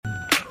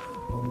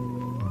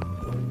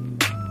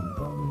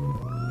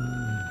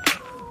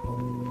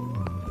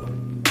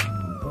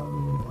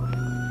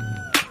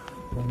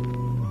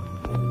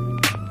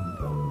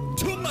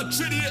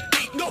City, it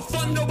ain't no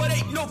fun, no, but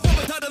ain't no fun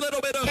without a little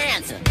bit of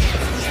Answer.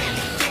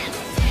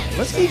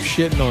 Let's keep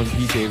shitting on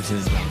Pete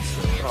Davidson.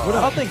 I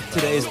don't think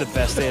today is the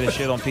best day to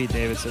shit on Pete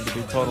Davidson, to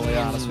be totally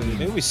honest with you.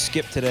 Maybe we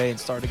skip today and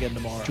start again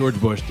tomorrow. George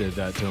Bush did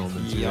that to him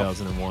in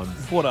 2001.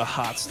 What a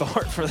hot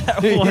start for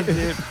that one,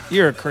 dude.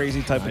 You're a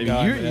crazy type of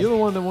guy. You're the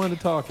one that wanted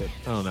to talk it.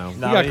 I don't know.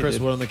 Nah, we got he Chris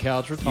did. Wood on the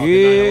couch. We're talking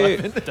Yeah.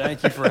 9/11.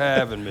 Thank you for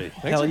having me.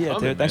 Hell yeah,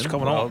 dude. Thanks for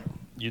coming on.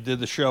 You did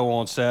the show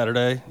on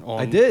Saturday on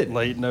I did.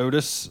 late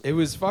notice. It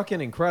was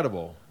fucking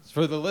incredible.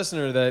 For the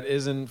listener that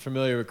isn't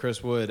familiar with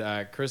Chris Wood,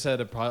 Chris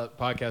had a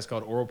podcast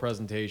called Oral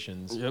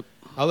Presentations. Yep.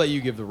 I'll let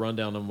you give the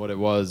rundown on what it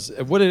was.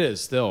 What it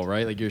is still,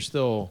 right? Like you're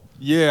still...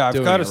 Yeah, I've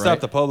doing got to it, stop right?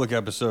 the public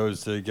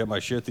episodes to get my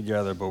shit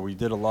together, but we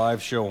did a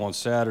live show on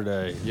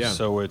Saturday. Yeah.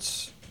 So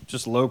it's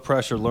just low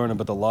pressure learning,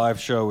 but the live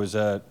show is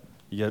that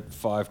you get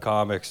 5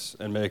 comics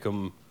and make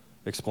them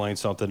explain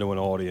something to an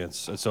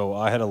audience. And so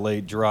I had a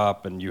late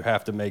drop, and you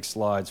have to make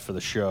slides for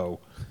the show.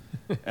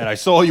 And I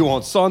saw you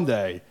on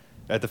Sunday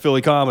at the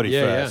Philly Comedy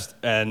Fest,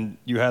 and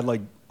you had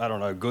like, I don't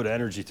know, good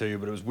energy to you,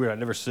 but it was weird. I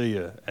never see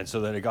you. And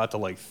so then it got to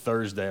like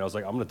Thursday, and I was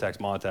like, I'm going to text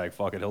Montag.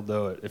 Fuck it, he'll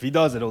do it. If he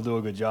does it, he'll do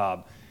a good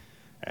job.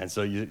 And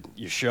so you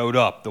showed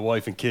up. The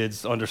wife and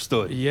kids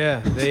understood. Yeah,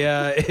 they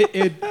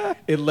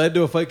it led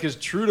to a fight because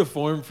true to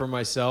form for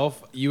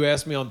myself, you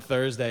asked me on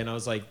Thursday, and I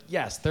was like,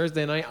 yes,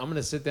 Thursday night, I'm going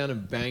to sit down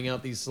and bang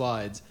out these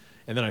slides.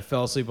 And then I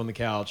fell asleep on the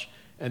couch,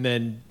 and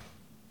then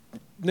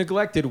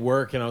neglected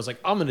work, and I was like,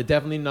 I'm going to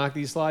definitely knock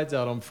these slides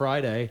out on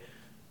Friday.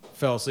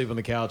 Fell asleep on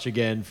the couch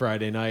again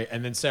Friday night,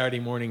 and then Saturday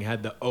morning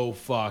had the, oh,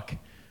 fuck,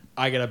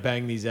 I got to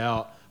bang these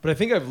out. But I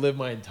think I've lived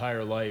my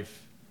entire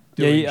life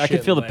doing I could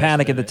shit feel the last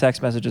panic in the minute.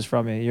 text messages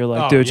from you. You're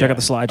like, Oh, dude, check yeah. out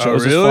the slideshow. Oh,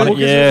 This is really? funny. Well,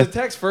 'cause Yeah. there was a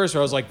text first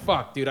where I was like,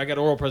 fuck, dude, I got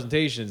oral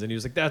presentations. And he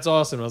was like, that's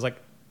awesome. And I was like,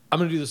 I'm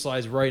going to do the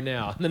slides right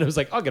now. And then it was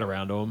like, I'll get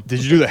around to them.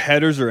 Did you do the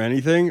headers or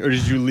anything, or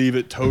did you leave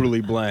it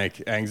totally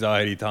blank,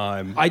 anxiety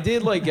time? I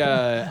did like,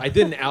 I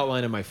did an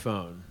outline on my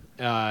phone.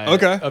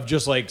 Okay. Of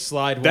just like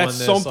slide one. That's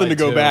this, something slide to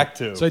go two. back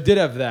to. So I did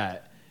have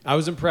that. I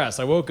was impressed.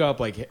 I woke up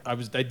like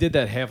I did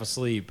that half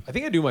asleep. I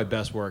think I do my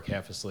best work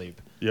half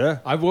asleep. Yeah.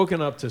 I've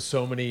woken up to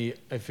so many.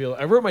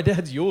 I wrote my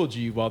dad's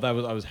eulogy while I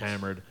was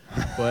hammered,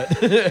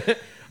 but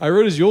I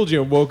wrote his eulogy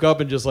and woke up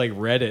and just like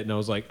read it, and I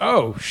was like,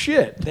 oh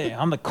shit, Damn,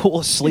 I'm the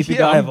coolest sleepy Yeah,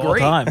 guy I'm of all great.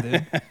 time,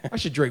 dude. I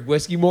should drink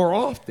whiskey more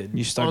often.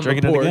 You start On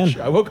drinking the it porch.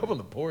 again? I woke up on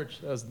the porch.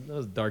 That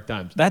was dark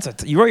times.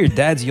 You wrote your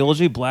dad's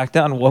eulogy, blacked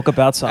out, and woke up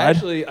outside?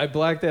 Actually, I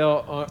blacked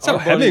out. That's how our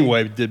buddy-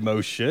 Hemingway did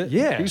most shit.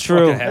 Yeah, he was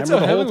true. fucking That's hammered how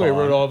the whole Hemingway time.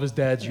 wrote all of his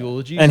dad's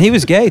eulogies. And he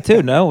was gay,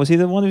 too, no? Was he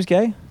the one who was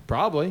gay?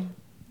 Probably.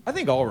 I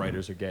think all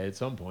writers are gay at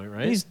some point,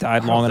 right? He's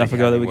died I long don't enough think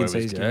ago that we can Hemingway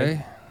say was he's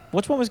gay.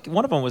 Which one was?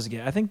 One of them was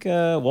gay. I think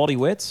Walt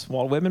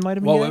Whitman might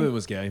have been Walt gay. Whitman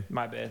was gay.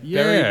 My bad.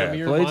 Yeah, Buried a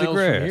mere Blades of miles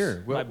Grass. from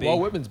here. Might be.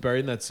 Walt Whitman's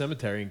buried in that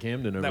cemetery in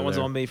Camden over That one's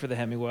there. on me for the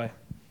Hemingway.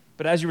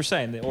 But as you were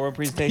saying, the oral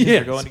presentations Yeah,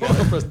 are going oral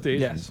together.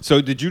 presentations. Yes.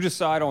 So did you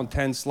decide on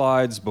 10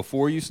 slides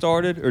before you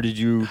started, or did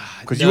you?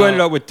 Because you No.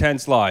 ended up with 10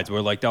 slides,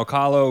 where like Del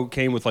Calo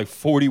came with like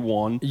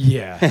 41.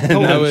 Yeah.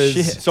 that was,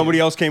 shit. Somebody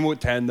else came with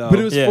 10 though. But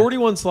it was Yeah.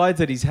 41 slides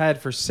that he's had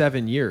for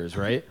 7 years,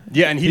 right?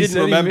 yeah, and he He didn't said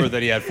he remember made-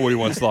 that he had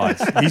 41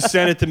 slides. He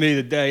sent it to me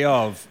the day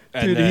of,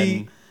 and Dude,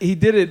 then he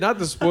did it, not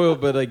to spoil,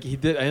 but like he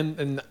did,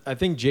 and I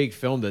think Jake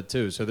filmed it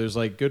too. So there's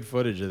like good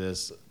footage of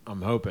this,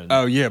 I'm hoping.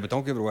 oh yeah, but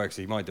don't give it away because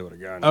he might do it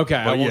again. Okay,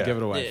 I But won't yeah. give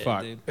it away. Yeah,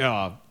 Fuck. dude.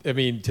 I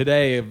mean,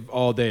 today of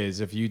all days,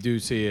 if you do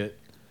see it,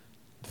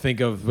 think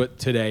of what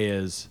today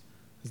is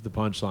the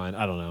punchline.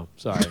 I don't know.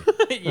 Sorry.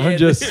 I'm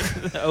just.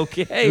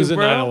 okay, It was a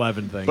bro.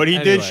 9/11 thing. But he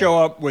did Anyway. show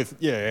up with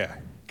yeah.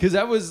 Because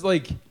that was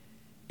like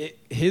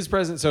his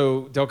present.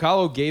 So Del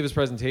Calo gave his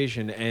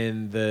presentation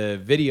and the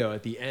video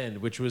at the end,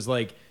 which was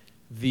like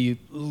the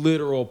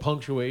literal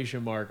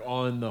punctuation mark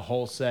on the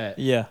whole set.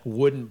 Yeah.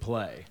 wouldn't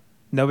play.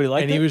 Nobody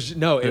liked And it? he was it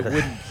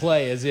wouldn't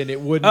play, as in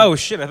it wouldn't. Oh,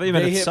 shit, I thought you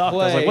meant they it hit sucked. I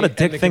was like, play, what a dick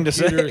and the thing to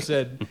say. computer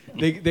said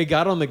they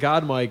got on the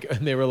God mic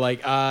and they were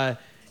like,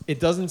 it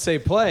doesn't say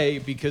play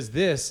because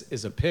this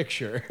is a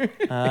picture. And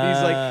he's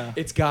like,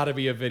 it's got to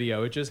be a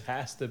video. It just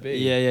has to be.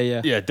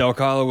 Yeah. Yeah, Del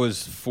Calo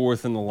was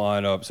fourth in the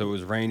lineup, so it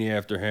was Rainey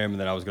after him, and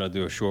then I was going to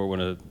do a short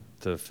one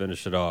to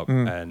finish it up.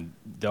 And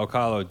Del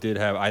Calo did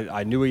have,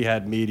 I knew he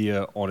had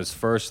media on his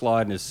first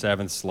slide and his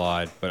seventh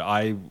slide, but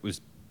I was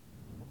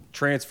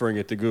transferring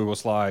it to Google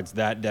Slides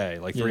that day,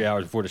 like 3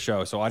 hours before the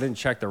show, so I didn't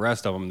check the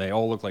rest of them. They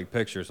all look like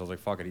pictures, so I was like,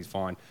 fuck it, he's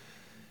fine.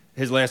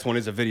 His last one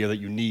is a video that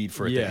you need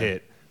for it to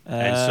hit.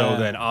 And so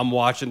then I'm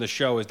watching the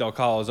show as Del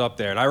Calo's up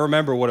there, and I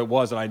remember what it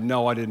was, and I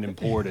know I didn't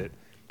import it.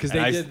 Because And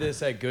they I- did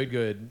this at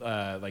Good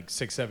like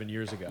 6-7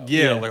 years ago.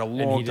 Yeah, like a And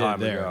he long did it time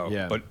there, ago.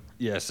 yeah. But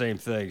yeah, same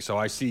thing. So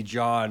I see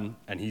John,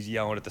 and he's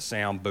yelling at the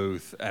sound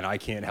booth, and I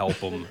can't help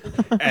him,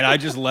 and I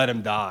just let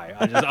him die.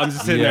 I'm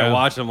just sitting there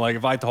watching him. Like,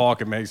 if I talk,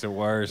 it makes it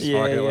worse.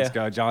 Yeah, Fuck it, let's yeah.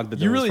 go. John's been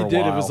You doing really this for a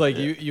did. while. It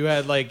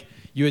was like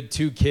you had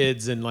 2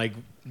 kids and like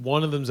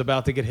one of them's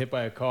about to get hit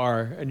by a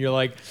car, and you're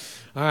like,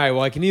 all right,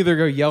 well, I can either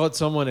go yell at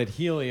someone at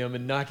Helium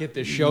and not get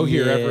this show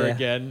here ever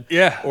again.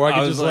 Yeah. Or I I can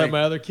was just let like-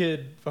 my other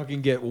kid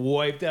fucking get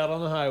wiped out on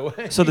the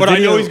highway. So the But I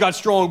video, know he's got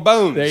strong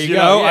bones. There you You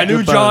go, know, yeah. I knew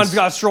Good John's bones.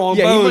 got strong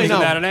Yeah, he bones might in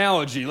not- that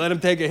analogy. Let him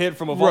take a hit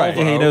from a Volvo. Right.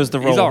 Yeah, he knows the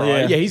He's role, all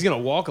right. yeah, he's going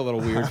to walk a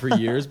little weird for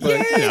years, but,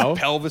 you know,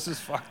 pelvis is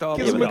fucked up.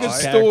 give him a good Right.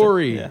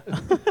 story. Yeah.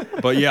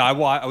 But yeah, I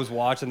was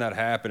watching that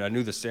happen. I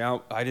knew the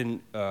sound. I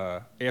didn't.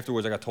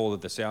 Afterwards, I got told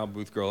that the sound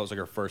booth girl, it was like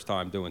her first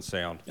time doing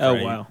sound. For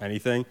Oh, wow.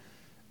 Anything,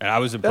 and I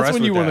was impressed. That's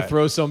when you with want that. to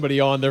throw somebody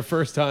on their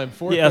first time.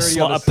 4:30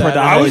 Yeah, on a a Saturday. I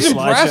predominantly was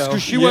impressed slideshow.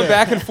 because she went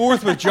back and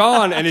forth with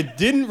John, and it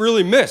didn't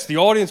really miss. The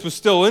audience was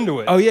still into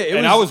it. Oh, yeah, it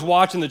and was- I was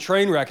watching the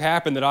train wreck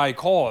happen that I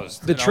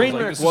caused. The and I train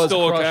like, wreck this is was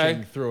still crushing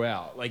okay.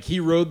 throughout. Like, he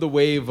rode the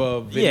wave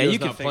of videos Yeah, you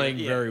can not figure- playing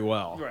yeah. very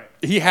well. Right.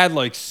 He had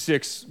like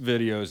 6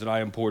 videos, and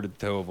I imported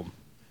 2 of them.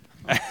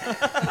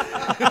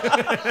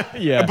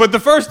 Yeah. But the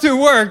first 2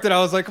 worked, and I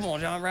was like, "Come on,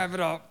 John, wrap it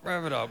up,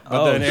 wrap it up."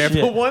 But Oh, then after,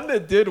 shit. The one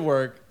that did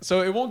work,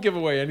 so it won't give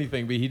away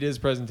anything, but he did his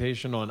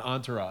presentation on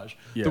Entourage.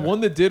 Yeah. The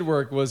one that did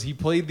work was he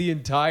played the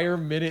entire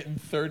minute and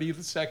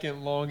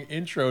 30-second long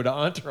intro to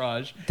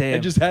Entourage Damn.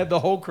 and just had the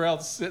whole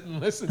crowd sit and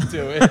listen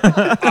to it.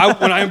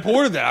 when I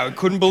imported that, I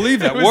couldn't believe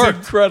that It was worked.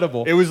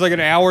 incredible. It was like an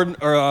hour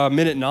or a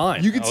minute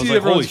 9. You could I was see like,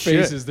 everyone's "Holy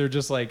shit." faces. They're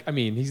just like, I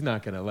mean, he's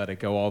not going to let it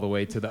go all the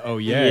way to the, oh,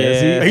 yeah. Yeah.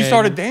 Is he? He And-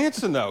 started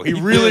dancing though. He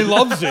really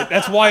loves it.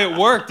 That's why it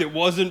worked. It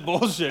wasn't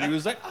bullshit. He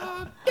was like,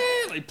 "Oh,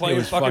 yeah," like playing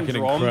was fucking fucking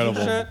drums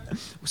incredible. and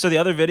shit. So the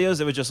other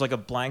videos, it was just like a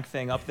blank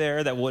thing up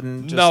there that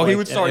wouldn't. Just No, he like,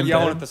 would start embed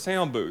yelling him? at the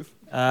sound booth.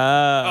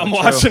 I'm I'm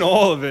watching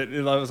all of it,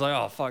 and I was like,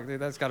 "Oh fuck, dude,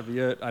 that's got to be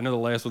it." I know the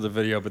last was a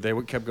video, but they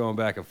kept going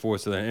back and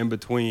forth. So then in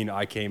between,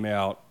 I came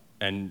out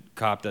and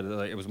copped that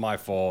it was my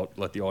fault.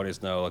 Let the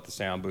audience know, let the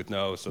sound booth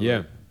know, so Yeah.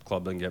 the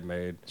club didn't get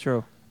made.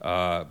 True.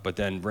 But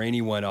then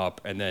Rainey went up,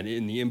 and then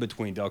in the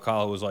in-between, Del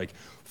Calo was like,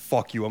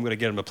 "Fuck you, I'm going to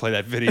get him to play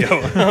that video."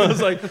 I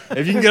was like,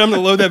 "If you can get him to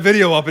load that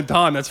video up in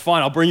time, that's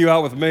fine. I'll bring you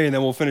out with me, and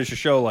then we'll finish the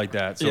show like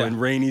that." So Yeah. in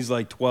Rainey's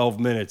like 12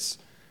 minutes,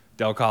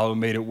 Del Calo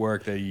made it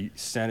work. They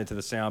sent it to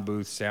the sound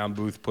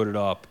booth put it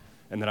up,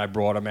 and then I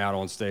brought him out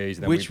on stage,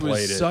 and then Which we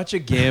played was it. such a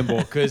gamble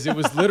because it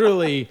was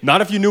literally...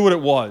 Not if you knew what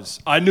it was.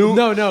 I knew.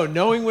 No,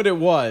 knowing what it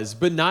was,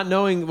 but not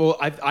knowing. Well,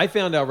 I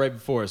found out right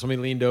before.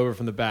 Somebody leaned over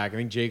from the back. I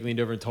think Jake leaned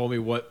over and told me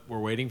what we're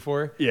waiting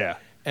for. Yeah.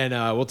 And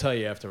we'll tell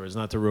you afterwards,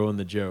 not to ruin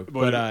the joke.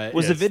 But But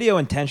Was the it's- video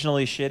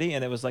intentionally shitty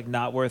and it was like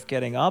not worth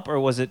getting up, or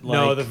was it like?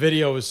 No, the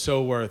video was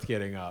so worth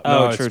getting up.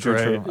 Oh, No, true, it's true,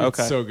 great. true. It's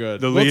Okay. so good.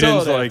 The We'll tell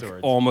lead-in's it like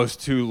afterwards. almost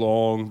too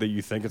long that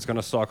you think it's going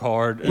to suck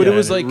hard. But it and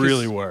was like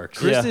really 'cause works.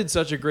 Chris Yeah. did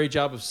such a great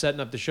job of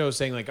setting up the show,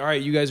 saying like, "All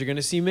right, you guys are going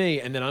to see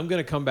me, and then I'm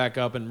going to come back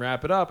up and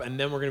wrap it up, and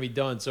then we're going to be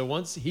done." So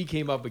once he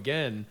came up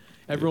again,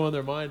 everyone in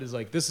their mind is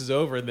like, "This is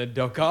over," and then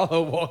Del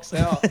Calo walks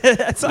out.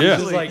 That's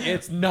Yeah. It's like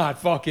it's not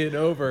fucking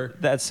over.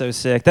 That's so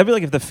sick. That'd be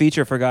like if the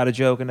feature forgot a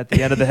joke and at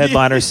the end of the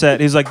headliner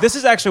set, he's like, "This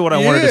is actually what I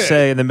wanted to Yeah.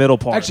 say in the middle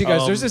part." Actually,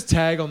 guys, there's this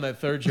tag on that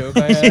third joke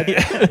I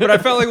had. But I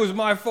felt like it was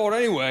my fault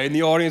anyway, and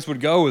the audience would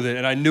go with it,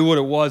 and I knew what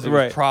it was. It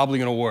Right. was probably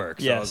going to work.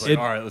 So I Yes. was like, It-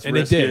 all right, let's and it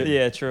risk did.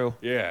 Yeah, true.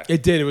 Yeah.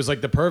 It did. It was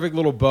like the perfect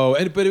little bow.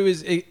 But it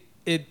was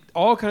it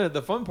all kind of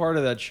the fun part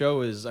of that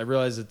show is I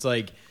realized it's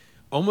like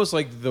almost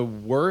like the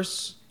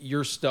worse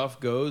your stuff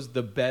goes,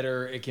 the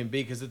better it can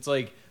be because it's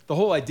like the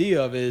whole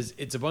idea of is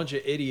it's a bunch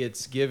of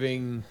idiots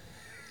giving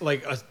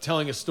like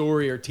telling a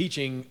story or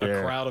teaching a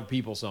Yeah. crowd of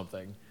people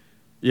something.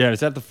 Yeah, and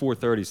it's at the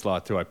 4:30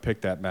 slot, too. I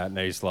picked that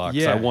matinee slot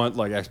because Yeah. I want,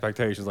 like,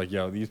 expectations like,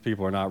 yo, these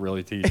people are not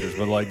really teachers,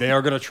 but, like, they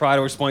are going to try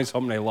to explain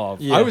something they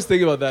love. Yeah. I was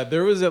thinking about that.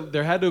 There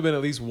had to have been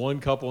at least one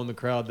couple in the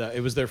crowd that it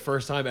was their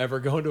first time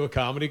ever going to a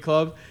comedy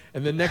club,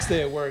 and the next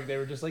day at work they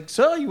were just like,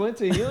 "So you went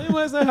to Helium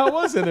last night? How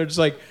was it?" And they're just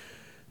like,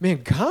 "Man,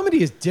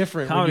 comedy is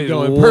different Comedy when you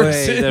go is in way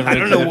person." different. I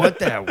don't know what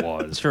that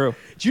was. True.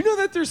 Do you know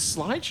that there's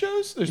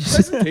slideshows? There's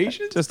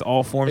presentations. Just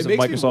all forms it of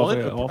makes me Microsoft want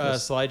a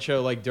Office.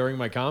 slideshow like during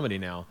my comedy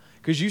now.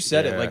 Because you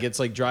said it Yeah. like it's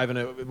like driving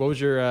a. What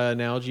was your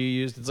analogy you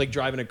used? It's like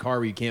driving a car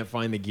where you can't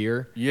find the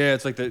gear. Yeah,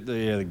 it's like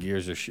the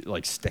gears are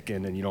like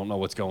sticking and you don't know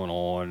what's going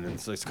on. And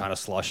it's kind of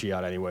slushy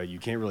out anyway. You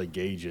can't really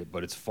gauge it,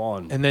 but it's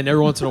fun. And then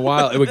every once in a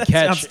while it would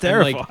catch. sounds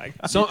and, like, terrifying.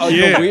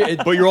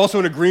 Yeah, but you're also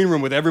in a green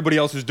room with everybody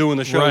else who's doing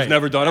the show who's Right.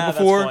 never done it that's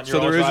before. fun. So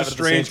You're all there is a driving at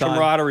the strange same time.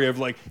 camaraderie of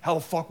like, how the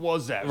fuck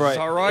was that? Was Right. this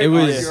all right? It All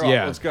was- you're up.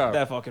 yeah. Let's go.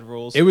 That fucking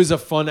rules. It was a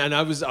fun, and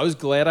I was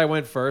glad I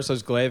went first. I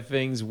was glad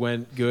things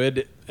went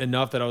good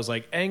enough that I was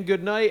like, "And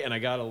good night," and I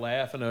got a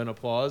laugh and an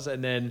applause,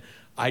 and then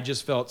I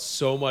just felt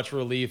so much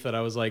relief that I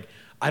was like,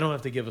 I don't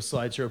have to give a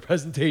slideshow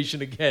presentation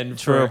again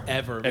True.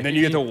 forever. And then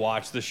you get to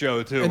watch the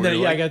show too. and where then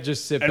you're I like- got to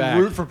just sit and back.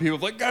 root for people.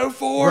 Like, go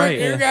for Right, it.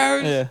 Here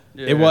yeah. goes.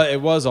 Yeah.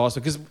 It was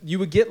awesome because you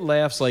would get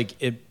laughs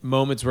like at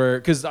moments where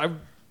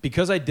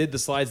because I did the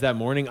slides that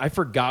morning, I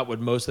forgot what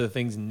most of the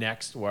things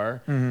next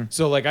were. Mm-hmm.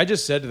 So like I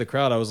just said to the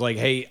crowd, I was like,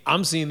 "Hey,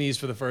 I'm seeing these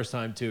for the first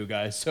time too,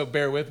 guys. So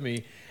bear with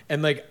me."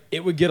 And like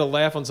it would get a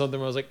laugh on something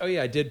where I was like, "Oh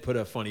yeah, I did put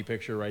a funny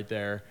picture right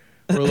there."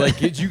 Or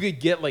like you could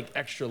get like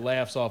extra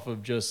laughs off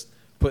of just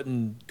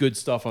putting good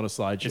stuff on a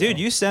slideshow. Dude,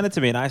 you sent it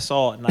to me, and I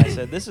saw it, and I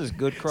said, this is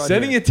good crud.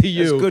 Sending here. it to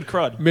you It's good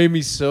crud. made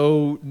me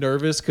so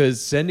nervous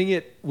because sending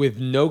it with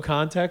no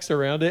context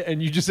around it,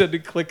 and you just had to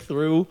click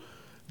through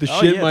the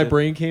shit my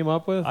brain came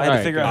up with. I had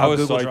to figure out I how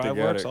was Google psyched Drive to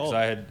get works. it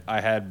because I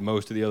had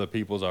most of the other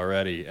people's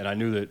already, and I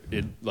knew that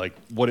it like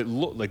what it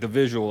looked like. The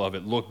visual of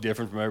it looked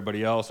different from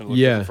everybody else, and it looked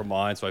different from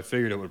mine. So I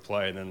figured it would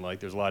play, and then like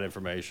there's a lot of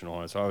information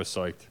on it, so I was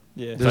psyched.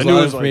 Yeah. There's I a knew lot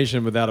it of was, like-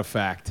 information without a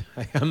fact.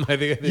 I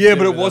think Yeah,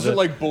 but it wasn't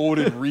like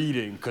bulleted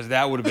reading because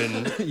that would have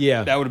been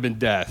Yeah. that would have been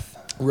death.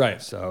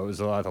 right. So it was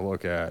a lot to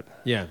look at.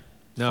 Yeah.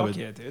 No, Fuck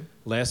but yeah, dude.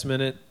 last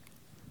minute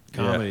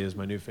comedy is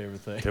my new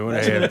favorite thing.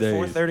 2.5 days.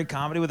 4:30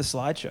 comedy with a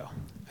slideshow.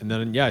 And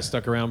then I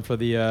stuck around for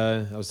the.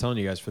 I was telling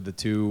you guys for the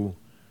two.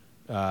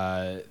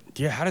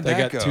 Yeah, how did They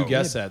that got go? two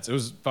guest sets. It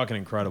was fucking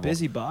incredible.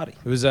 Busy body.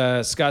 It was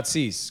Scott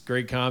Cease,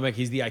 great comic.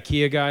 He's the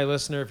IKEA guy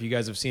listener. If you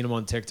guys have seen him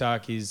on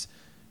TikTok, he's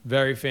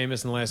very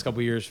famous in the last couple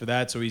of years for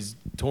that. So he's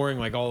touring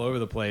like all over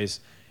the place.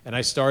 And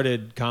I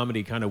started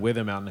comedy kind of with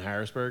him out in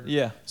Harrisburg.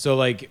 Yeah. So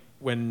like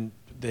when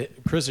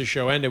Chris's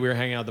show ended, we were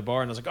hanging out at the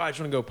bar, and I was like, oh, I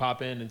just want to go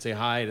pop in and say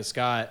hi to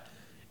Scott.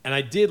 And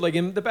I did, like,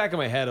 in the back of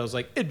my head, I was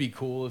like, it'd be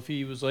cool if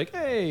he was like,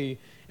 hey.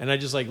 And I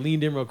just, like,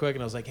 leaned in real quick,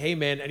 and I was like, hey,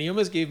 man. And he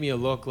almost gave me a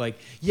look like,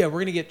 yeah, we're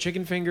going to get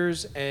chicken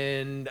fingers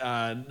and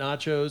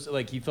nachos.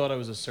 Like, he thought I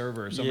was a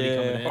server or somebody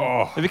coming in.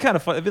 Oh, It'd be kind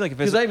of fun. It'd be like if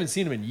Because it's I haven't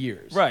seen him in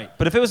years. right.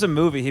 But if it was a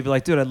movie, he'd be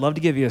like, dude, I'd love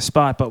to give you a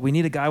spot, but we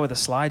need a guy with a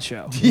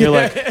slideshow. And you're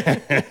like,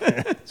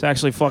 it's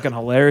actually fucking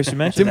hilarious. You It's in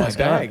mentioned my that,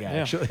 Scott. bag, Yeah.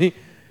 actually.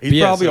 he's But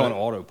yeah, probably so- on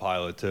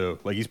autopilot too.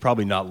 Like he's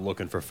probably not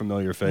looking for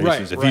familiar faces.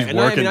 Right, If right. he's And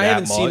working I that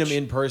haven't seen much- him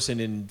in person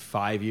in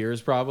 5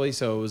 years, probably.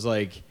 So it was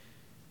like,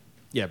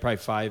 yeah, probably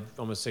 5,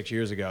 almost 6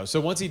 years ago.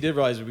 So once he did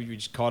realize we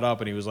just caught up,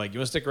 and he was like, you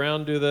want to stick around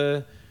and do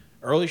the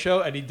early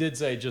show? And he did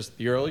say just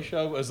the early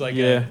show. I was like,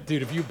 Yeah.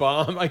 dude, if you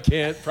bomb, I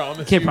can't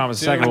promise Can't you promise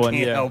to. the second I one,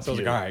 can't yeah. help So I was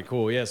you. like, all right,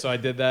 cool. Yeah, so I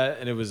did that,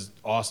 and it was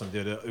awesome,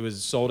 dude. It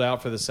was sold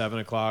out for the 7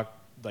 o'clock.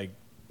 Like,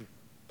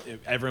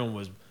 everyone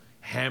was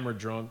hammered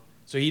drunk.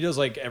 So he does,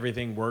 like,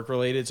 everything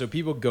work-related. So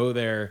people go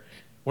there.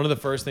 One of the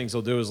first things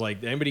he'll do is,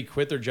 like, anybody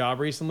quit their job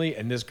recently?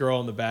 And this girl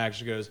in the back,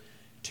 she goes,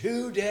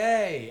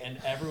 today. And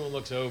everyone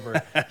looks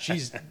over.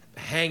 She's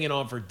hanging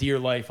on for dear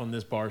life on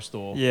this bar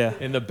stool. Yeah.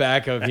 In the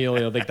back of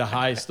Helio, like the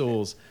high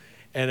stools.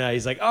 And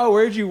he's like, oh,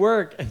 where'd you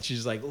work? And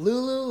she's like,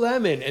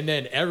 Lululemon. And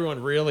then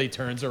everyone really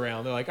turns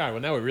around. They're like, all right,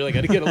 well, now we really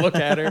got to get a look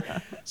at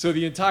her. So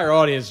the entire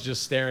audience is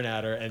just staring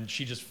at her, and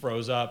she just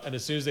froze up. And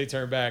as soon as they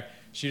turned back,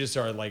 she just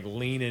started like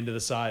leaning to the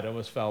side,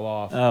 almost fell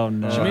off. Oh,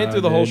 no. She made it through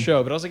the whole dude.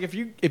 show. But I was like, if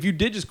you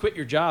did just quit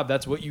your job,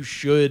 that's what you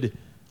should.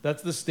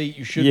 That's the state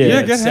you should Yeah. be Yeah,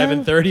 at get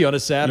 7:30 on a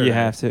Saturday. You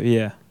have to,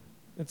 yeah.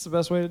 It's the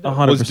best way to do it.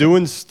 100%. was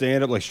doing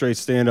stand up like straight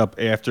stand up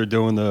after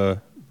doing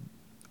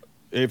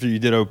after you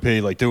did OP,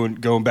 like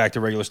going back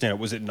to regular stand up.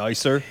 Was it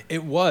nicer?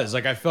 It was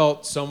like I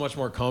felt so much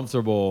more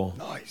comfortable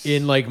Nice.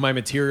 in like my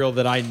material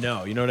that I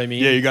know. You know what I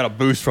mean? Yeah, you got a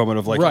boost from it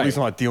of like Right. at least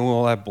I'm not dealing with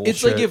all that bullshit.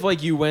 It's like if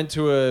like you went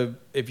to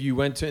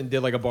and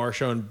did like a bar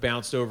show and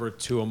bounced over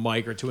to a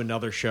mic or to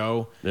another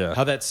show. Yeah.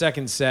 How that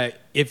second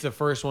set, if the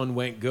first one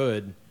went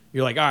good,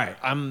 you're like, all right,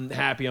 I'm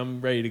happy,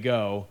 I'm ready to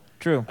go.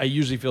 True. I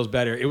usually feels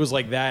better. It was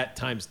like that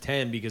times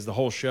 10 because the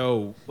whole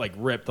show like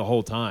ripped the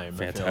whole time. I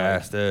feel like.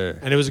 fantastic.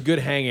 And it was a good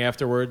hang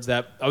afterwards.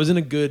 That I was in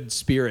a good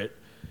spirit,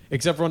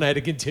 except for when I had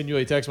to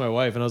continually text my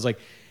wife, and I was like,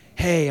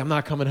 "Hey, I'm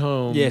not coming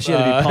home." Yeah, she had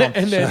to be pumped.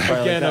 And then She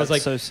probably again, got I was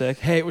like, so sick.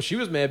 Hey, well, she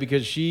was mad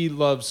because she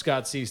loves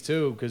Scott Cease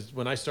too. Because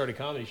when I started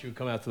comedy, she would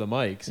come out to the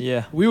mics.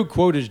 Yeah. we would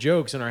quote his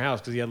jokes in our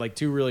house because he had like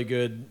two really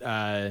good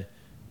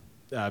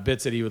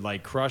bits that he would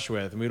like crush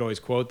with, and we'd always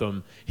quote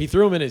them. He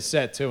threw them in his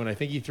set too, and I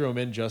think he threw them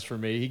in just for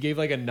me. He gave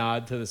like a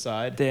nod to the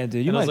side. Damn,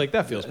 dude. And I was like,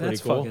 that feels pretty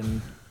that's cool.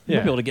 Fucking, Yeah.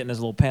 You'll be able to get in his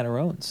little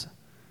Panarones.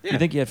 Yeah. You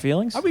think you had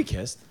feelings? we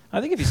kissed. I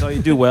think if he saw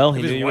you do well, he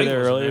If his knew you were wife there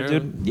wasn't earlier, there,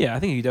 dude. Yeah, I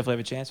think you definitely have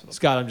a chance with him.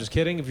 Scott, I'm just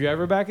kidding. If you're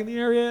ever back in the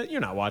area,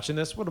 you're not watching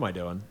this. What am I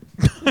doing?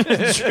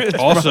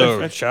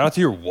 Also, shout out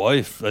to your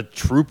wife, that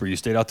trooper. You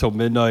stayed out till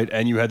midnight,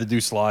 and you had to do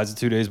slides the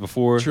 2 days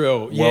before.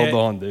 True. Well Yeah,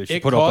 done, dude. She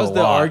it put up caused a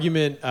the lot.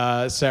 argument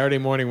Saturday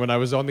morning when I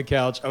was on the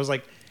couch. I was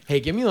like, hey,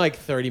 give me like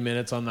 30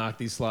 minutes. I'll knock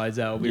these slides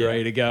out. We'll be Yeah.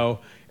 ready to go.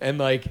 And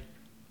like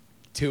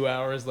 2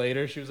 hours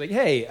later, she was like,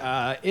 hey,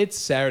 it's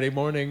Saturday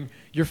morning.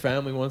 Your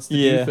family wants to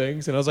Yeah. do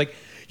things. And I was like,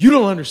 you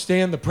don't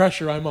understand the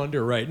pressure I'm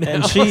under right now.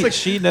 And I was like,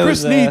 she knows,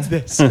 Chris needs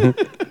this.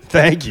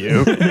 Thank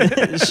you.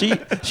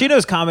 she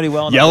knows comedy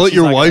well enough. Yell that at she's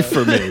your not wife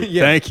gonna- for me.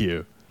 Yeah. Thank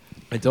you.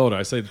 I told her,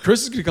 I said,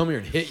 Chris is going to come here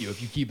and hit you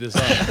if you keep this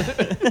up.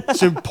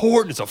 It's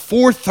important. It's a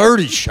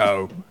 4:30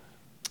 show.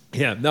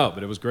 Yeah, no,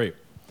 but it was great.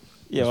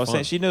 Yeah, I was fun.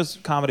 saying she knows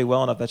comedy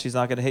well enough that she's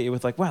not going to hit you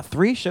with like, "Wow,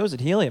 3 shows at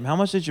Helium. How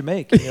much did you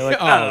make?" And you're like,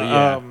 Oh,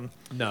 yeah. I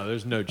No,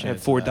 there's no chance. had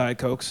of 4 that. Diet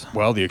Cokes."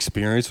 Well, the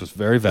experience was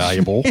very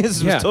valuable.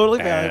 This Yeah. was totally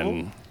valuable.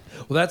 and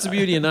Well, that's the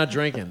beauty of not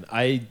drinking.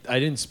 I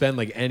didn't spend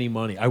like any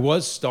money. I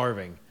was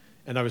starving,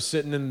 and I was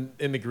sitting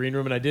in the green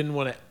room, and I didn't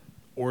want to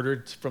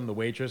order from the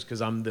waitress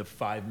because I'm the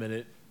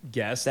 5-minute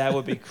guest. That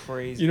would be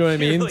crazy. You know what I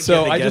You're mean? like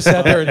So getting I a just guest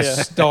sat there and spot.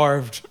 Yeah.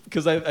 starved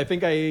because I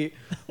think I ate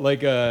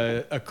like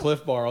a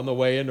Cliff Bar on the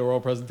way into Oral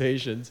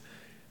Presentations.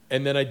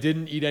 and then I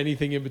didn't eat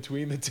anything in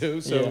between the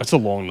two. So That's a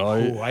long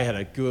night. I had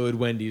a good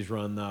Wendy's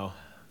run though.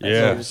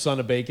 Yeah. So, son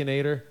of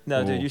Baconator.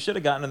 No, dude, you should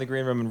have gotten in the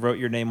green room and wrote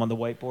your name on the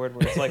whiteboard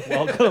where it's like,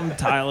 welcome,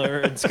 Tyler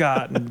and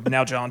Scott, and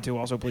now John, too,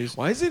 also, please.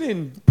 Why is it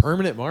in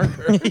permanent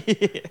marker?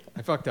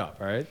 I fucked up,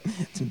 all right?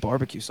 It's in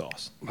barbecue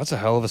sauce. That's a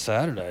hell of a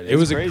Saturday. It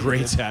was a crazy, great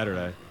dude.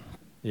 Saturday.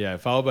 Yeah,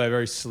 followed by a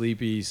very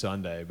sleepy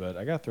Sunday, but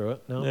I got through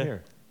it. Now I'm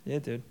here. Yeah,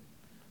 dude.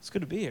 It's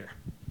good to be here.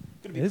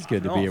 It is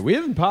good to be here. We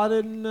haven't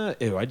potted in, I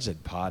just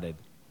said potted.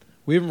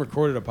 We haven't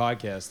recorded a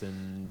podcast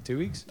in 2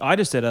 weeks. I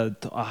just did a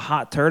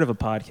hot turd of a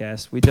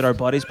podcast. We did our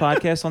buddies'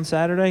 podcast on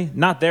Saturday.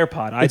 Not their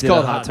pod. I It's did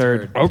called a hot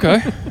turd.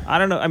 Okay. I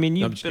don't know. I mean, I'm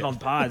you've just been on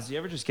kidding. pods. You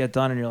ever just get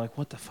done and you're like,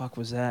 what the fuck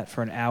was that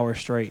for an hour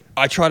straight?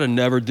 I try to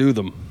never do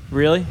them.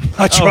 Really?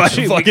 I try shoot,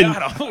 to we fucking,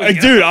 got 'em. We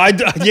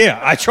got dude.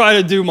 I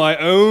try to do my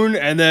own,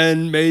 and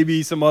then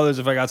maybe some others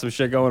if I got some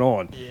shit going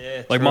on.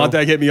 Yeah, Like true.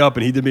 Montag hit me up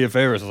and he did me a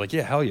favor. So I was like,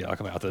 yeah, hell yeah, I'll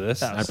come out to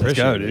this. I Let's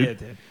appreciate go, it. dude. Yeah,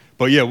 dude.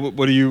 But yeah,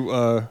 what do you?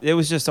 It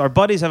was just our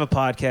buddies have a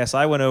podcast.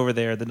 I went over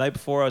there the night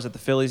before. I was at the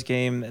Phillies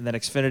game, and then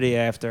Xfinity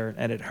after,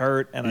 and it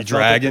hurt. And I You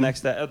felt like the dragging?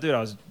 next day. Oh, dude, I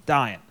was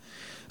dying.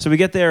 So we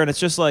get there, and it's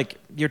just like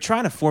you're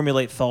trying to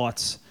formulate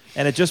thoughts,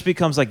 and it just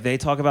becomes like they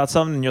talk about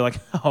something, and you're like,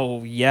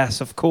 oh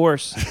yes, of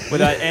course,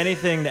 without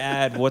anything to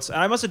add.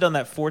 I must have done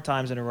that 4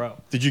 times in a row.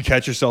 Did you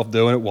catch yourself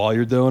doing it while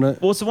you're doing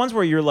it? Well, it's the ones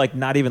where you're like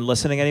not even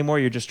listening anymore.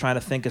 You're just trying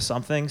to think of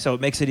something, so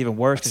it makes it even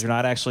worse because you're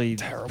not actually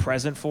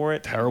present for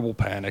it. Terrible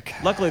panic.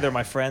 Luckily, they're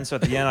my friends, so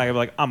at the end, I go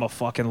like, "I'm a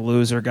fucking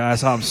loser,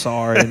 guys. I'm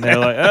sorry." And they're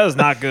like, "That was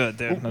not good,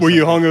 dude." And I was Were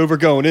you like, hungover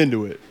going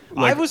into it?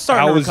 I was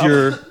starting How to was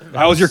recover.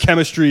 how was your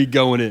chemistry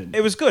going in?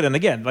 It was good, and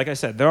again, like I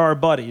said, there are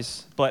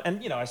buddies, but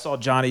I saw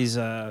Johnny's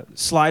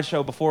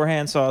slideshow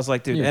beforehand, so I was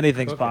like, "Dude, You're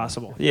anything's cooking.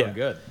 possible." You're Yeah,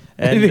 good.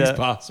 And, Anything's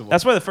possible.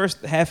 That's why the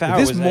first half hour If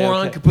this was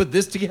moron okay. could put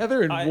this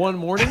together in I- one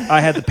morning. I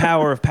had the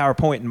power of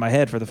PowerPoint in my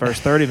head for the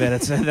first 30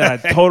 minutes, and then I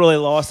totally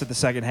lost it the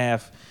second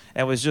half.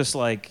 And was just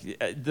like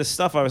the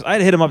stuff I had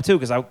to hit him up too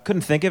because I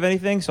couldn't think of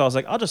anything. So I was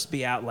like, I'll just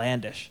be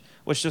outlandish,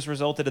 which just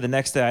resulted in the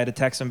next day I had to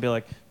text him and be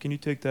like, "Can you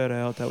take that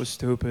out? That was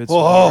stupid."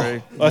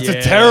 Sorry." That's a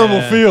Yeah.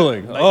 terrible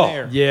feeling.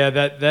 Nightmare. Yeah,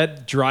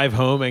 that drive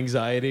home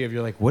anxiety of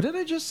you're like, what did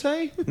I just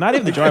say? Not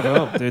even the drive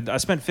home, dude. I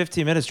spent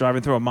 15 minutes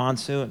driving through a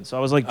monsoon. So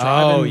I was like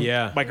driving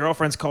my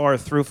girlfriend's car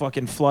through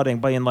fucking flooding,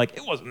 being like,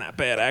 it wasn't that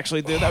bad,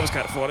 actually, dude. That was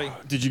kind of funny.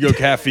 Did you go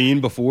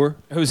caffeine before?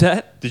 Who's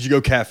that? Did you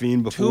go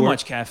caffeine before? Too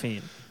much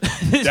caffeine.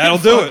 That'll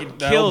do it. Fucking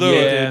That'll killed do me,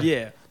 it. dude.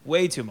 Yeah.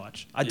 Way too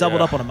much. I doubled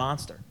Yeah. up on a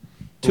Monster.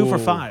 2 for Ooh.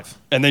 $5.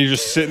 And then you're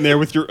just sitting there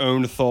with your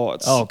own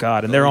thoughts. Oh,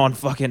 God. And they're on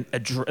fucking,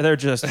 they're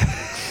just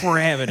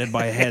cramming in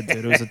my head,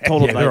 dude. It was a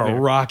total Yeah, they're a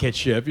nightmare. rocket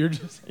ship. You're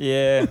just.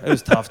 Yeah, it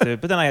was tough,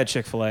 dude. But then I had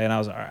Chick-fil-A, and I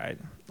was all right.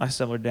 I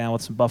simmered down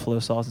with some buffalo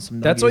sauce and some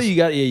nuggies. That's what you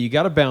got. Yeah, you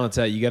got to balance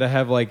out. You got to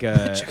have like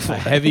a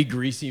heavy,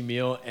 greasy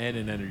meal and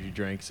an energy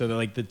drink, so that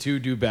like the two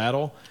do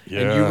battle, and you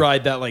Yeah.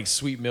 ride that like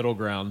sweet middle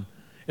ground.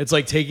 It's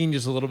like taking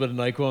just a little bit of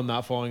NyQuil and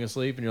not falling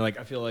asleep, and you're like,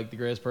 I feel like the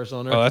greatest person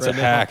on earth. Oh, that's right a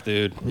now. hack,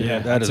 dude. Yeah,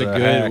 that that's is a good.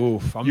 hack.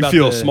 Oof, I'm You about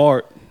feel to-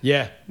 smart.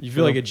 Yeah, you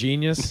feel like a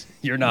genius.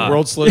 You're The not.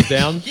 world slows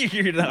down.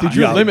 You're not- Dude,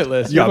 you're got-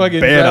 limitless. you You're got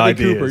fucking bad Bradley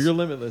ideas. Cooper. You're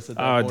limitless at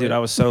that Oh, point. dude, I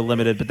was so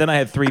limited. But then I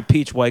had 3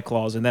 peach White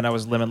Claws, and then I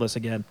was limitless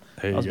again.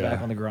 There I was you go.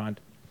 back on the grind.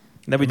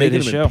 And then we They did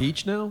his them show. in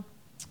peach now.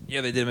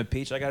 Yeah, they did them in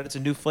peach. I got it. It's a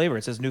new flavor.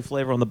 It says new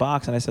flavor on the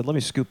box, and I said, let me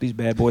scoop these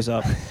bad boys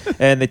up.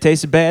 And they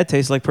tasted bad.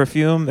 Tasted like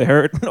perfume. They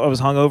hurt. I was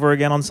hungover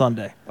again on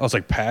Sunday. I was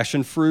like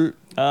passion fruit.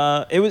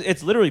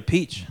 It's literally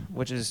peach,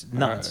 which is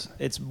nuts. All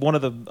It's one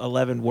of the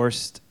 11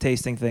 worst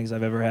tasting things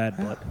I've ever had.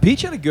 But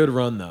Peach had a good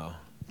run though.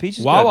 peach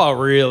is Wawa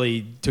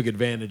really took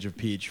advantage of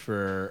peach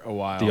for a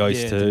while. The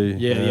iced Yeah, tea.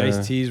 Yeah, the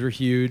iced teas were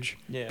huge.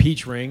 Yeah.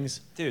 Peach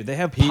rings. good. Dude, they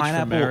have Peach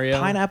from Mario.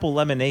 pineapple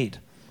lemonade.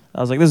 I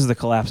was like, this is the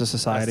collapse of That's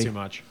society. too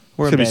much.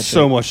 We're It's in gonna be bad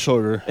so shape. much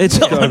sugar. It's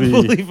gotta be-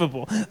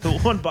 unbelievable. The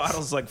one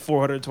bottle is like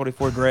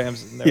 424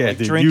 grams. And they're Yeah, like,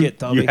 dude. drink You, it,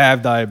 Tubby. you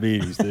have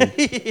diabetes, dude.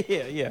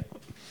 yeah.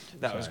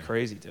 That was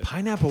crazy, dude.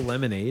 Pineapple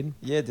lemonade.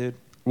 Yeah, dude.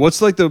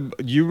 What's like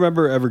you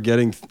remember ever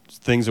getting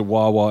things at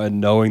Wawa and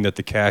knowing that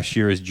the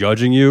cashier is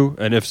judging you?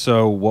 And if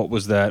so, what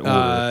was that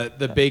order?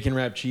 The bacon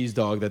wrapped cheese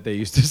dog that they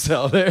used to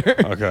sell there.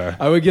 Okay.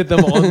 I would get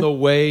them on the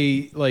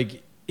way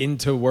like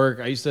into work.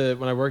 I used to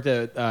when I worked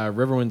at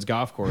Riverwinds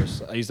Golf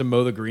Course. I used to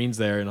mow the greens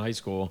there in high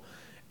school,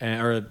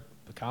 or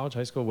college,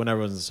 high school, whenever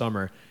it was in the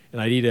summer.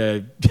 And I'd eat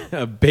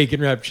a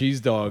bacon wrapped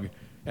cheese dog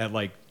at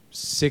like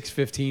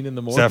 6:15 in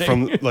the Is morning. that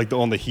from like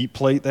on the heat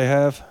plate they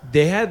have?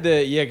 They had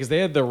because they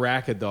had the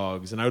rack of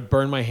dogs, and I would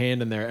burn my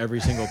hand in there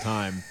every single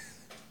time.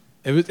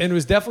 It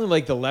was definitely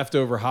like the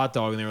leftover hot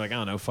dog, and they were like, I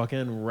don't know,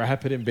 fucking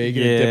wrap it in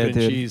bacon and dip it in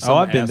dude. cheese. Oh, Some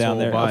I've been down asshole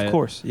there. will buy Of it.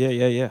 course.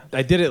 Yeah.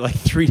 I did it like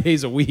 3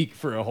 days a week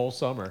for a whole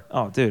summer.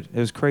 Oh, dude, it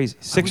was crazy.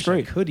 I Six wish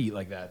straight. I could eat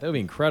like that. That would be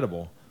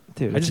incredible.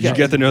 Dude, I just Did you got-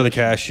 get to know the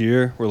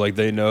cashier where like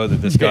they know that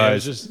this Yeah, it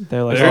guy's was just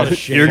They're like, there, oh,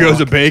 here goes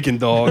a bacon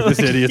dog. This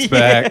idiot's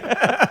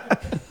back.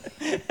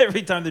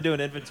 every time they're doing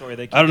inventory,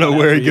 they keep I don't know coming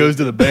where after he you. goes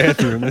to the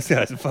bathroom. This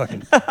guy's a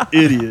fucking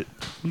idiot.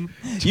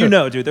 You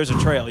know, dude, there's a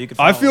trail. You can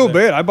I follow feel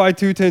there. bad. I buy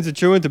 2 tins of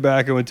chewing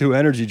tobacco and 2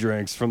 energy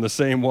drinks from the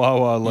same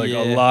Wawa like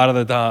Yeah. a lot of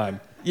the time.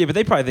 Yeah, but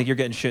they probably think you're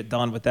getting shit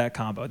done with that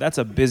combo. That's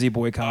a busy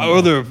boy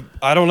combo.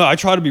 I don't know. I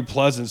try to be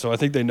pleasant, so I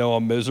think they know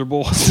I'm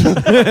miserable.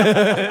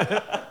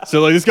 So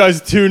like, this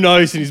guy's too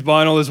nice, and he's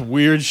buying all this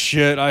weird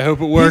shit. I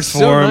hope it works He's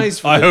for so him. nice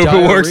for I the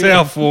hope it works diarrhea.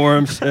 out for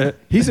him. Shit.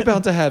 He's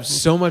about to have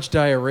so much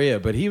diarrhea,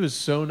 but he was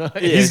so nice.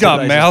 He's the got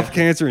nicest mouth guy.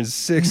 cancer in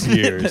 6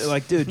 years.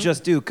 Like, dude,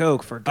 just do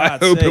coke for I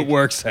God's hope sake. it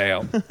works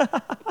out.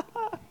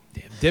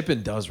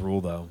 Dipping does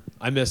rule though.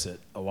 I miss it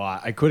a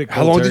lot. I quit it.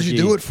 How long did you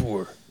do it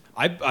for?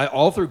 I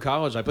all through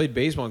college. I played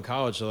baseball in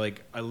college, so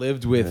like I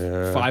lived with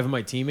 5 of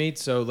my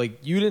teammates. So like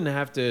you didn't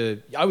have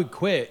to. I would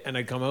quit and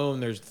I'd come home.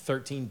 There's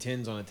 13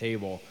 tins on a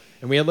table,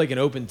 and we had like an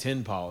open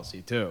tin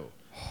policy too.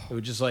 It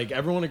was just like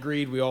everyone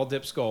agreed. We all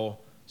dip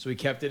skull, so we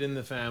kept it in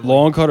the family.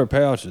 Long cut or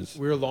pouches?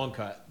 We were long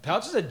cut.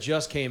 Pouches that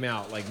just came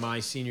out like my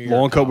senior year.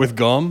 Long of cut with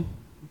college. gum?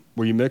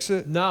 Where you mix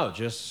it? No,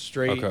 just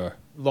straight. Okay.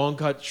 Long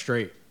cut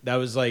straight. That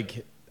was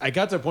like I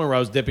got to a point where I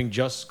was dipping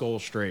just skull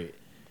straight.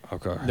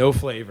 Okay. No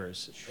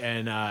flavors.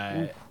 And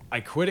I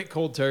quit it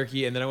cold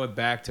turkey, and then I went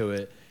back to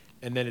it.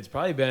 And then it's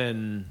probably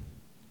been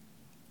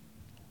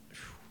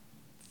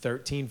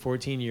 13,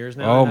 14 years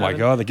now. Oh, I my haven't.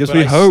 God, that gives But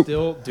me I hope.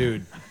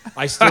 Dude,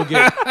 I still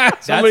get –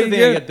 that's the Somebody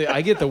thing.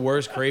 I get the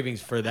worst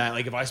cravings for that.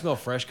 Like, if I smell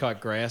fresh cut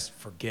grass,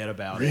 forget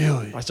about it.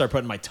 Really? I start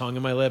putting my tongue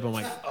in my lip. I'm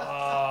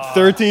like,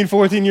 13,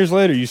 14 years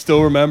later, you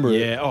still remember it.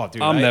 yeah. Oh,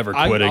 dude. I'm never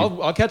quitting.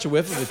 I'll catch a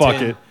whiff of the Fuck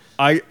tin. it.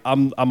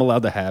 I'm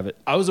allowed to have it.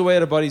 I was away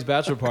at a buddy's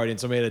bachelor party and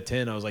somebody had a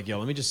tin. I was like, yo,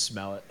 let me just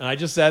smell it. And I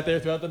just sat there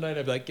throughout the night.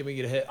 I'd be like, give me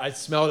a hit. I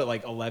smelled it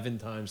like 11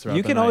 times throughout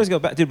You the can night. always go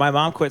back. Dude, my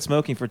mom quit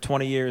smoking for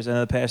 20 years, and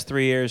in the past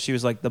 3 years, she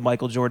was like the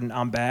Michael Jordan,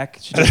 I'm back.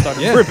 She just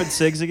started Yeah. ripping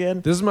cigs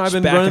again. This is why I've She's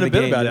been back running in a the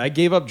bit game, about it. dude. I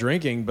gave up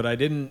drinking, but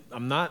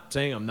I'm not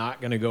saying I'm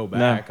not going to go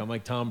back. I'm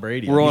like Tom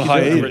Brady. We're on I'm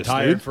hiatus,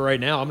 retired dude. for right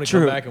now. I'm going to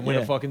come True, back and win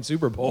yeah. a fucking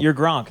Super Bowl. You're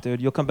Gronk, dude.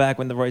 You'll come back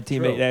when the right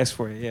teammate True. asks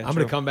for you. Yeah, I'm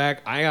going to come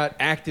back. I got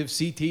active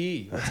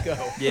CTE. Let's go.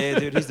 Yeah,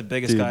 dude, he's the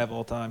biggest Dude. guy of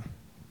all time.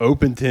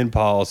 Open tin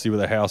policy with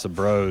a house of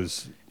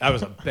bros. That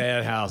was a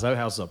bad house. That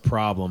house is a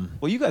problem.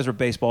 Well, you guys were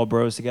baseball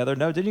bros together.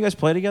 No, didn't you guys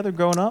play together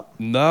growing up?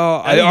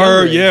 No, At a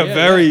younger age, yeah,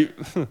 very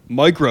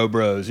micro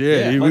bros.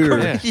 Yeah, Yeah, we were.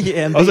 yeah.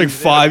 Yeah, I was like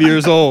 5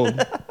 years old.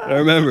 I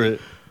remember it.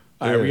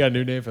 All right, we got a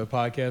new name for the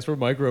podcast. We're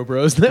Micro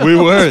Bros now. We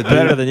were dude.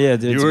 Better than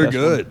dude. You it's were the best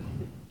good.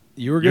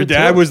 You were good. Your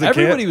dad too. was the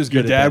Everybody ca- was good.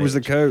 Your at dad that was the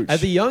age. coach. At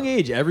the young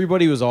age,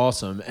 everybody was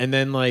awesome, and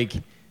then like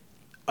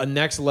a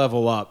next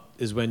level up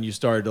is when you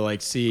started to like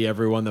see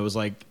everyone that was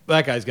like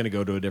that guy's gonna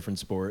go to a different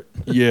sport.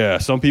 Yeah,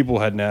 some people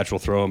had natural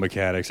throwing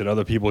mechanics, and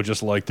other people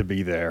just like to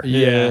be there.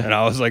 Yeah. And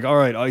I was like, all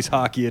right, ice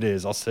hockey it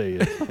is. I'll see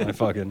it. I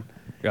fucking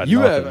got You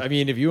nothing. have, I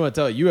mean, if you want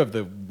to tell, you have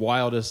the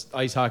wildest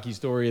ice hockey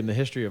story in the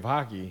history of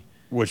hockey.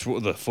 Which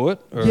the foot?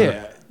 Or-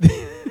 Yeah,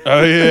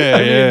 Oh yeah,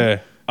 yeah.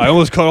 I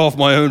almost cut off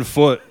my own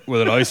foot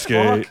with an ice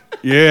skate.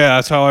 Yeah,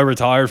 that's how I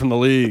retired from the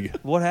league.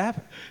 What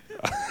happened?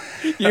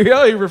 you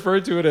really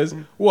referred to it as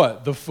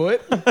what? The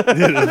foot?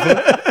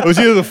 It was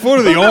either the foot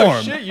or the Oh,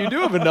 arm. shit, you do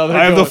have another.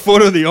 I have the going.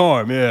 foot or the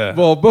arm. Yeah.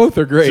 Well, both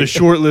are great. It's a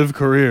short-lived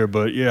career,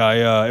 but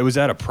yeah, it was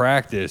at a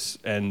practice,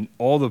 and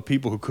all the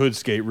people who could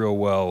skate real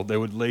well, they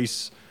would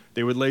lace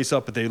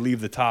up, but they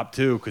leave the top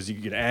two because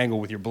you could angle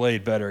with your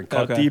blade better and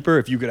cut Okay. deeper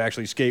if you could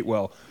actually skate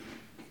well.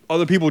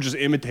 Other people just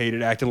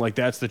imitated, acting like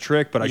that's the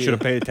trick, but I should have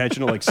paid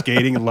attention to like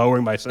skating and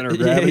lowering my center of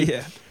gravity.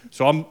 Yeah.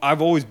 So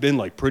I've always been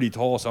like pretty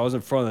tall, so I was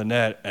in front of the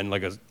net, and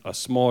like a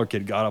smaller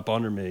kid got up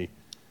under me,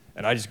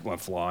 and I just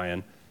went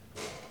flying.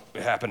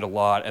 It happened a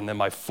lot, and then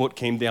my foot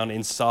came down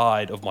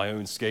inside of my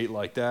own skate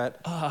like that,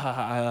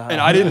 and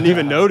I didn't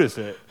even notice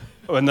it.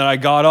 And then I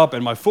got up,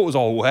 and my foot was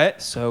all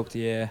wet, Soaked,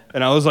 yeah.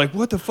 and I was like,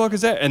 "What the fuck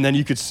is that?" And then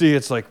you could see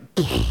it's like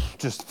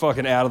just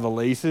fucking out of the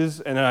laces.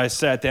 And then I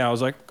sat down. I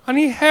was like,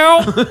 "Honey,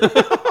 help!"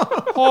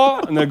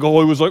 And the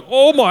goalie was like,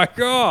 "Oh my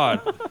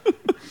god!"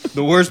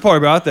 The worst part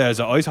about that is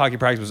the ice hockey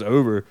practice was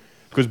over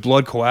because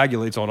blood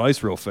coagulates on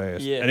ice real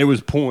fast. Yeah. And it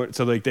was pouring.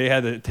 So like they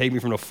had to take me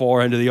from the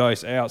far end of the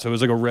ice out. So it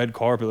was like a red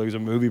carpet, like it was a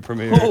movie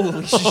premiere.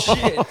 Holy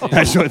shit, dude.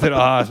 I just went to the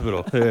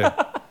hospital.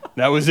 Yeah.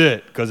 That was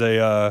it. Because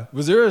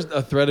Was there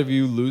a threat of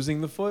you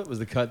losing the foot? Was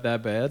the cut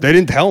that bad? they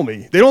didn't tell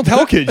me. They don't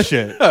tell kids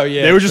shit. Oh,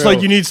 yeah, They were just true.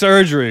 like, you need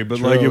surgery. But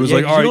like it was Yeah,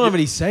 like, 'cause all you don't have right.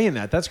 any say in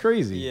that. That's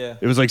crazy. Yeah.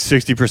 It was like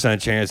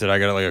 60% chance that I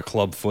got like a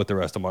club foot the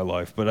rest of my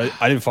life. But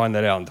I didn't find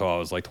that out until I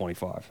was like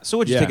 25. So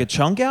would you Yeah. take a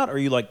chunk out, or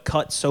you like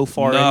cut so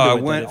far No, into I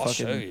it went. that I'll it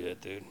show fucking... you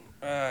it, dude.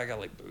 I got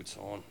like boots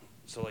on.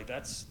 So like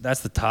that's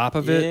the top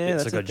of it. Yeah,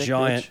 It's that's like a a thick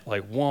giant bitch.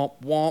 like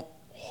womp womp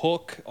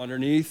hook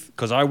underneath.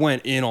 Because I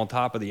went in on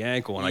top of the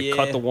ankle and I Yeah.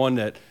 cut the one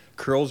that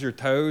curls your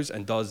toes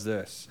and does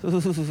this.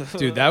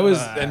 Dude, that was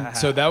and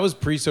so that was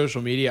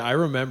pre-social media. I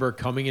remember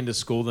coming into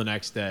school the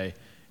next day,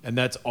 and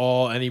that's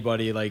all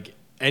anybody like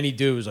any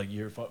dude was like,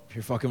 you're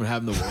fucking what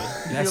happened to Wood.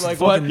 And That's you're like,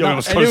 fucking what?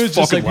 nuts. And it was just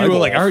like, Fucking people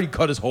were leg like, I off. already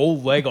cut his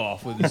whole leg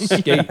off with his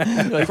skate.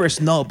 Like, Chris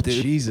Nub,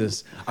 dude.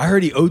 Jesus. I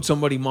heard he owed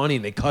somebody money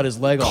and they cut his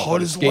leg off. Cut on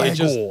his skate.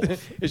 leg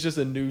It's just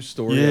a new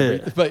story.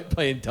 Yeah. Like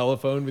playing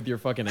telephone with your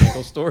fucking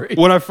ankle story.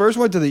 When I first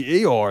went to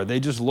the ER, they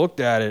just looked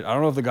at it. I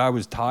don't know if the guy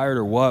was tired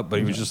or what, but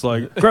he was just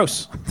like,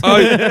 Gross. oh,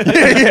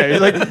 yeah.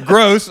 He's like,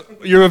 gross.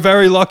 You're a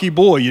very lucky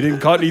boy. You didn't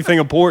cut anything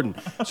important.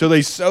 So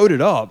they sewed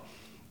it up,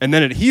 and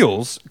then it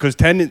heals because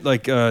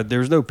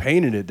there's no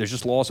pain in it. There's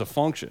just loss of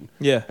function.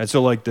 Yeah. And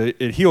so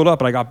it healed up,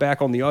 and I got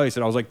back on the ice,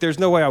 and I was like, there's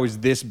no way I was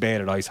this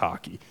bad at ice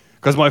hockey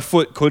because my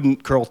foot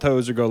couldn't curl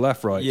toes or go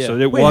left right. Yeah. So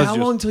it Wait, was how just.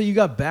 long until you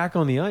got back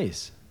on the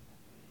ice?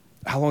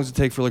 How long does it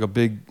take for like a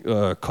big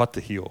cut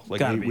to heal? Like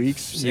Gotta 8 be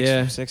weeks?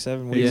 6,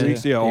 7 8 weeks.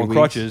 weeks, yeah, 8 on weeks.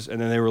 crutches,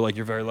 and then they were like,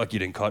 "You're very lucky you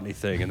didn't cut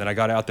anything." And then I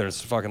got out there, and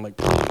it's fucking like,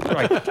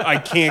 I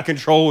can't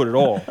control it at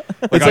all.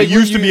 Like I like when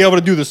used to you- be able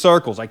to do the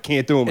circles, I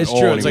can't do them It's at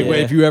all true. It's like anymore.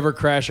 wait, if you ever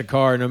crash a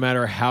car, no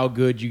matter how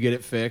good you get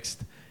it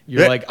fixed,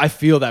 you're Yeah. like, I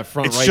feel that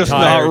front It's right just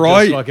tire not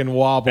right. just fucking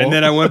wobble. And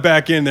then I went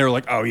back in. They were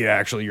like, "Oh yeah,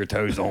 actually, your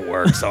toes don't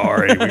work.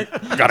 Sorry,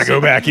 we got to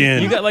go back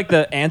in." You got like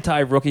the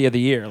anti-rookie of the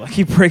year. Like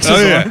he breaks his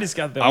Oh, yeah. arm. He's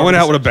got the I went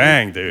arm out with a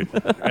extension.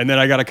 bang, dude. And then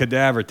I got a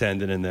cadaver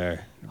tendon in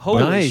there.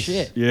 Holy Nice.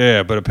 shit.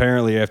 Yeah, but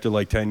apparently after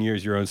like 10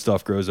 years, your own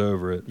stuff grows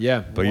over it.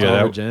 Yeah, But well,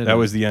 yeah, virginity. that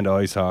was the end of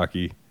ice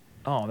hockey.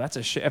 Oh, that's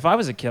a shit. If I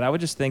was a kid, I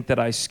would just think that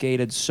I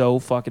skated so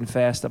fucking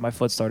fast that my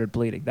foot started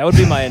bleeding. That would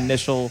be my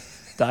initial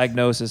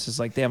diagnosis. Is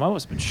like, damn, I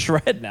must have been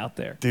shredding out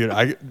there. Dude,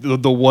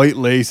 the white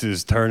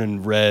laces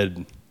turning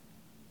red,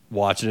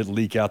 watching it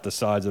leak out the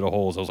sides of the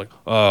holes. I was like,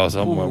 oh,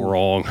 something went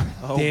wrong.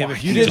 Oh Damn, my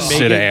if you God. didn't Just make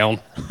sit it, down.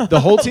 the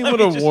whole team would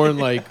have worn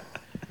like.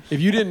 If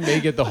you didn't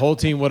make it, the whole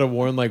team would have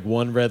worn like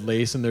one red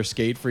lace in their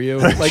skate for you,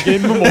 like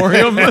in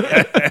memoriam. Kind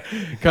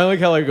of like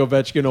how like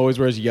Ovechkin always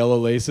wears yellow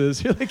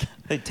laces. You're like,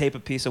 They tape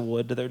a piece of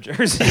wood to their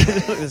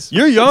jersey.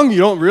 You're young, you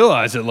don't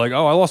realize it. Like,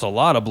 oh, I lost a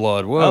lot of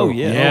blood. Whoa. Oh,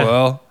 yeah. Yeah. Oh,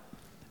 well.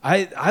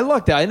 I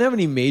lucked out. I didn't have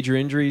any major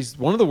injuries.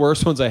 One of the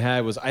worst ones I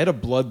had was I had a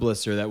blood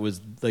blister that was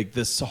like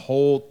this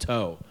whole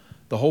toe,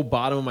 the whole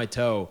bottom of my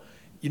toe.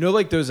 You know,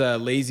 like those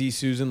Lazy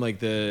Susan, like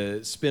the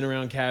spin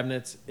around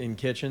cabinets in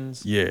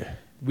kitchens. Yeah.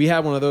 We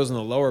had one of those in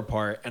the lower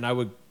part, and I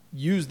would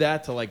use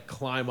that to like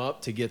climb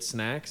up to get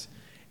snacks.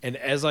 And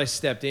as I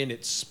stepped in,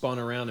 it spun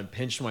around and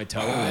pinched my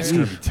toe. in It's there.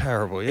 going to be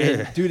terrible. Yeah.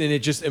 And, dude, and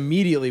it just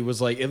immediately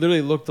was like, it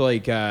literally looked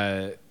like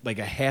a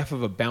half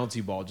of a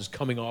bouncy ball just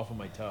coming off of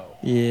my toe.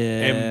 Yeah.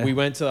 And we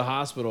went to the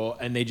hospital,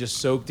 and they just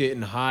soaked it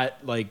in hot,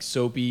 like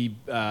soapy,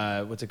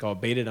 what's it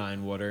called,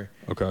 betadine water.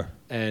 Okay.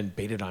 And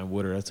betadine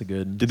water, that's a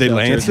good. Did they South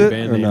lance Jersey it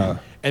band or name. no?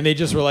 And they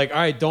just were like, all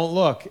right, don't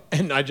look.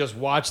 And I just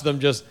watched them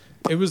just.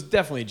 It was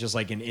definitely just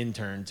like an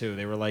intern too.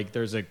 They were like,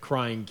 "There's a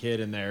crying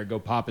kid in there. Go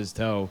pop his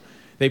toe."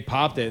 They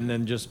popped it and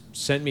then just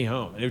sent me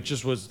home. And it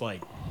just was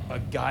like a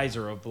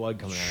geyser of blood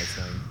coming out of this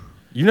thing.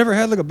 You never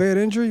had like a bad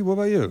injury? What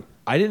about you?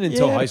 I didn't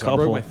until Yeah, high a school. I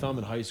broke couple. my thumb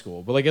in high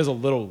school, but like as a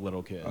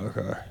little kid.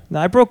 Okay. No,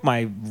 I broke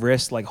my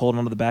wrist like holding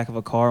onto the back of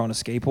a car on a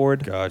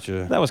skateboard.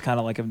 Gotcha. That was kind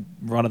of like a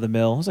run of the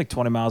mill. It was like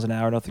 20 miles an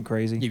hour, nothing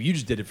crazy. Yeah, you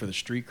just did it for the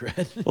street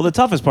cred. Well, the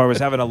toughest part was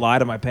having to lie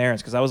to my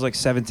parents because I was like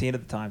 17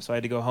 at the time, so I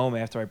had to go home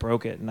after I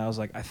broke it, and I was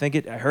like, I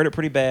heard it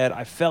pretty bad.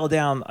 I fell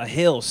down a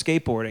hill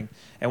skateboarding,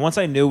 and once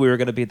I knew we were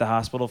going to be at the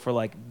hospital for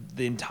like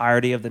the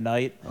entirety of the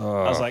night, I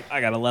was like, I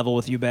got to level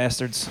with you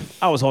bastards.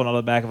 I was holding on to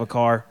the back of a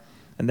car.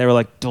 And they were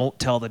like, don't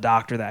tell the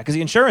doctor that. Because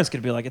the insurance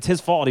could be like, it's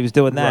his fault he was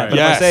doing that. Right. But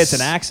if I say it's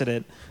Yes. an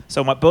accident.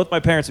 So both my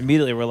parents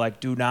immediately were like,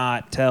 do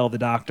not tell the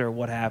doctor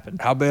what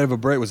happened. How bad of a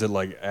break? Was it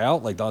like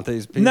out? Like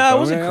Dante's No, it bone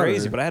wasn't out,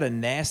 crazy, or- but I had a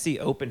nasty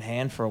open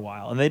hand for a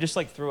while. And they just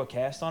like threw a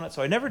cast on it.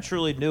 So I never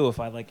truly knew if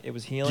it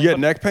was healing. Do you get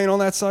but neck pain on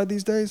that side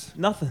these days?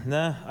 Nothing.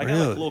 Nah. I got like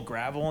Really? a little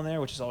gravel in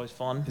there, which is always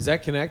fun. Is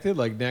that connected?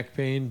 Like neck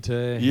pain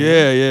to.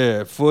 Yeah,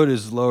 yeah. Foot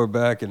is lower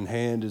back and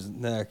hand is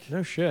neck.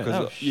 No shit.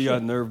 Because Oh, you got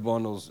shit. nerve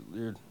bundles,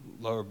 your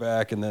lower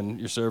back, and then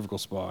your cervical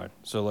spine.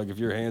 So like if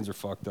your hands are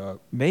fucked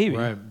up. Maybe.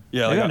 Right.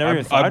 Yeah, Maybe like I never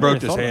even thought- I I broke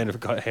never this thought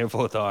hand a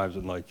handful of times,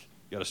 and like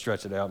you got to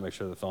stretch it out, make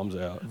sure the thumb's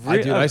out. I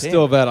Re- do. oh, I damn.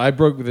 still have that. I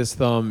broke this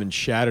thumb and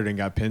shattered and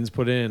got pins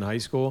put in high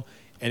school,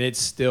 and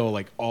it's still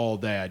like all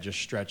day. I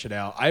just stretch it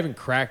out. I haven't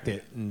cracked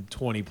it in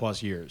 20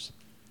 plus years.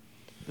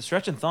 The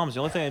stretching thumbs, the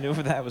only thing I knew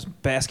for that was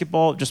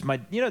basketball. Just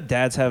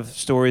dads have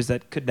stories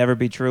that could never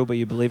be true, but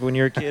you believe it when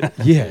you're a kid.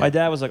 Yeah. My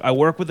dad was like, I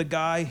work with a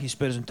guy. He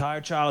spent his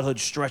entire childhood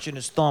stretching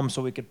his thumb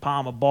so he could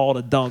palm a ball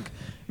to dunk.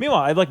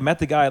 Meanwhile, I met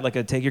the guy at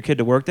a take your kid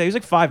to work day. He was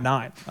like 5'9".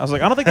 I was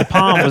like, I don't think the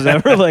palm was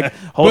ever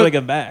holding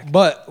him back.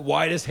 But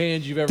widest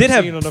hands you've ever Did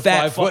have seen on a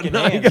fat 5'9" fucking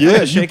guy. hands.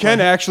 Yeah, you Shake can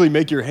my- actually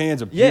make your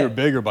hands appear Yeah.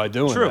 bigger by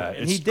doing True, that.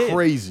 and It's he did.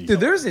 crazy.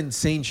 Dude, there's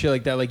insane shit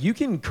like that. Like you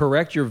can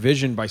correct your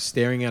vision by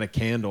staring at a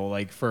candle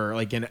for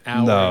an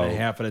hour No, and a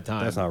half at a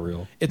time. That's not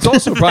real. It's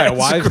also probably a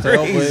That's wives'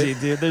 tale. crazy,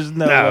 but dude. There's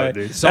no, No, way.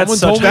 dude. Someone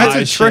such told me That's a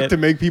wise trick shit. to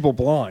make people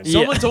blind.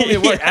 Someone told me it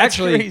was Yeah,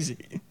 actually. that's crazy.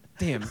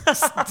 Damn.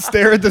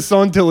 Stare at the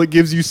sun till it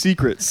gives you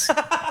secrets.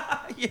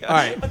 Yeah. All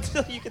right.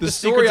 Until you get The the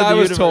story secrets of I the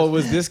was universe. told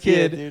was this Yeah,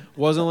 kid dude.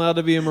 wasn't allowed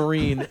to be a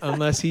Marine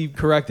unless he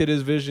corrected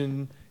his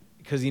vision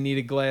because he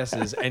needed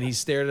glasses, and he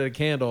stared at a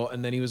candle,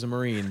 and then he was a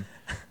Marine.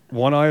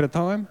 One eye at a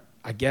time?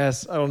 I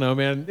guess. I don't know,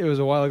 man. It was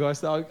a while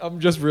ago. I'm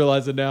just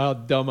realizing now how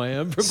dumb I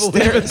am for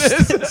believing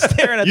this.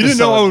 Staring at You the didn't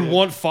know I sun, would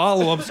want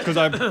follow-ups because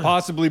I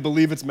possibly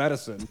believe it's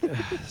medicine.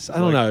 I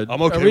don't know.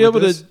 I'm okay Are we with able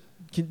this.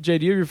 Jay,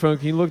 do you have your phone?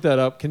 Can you look that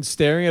up? Can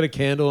staring at a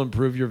candle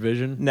improve your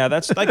vision? No,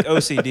 that's like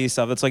OCD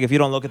stuff. It's like if you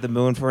don't look at the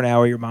moon for an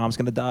hour, your mom's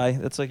gonna die.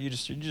 That's like you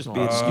just being Excuse me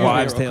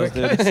wives' real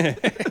tales,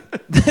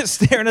 dude.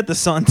 Staring at the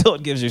sun till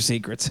it gives you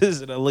secrets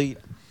is an elite.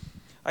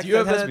 Do you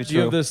have that has to that? be Do you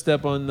have true. the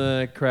step on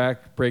the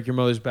crack, break your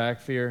mother's back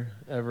fear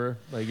ever?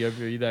 Like, are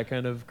you that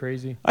kind of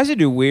crazy? I used to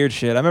do weird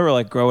shit. I remember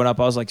like growing up,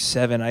 I was like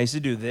 7. I used to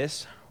do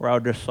this, where I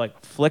would just like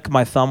flick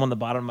my thumb on the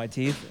bottom of my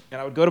teeth,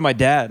 and I would go to my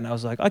dad, and I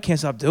was like, I can't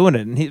stop doing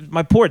it. And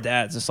my poor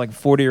dad's this like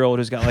 40-year-old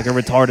who's got like a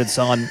retarded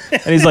son,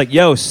 and he's like,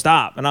 yo,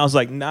 stop. And I was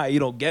like, nah, you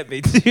don't get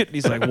me, dude. And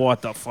he's like,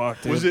 what the fuck,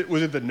 dude?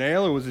 Was it the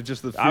nail or was it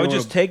just the I would feeling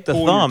just of take the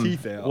pulling thumb, your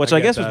teeth out? which I I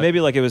get guess was that. maybe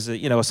like it was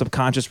a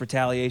subconscious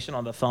retaliation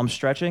on the thumb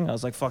stretching. I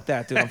was like, fuck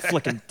that, dude. I'm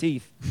flicking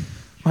teeth.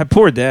 My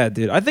poor dad,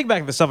 dude. I think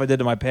back to the stuff I did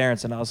to my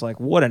parents, and I was like,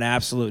 what an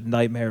absolute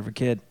nightmare of a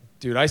kid.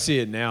 Dude, I see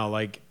it now.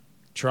 Like,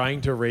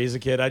 trying to raise a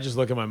kid, I just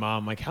look at my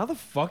mom like, how the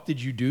fuck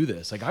did you do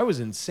this? Like, I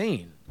was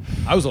insane.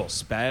 I was all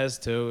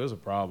spazzed, too. It was a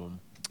problem.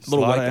 It's a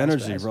lot white of guy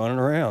energy spaz. running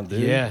around,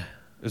 dude. Yeah. It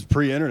was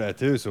pre-internet,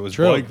 too, so it was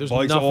True. bikes There's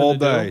all nothing to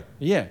do. day.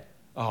 Yeah.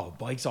 Oh,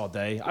 bikes all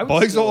day. I was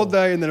Bikes all still-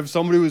 day, and then if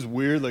somebody was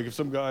weird, like if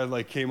some guy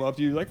like came up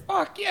to you, like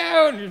 "fuck you,"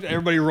 and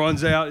everybody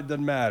runs out, it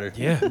doesn't matter.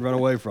 Yeah. You run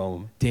away from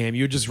them. Damn,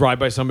 you would just ride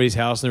by somebody's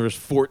house and there was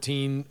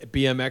 14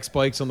 BMX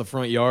bikes on the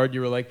front yard. You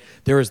were like,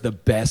 there is the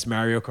best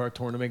Mario Kart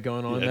tournament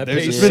going on in that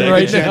There's a basement Sega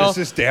right now.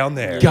 Genesis down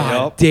there. God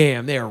Yup.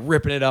 damn, they are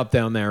ripping it up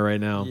down there right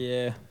now.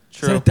 Yeah, Is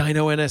that a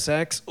Dyno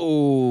NSX?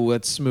 Oh,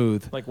 that's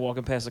smooth. Like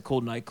walking past a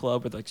cool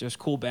nightclub with like just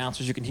cool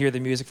bouncers, you can hear the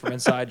music from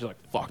inside. You're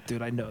like, "Fuck,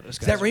 dude, I know this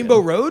guy." Is that Rainbow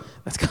Road?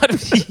 That's gotta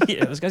be.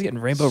 Yeah, this guy's getting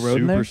Rainbow Road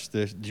in there.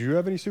 Superstition. Do you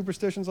have any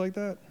superstitions like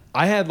that?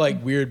 I had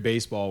like weird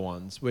baseball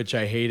ones, which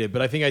I hated,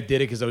 but I think I did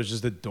it because I was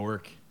just a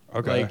dork.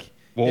 Okay. Like,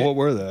 Well, what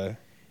were they?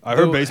 I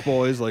heard Oh.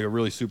 baseball is like a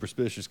really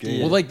superstitious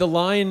game. well, like the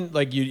line,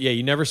 like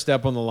you never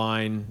step on the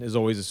line is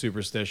always a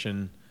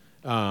superstition.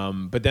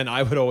 But then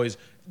I would always,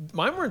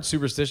 mine weren't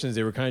superstitions;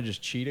 they were kind of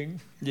just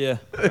cheating. Yeah.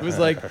 It was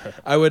like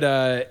I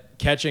would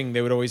catching.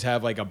 They would always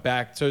have like a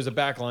back. So there's a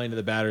back line to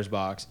the batter's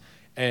box,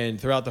 and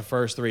throughout the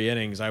first 3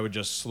 innings, I would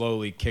just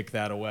slowly kick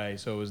that away,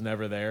 so it was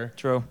never there.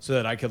 True. So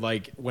that I could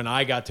like when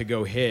I got to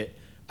go hit,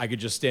 I could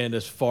just stand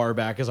as far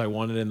back as I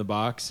wanted in the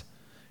box.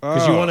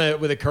 Because you Oh. want to,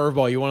 with a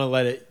curveball, you want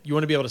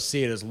to be able to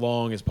see it as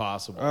long as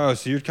possible. Oh,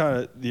 so you're kind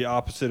of the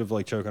opposite of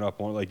like choking up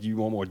on, like you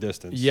want more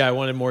distance. Yeah, I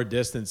wanted more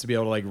distance to be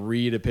able to like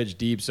read a pitch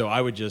deep. So I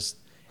would just,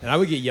 and I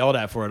would get yelled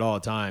at for it all the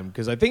time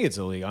because I think it's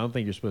illegal. I don't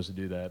think you're supposed to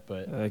do that,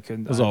 but I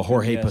couldn't. it was a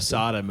Jorge guess.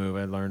 Posada move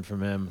I learned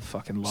from him.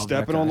 Fucking love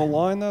Stepping that on guy. the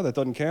line though, that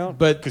doesn't count.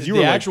 But because you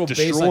the were like actual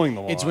destroying baseline,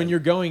 the line. it's when you're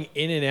going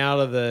in and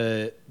out of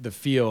the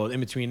field in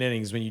between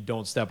innings when you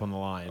don't step on the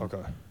line.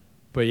 okay.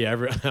 But yeah,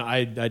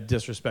 I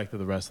disrespected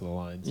the rest of the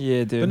lines.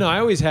 Yeah, dude. But no, I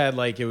always had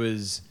like it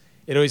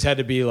always had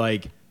to be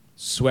like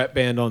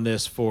sweatband on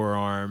this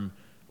forearm.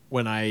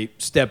 When I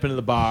step into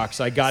the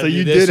box, I got So to do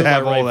you this did with my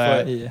have right all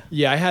that. foot.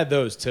 Yeah, I had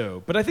those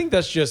too. But I think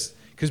that's just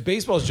because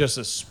baseball is just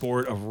a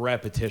sport of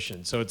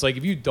repetition. So it's like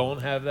if you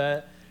don't have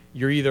that,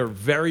 you're either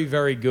very,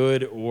 very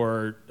good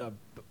or a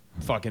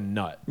fucking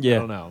nut. Yeah. I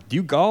don't know. Do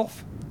you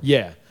golf?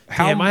 Yeah.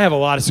 How- Damn, I have a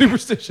lot of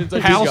superstitions. I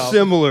do How golf.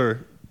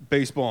 similar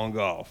baseball and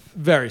golf?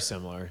 Very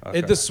similar.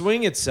 Okay. The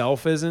swing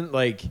itself isn't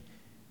like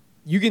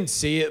you can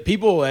see it.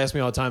 People will ask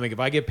me all the time, like if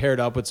I get paired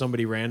up with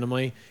somebody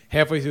randomly,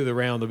 halfway through the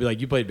round, they'll be like,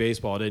 "You played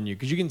baseball, didn't you?"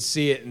 Because you can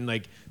see it in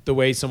like the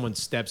way someone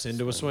steps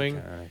into a swing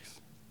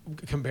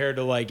compared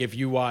to like if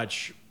you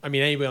watch. I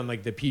mean, anybody on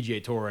like the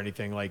PGA Tour or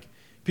anything, like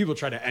people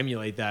try to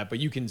emulate that, but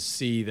you can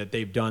see that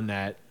they've done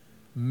that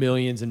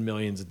millions and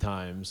millions of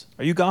times.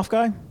 Are you a golf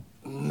guy?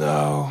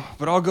 No,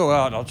 but I'll go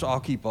out and I'll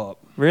keep up.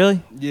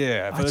 Really?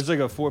 Yeah, if there's like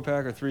a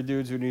 4-pack or 3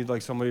 dudes who need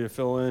like somebody to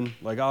fill in,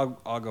 like I'll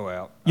go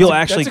out. You'll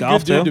actually That's a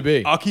golf good dude too?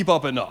 to be. I'll keep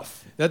up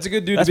enough. That's a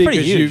good dude That's to be pretty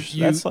because huge.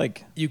 you That's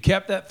like- you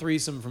kept that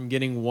threesome from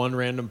getting one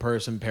random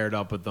person paired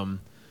up with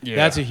them. Yeah.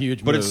 That's a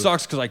huge But move. it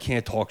sucks because I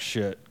can't talk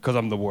shit because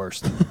I'm the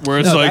worst. Where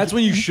it's No, like that's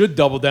when you should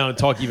double down and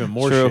talk even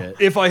more True. shit.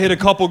 if I hit a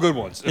couple good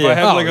ones, if Yeah. I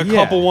have Oh, like a yeah.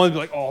 couple ones,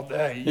 like all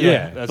day,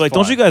 Yeah. that's Like,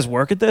 don't fine. you guys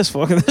work at this?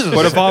 Fucking this is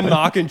But if I'm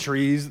knocking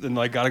trees, then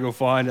like gotta go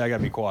find it. I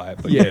gotta be quiet.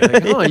 But Yeah,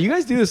 like, oh, you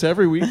guys do this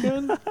every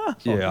weekend?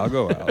 yeah, I'll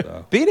go out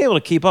though. being able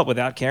to keep up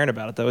without caring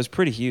about it though is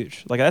pretty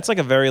huge. Like that's like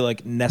a very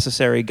like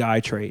necessary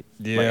guy trait.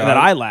 Yeah. Like, that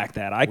I lack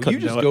that. I Well, couldn't you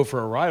just do it. go for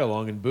a ride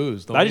along and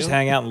booze. Don't I just you?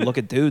 hang out and look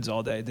at dudes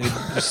all day, dude.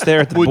 Just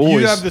stare at the Would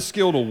boys. you have the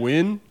skill to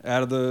win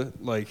out of the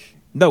like?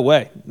 No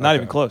way. Not Okay.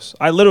 even close.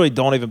 I literally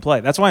don't even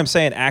play. That's why I'm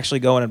saying actually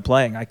going and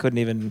playing. I couldn't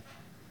even.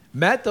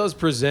 Matt does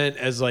present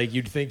as like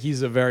you'd think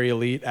he's a very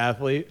elite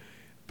athlete,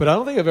 but I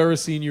don't think I've ever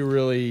seen you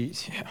really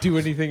do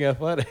anything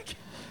athletic.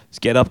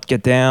 Just get up,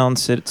 get down,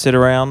 sit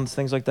around,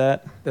 things like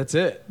that. That's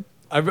it.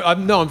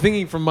 I'm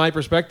thinking from my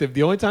perspective,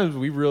 the only times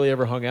we've really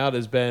ever hung out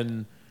has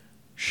been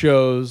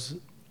shows,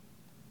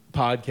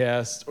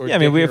 podcast. Or Yeah, I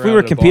mean, dicking if we around were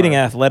at a competing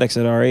bar. athletics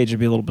at our age, it'd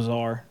be a little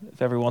bizarre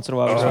if every once in a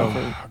while.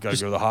 Gotta go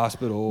to the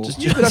hospital.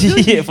 Yeah, but I feel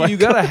like Yeah, if I you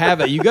gotta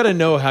have it. You gotta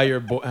know how your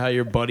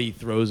buddy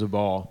throws a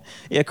ball.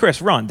 Yeah,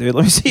 Chris, run, dude.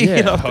 Let me see. Yeah.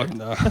 You know? Fuck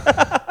no.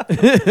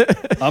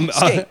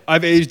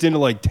 I've aged into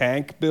like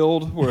tank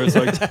build where it's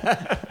like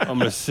I'm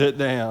gonna sit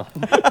down.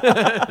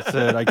 I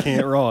said I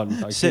can't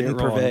run. I Sit can't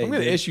and run. pervade. I'm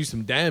gonna issue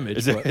some damage.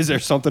 Is there, but- is there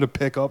something to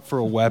pick up for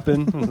a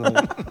weapon?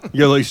 Like, you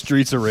got like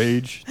Streets of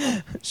Rage.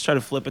 Just try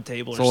to flip a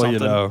table That's or all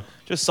something. you know.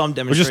 Just some Or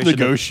demonstration. just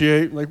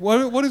negotiate. Like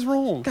what is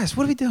wrong? Guys,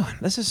 what are we doing?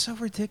 This is so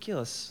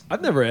ridiculous.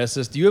 I've never asked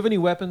this. Do you have any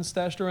weapons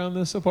stashed around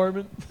this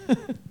apartment?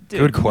 Dude,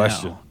 Good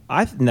question.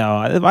 No.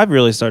 I've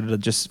really started to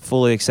just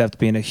fully accept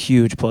being a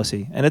huge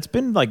pussy, and it's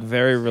been like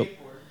very real.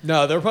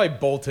 No, they're probably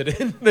bolted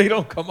in. They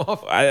don't come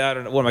off. I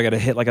don't know. What am I going to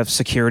hit like a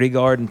security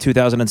guard in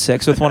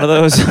 2006 with one of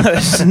those?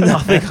 There's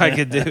nothing I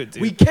could do, dude.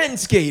 We can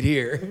skate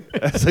here.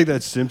 That's like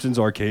that Simpsons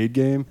arcade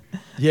game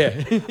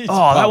Yeah.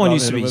 Oh, that one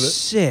used to be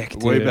sick,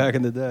 dude. way back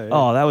in the day.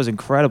 Oh, that was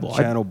incredible.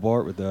 Channel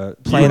Bart with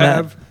that. Playing Do you that-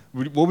 have-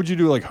 What would you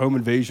do like home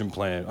invasion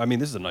plan? I mean,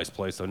 this is a nice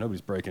place though.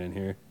 Nobody's breaking in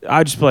here.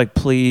 I'd just be like,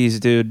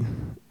 please, dude,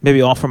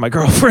 maybe offer my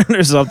girlfriend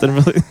or something.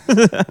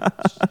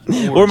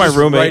 Or my Just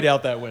roommate. right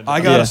out that window. I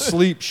gotta Yeah.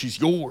 sleep. She's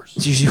yours.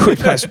 She's your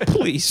guys,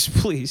 please.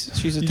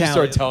 She's You Italian. just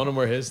start telling him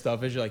where his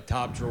stuff is. You're like,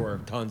 top drawer,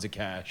 tons of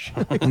cash.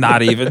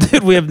 Not even,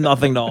 dude. We have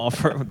nothing to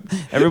offer.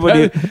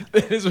 Everybody.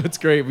 That is what's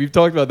great. We've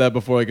talked about that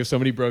before. Like, if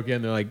somebody broke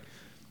in, they're like,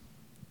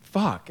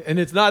 fuck. And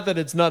it's not that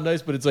it's not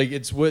nice, but it's like,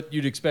 it's what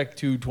you'd expect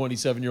two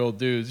 27-year-old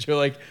dudes. You're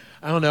like,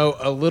 I don't know,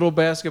 a little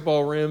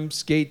basketball rim,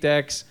 skate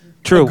decks,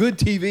 True. a good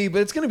TV,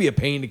 but it's going to be a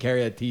pain to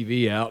carry that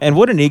TV out. And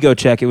what an ego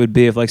check it would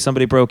be if like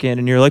somebody broke in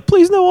and you're like,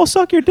 please no, I'll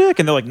suck your dick,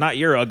 and they're like, not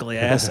your ugly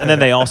ass, and then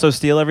they also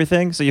steal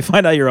everything. So you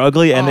find out you're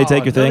ugly and they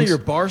take your none things. of your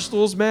bar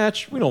stools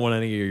match. We don't want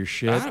any of your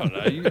shit. I don't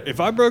know. If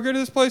I broke into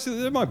this place,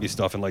 there might be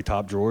stuff in like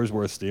top drawers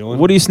worth stealing.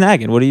 What are you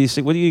snagging? What do you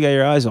see? What do you got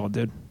your eyes on,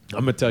 dude? I'm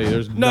gonna tell you,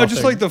 there's No,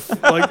 just like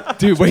like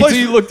Dude, wait till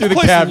you look through the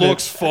place cabinet.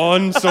 looks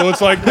fun, so it's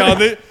like now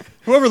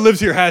whoever lives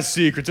here has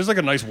secrets. There's like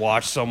a nice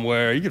watch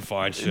somewhere. You can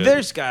find shit.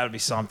 There's got to be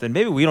something.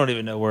 Maybe we don't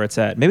even know where it's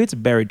at. Maybe it's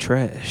buried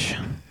trash.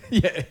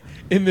 yeah,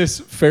 in this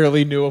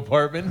fairly new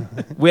apartment.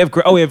 We have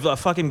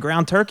fucking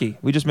ground turkey.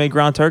 We just made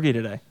ground turkey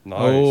today.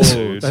 nice,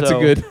 dude. that's So-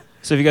 a good.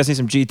 So if you guys need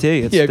some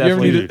GT, it's Yeah, if you,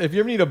 ever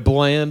definitely need a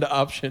bland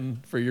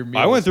option for your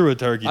meal, I went through a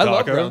turkey I taco.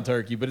 love ground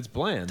turkey, but it's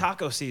bland.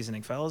 taco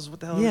seasoning, fellas.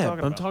 What the hell are Yeah, we talking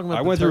I'm about? talking about.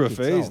 I the went through a turkey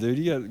phase, itself. dude.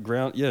 You got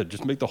ground,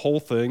 just make the whole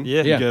thing.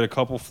 Yeah. You Yeah. get a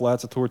couple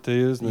flats of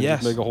tortillas, and then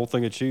Yes. just make a whole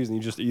thing of cheese, and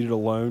you just eat it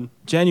alone.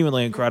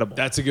 Genuinely incredible.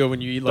 That's a good one.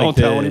 You eat like Don't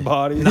tell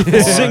anybody.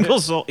 Single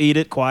soul, eat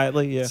it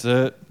quietly. Yeah. That's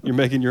it. You're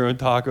making your own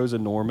tacos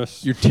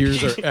enormous. Your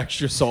tears are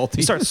extra salty.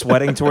 You start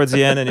sweating towards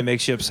the end, and it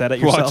makes you upset at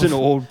yourself. Watching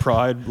old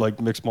Pride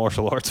like mixed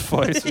martial arts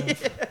fights.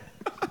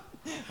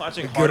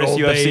 Watching good hardest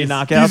old UFC days.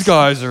 knockouts.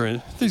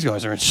 These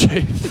guys are in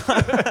shape.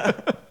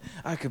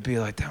 I could be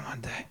like that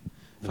one day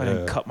if I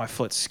didn't Yeah. cut my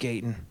foot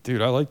skating.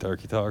 Dude, I like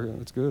turkey taco.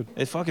 It's good.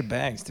 It fucking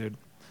bangs, dude.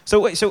 So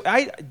wait, so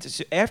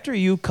after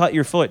you cut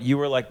your foot, you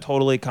were like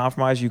totally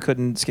compromised. You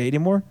couldn't skate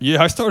anymore.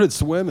 Yeah, I started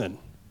swimming.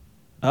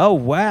 Oh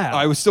wow.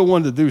 I was still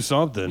wanting to do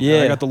something. and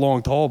Yeah. I got the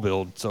long tall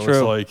build, so True.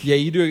 it's like yeah,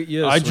 you do.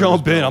 Yeah, I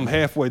jump in. I'm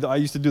halfway. I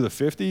used to do the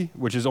 50,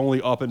 which is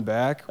only up and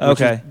back. Which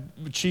Okay.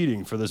 is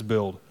cheating for this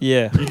build.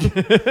 yeah.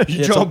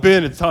 You jump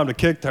in, it's time to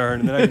kick turn,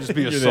 and then I can just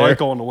be a You're there.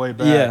 cycle on the way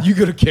back. Yeah. You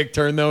go to kick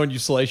turn though, and you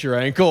slice your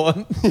ankle.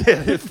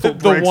 the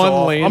the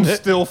one lane. I'm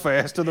still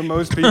faster than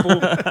most people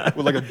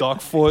with like a duck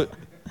foot.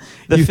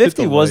 The You hit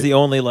 50 the was light. the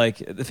only like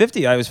the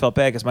 50. I always felt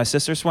bad because my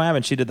sister swam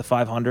and she did the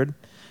 500,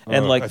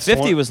 and like that's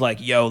 50 one- was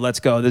like, yo,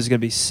 let's go. This is gonna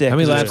be sick. How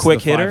many 'cause it's laps? a quick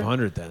is the hitter.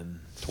 500 then.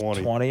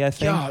 20. 20, I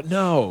think. God,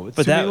 no. It's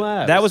But too many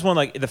laps. that was one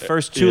like the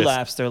first two Yes.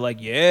 laps. They're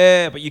like,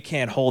 yeah, but you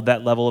can't hold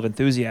that level of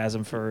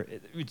enthusiasm for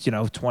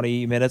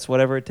 20 minutes,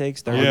 whatever it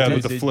takes. 30 Yeah,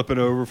 minutes. but the flipping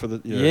over for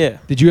the Yeah.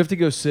 Did you have to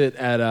go sit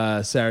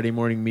at Saturday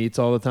morning meets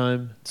all the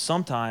time?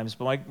 Sometimes,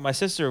 but my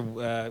sister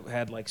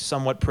had like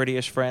somewhat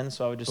prettyish friends,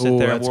 so I would just sit Ooh,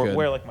 there and that's good.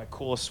 wear like my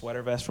coolest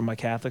sweater vest from my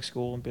Catholic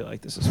school and be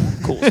like, "This is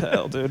cool as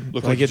hell, dude."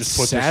 Look Like you it's just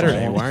put this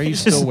Saturday. on. Why are you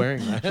still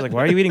wearing that? She's like,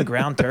 "Why are you eating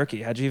ground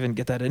turkey? How'd you even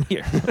get that in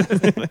here?"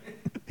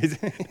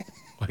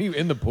 Why are you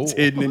in the pool? It's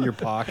hidden in your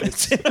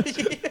pockets.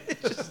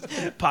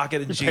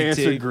 Pocket and Your pants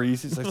are GT.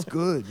 greasy. It's like, it's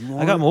good. You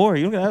want I got it? more.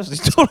 You don't have to.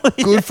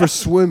 Totally. Good for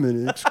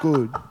swimming. It's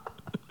good.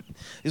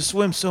 You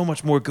swim so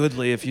much more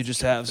goodly if you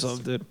just have some,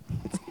 dude.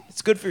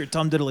 It's good for your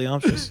tum diddly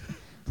umptious.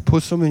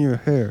 Put some in your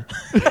hair.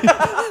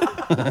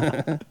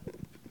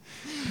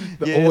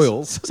 The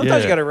oils. Sometimes Yeah.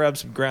 you got to rub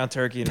some ground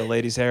turkey in a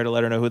lady's hair to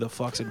let her know who the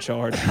fuck's in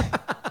charge.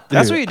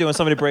 That's what you do when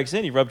somebody breaks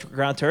in. You rub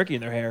ground turkey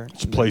in their hair.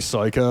 Just play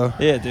psycho.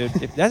 Yeah, dude.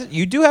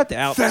 You do have to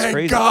out. That's Thank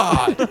crazy.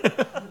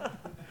 God.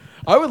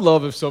 I would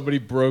love if somebody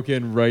broke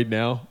in right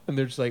now and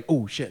they're just like,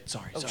 "Oh shit,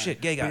 sorry, Oh, sorry.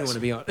 shit, gay We don't guys." want to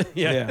be on."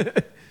 Yeah.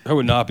 That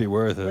would not be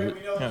worth it.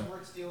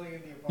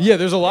 Yeah,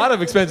 there's a lot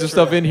of expensive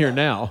stuff in here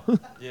now.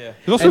 Yeah.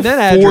 There's also And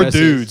then four addresses.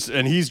 dudes,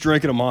 and he's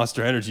drinking a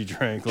Monster Energy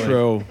drink. Like,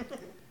 True.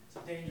 It's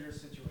a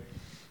dangerous situation.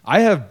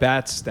 I have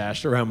bats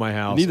stashed around my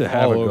house need to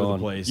have all a over gun. the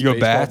place. You got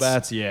Baseball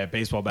bats? Yeah,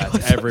 baseball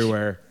bats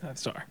everywhere.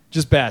 Sorry.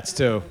 Just bats,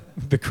 too.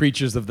 The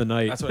creatures of the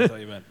night. That's what I thought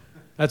you meant.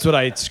 That's what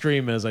I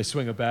scream as I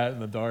swing a bat in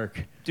the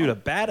dark. Dude, a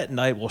bat at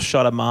night will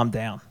shut a mom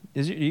down.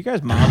 You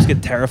guys' moms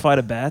get terrified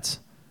of bats?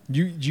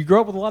 You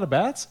grow up with a lot of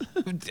bats?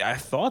 I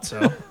thought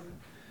so.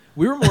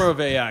 We were more of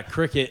a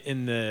cricket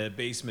in the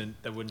basement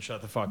that wouldn't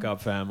shut the fuck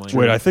up family.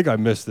 Wait, I think I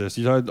missed this.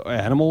 You said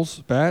animals,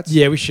 bats?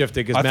 Yeah, we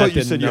shifted because I Matt thought you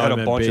didn't said you know had it a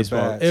meant bunch of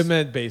baseball. bats. It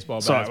meant baseball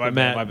bats. Sorry, but my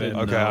Matt bad. didn't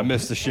Okay, know. I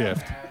missed the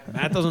shift.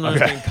 Matt doesn't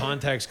understand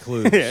context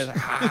clues.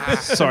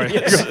 Sorry.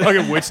 Like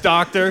a witch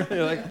doctor.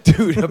 You're like,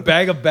 Dude, a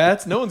bag of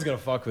bats? No one's going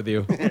to fuck with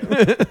you.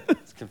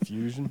 it's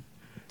confusion.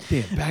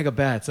 Damn, bag of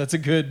bats. That's a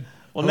good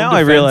Well, home now I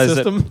defense realize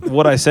system. that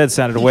what I said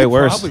sounded way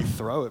worse. Probably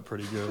throw it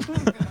pretty good.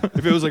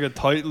 If it was like a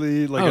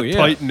tightly, like Oh, a yeah.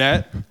 tight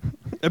net,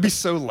 that'd be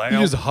so loud. You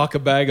just huck a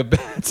bag of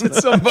bats at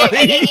somebody.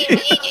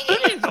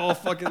 It's all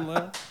fucking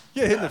loud.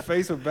 You get hit in the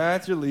face with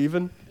bats, you're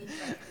leaving.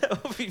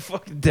 That would be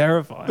fucking The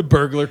terrifying.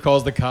 burglar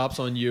calls the cops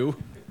on you.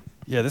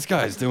 Yeah, this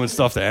guy's doing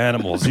stuff to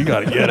animals. You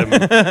gotta get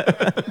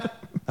him.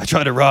 I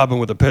tried to rob him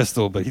with a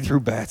pistol, but he threw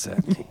bats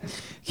at me.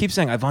 Keep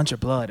saying I want your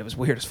blood. It was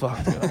weird as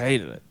fuck. Dude. I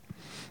hated it.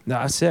 No,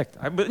 I was sick.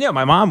 But yeah,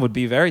 my mom would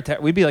be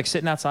we'd be like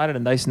sitting outside at a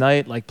nice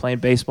night, like playing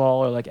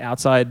baseball or like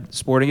outside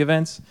sporting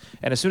events.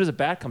 And as soon as a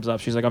bat comes up,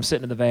 she's like, I'm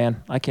sitting in the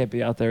van. I can't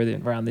be out there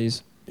around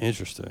these.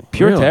 Interesting.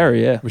 Pure Really? terror,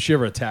 yeah. Was she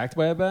ever attacked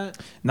by a bat?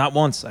 Not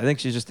once. I think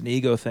she's just an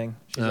ego thing.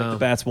 She's like, Oh. the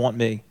bats want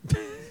me.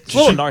 She's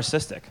a little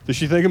narcissistic. Does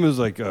she think of them as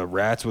like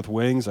rats with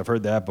wings? I've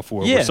heard that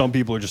before. Yeah. Where some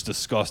people are just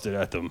disgusted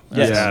at them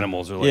Yes. as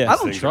animals. Or like, Yeah. these I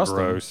don't things are trust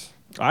them. gross.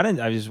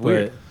 I was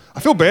weird. I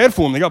feel bad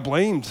for them. They got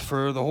blamed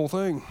for the whole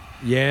thing.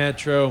 Yeah,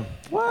 true.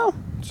 Well,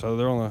 So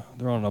they're on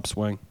an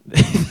upswing.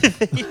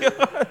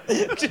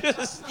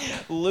 just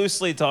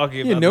loosely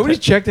talking Yeah, about nobody's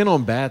checked in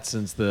on bats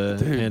since the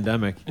Dude.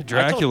 pandemic.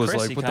 Dracula's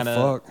Chris like, he what kinda- the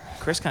fuck?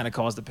 Chris kind of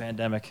caused the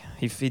pandemic.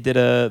 He did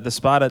the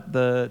spot at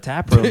the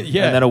tap room,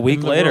 Yeah. and then a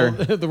week the later,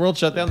 world, the world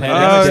shut down. The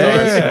pandemic Oh,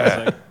 pandemic starts. yeah. So I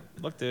was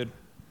like, look, dude,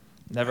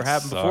 never That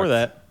happened before sucks.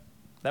 that.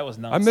 That was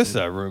nuts. I miss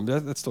dude. that room.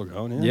 That's still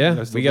going. Yeah, Yeah, You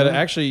guys still we got to doing it?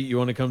 actually. You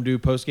want to come do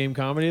post game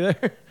comedy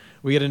there?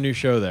 We get a new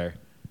show there,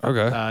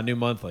 Okay. new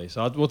monthly.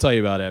 So we'll tell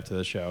you about it after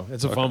the show.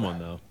 It's a fun one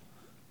though.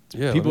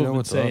 Yeah. People have let me know been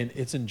what's saying up.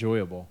 it's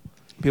enjoyable.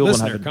 People won't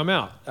Listener, have it. come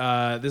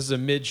out. This is a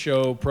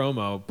mid-show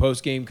promo,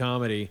 post-game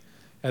comedy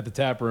at the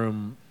Tap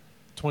Room,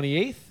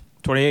 28th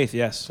 28th,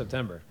 yes.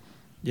 September.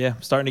 Yeah,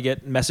 I'm starting to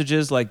get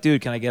messages like,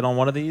 dude, can I get on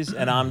one of these?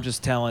 And I'm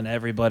just telling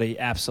everybody,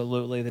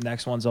 absolutely, the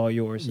next one's all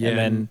yours. Yeah, And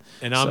then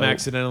and I'm so-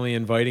 accidentally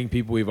inviting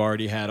people we've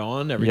already had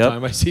on every Yep.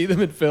 time I see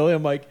them in Philly.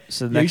 I'm like,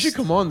 So yeah, next- you should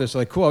come on this.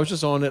 Like, cool. I was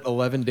just on it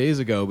 11 days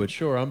ago, but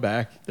sure, I'm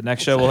back. The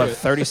next show will have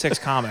 36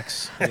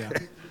 comics. Yeah,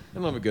 I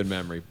don't have a good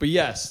memory, but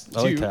yes,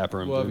 I like two- Tap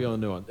Room, We'll have dude. you on a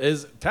new one.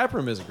 Tap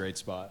Room is a great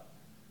spot.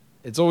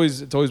 It's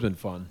always been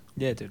fun.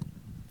 Yeah, dude.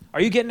 Are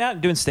you getting out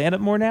and doing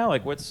stand-up more now?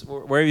 Like,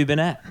 where have you been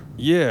at?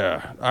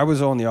 Yeah, I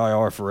was on the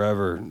IR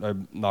forever. I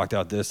knocked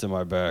out disc in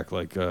my back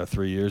like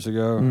 3 years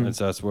ago, and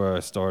so that's where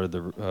I started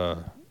the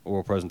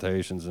oral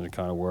presentations, and it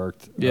kind of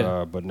worked.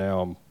 Yeah. But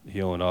now I'm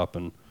healing up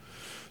and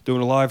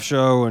doing a live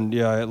show, and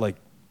yeah, I like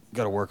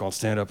got to work on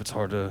stand up. It's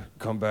hard to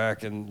come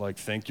back and like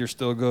think you're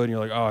still good, and you're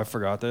like, oh, I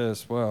forgot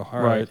this. Well, all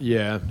right,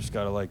 Yeah. just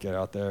gotta like get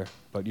out there.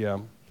 But yeah,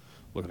 I'm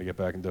looking to get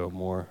back and do it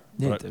more.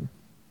 Yeah, But dude.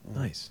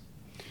 Nice.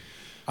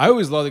 I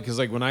always loved it because,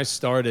 like, when I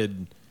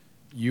started,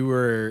 you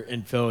were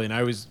in Philly, and I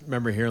always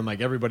remember hearing,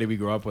 like, everybody we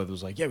grew up with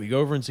was like, yeah, we go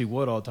over and see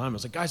Wood all the time. I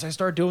was like, guys, I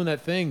started doing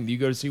that thing you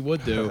go to see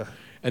Wood do.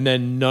 And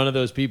then none of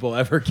those people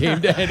ever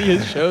came to any of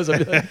his shows.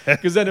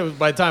 Because then it was,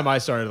 by the time I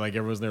started, like,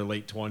 everyone was in their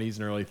late 20s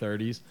and early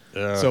 30s.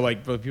 Yeah. So,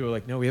 like, but people were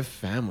like, no, we have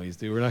families,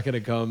 dude. We're not going to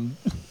come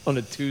on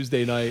a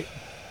Tuesday night.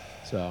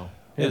 So,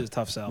 It was a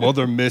tough sell. well,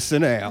 they're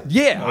missing out.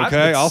 yeah.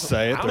 Okay, I'll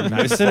say it. They're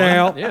missing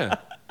out. Yeah.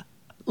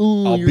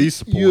 I'll be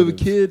supportive. You have a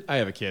kid? I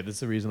have a kid.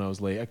 That's the reason I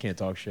was late. I can't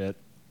talk shit.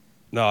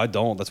 No, I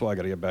don't. That's why I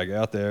got to get back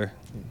out there.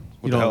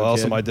 What You the don't hell have a else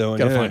kid? am I doing?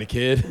 Gotta Yeah. find a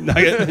kid.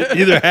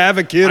 Either have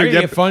a kid I or gotta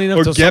get, get funny enough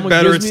or till get someone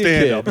better at gives me a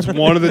stand kid. up. It's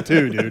one of the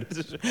two,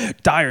 dude.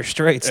 Dire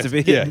straits to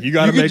be Yeah, in. you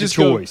got to could make a just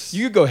go- choice.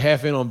 you could go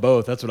half in on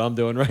both. That's what I'm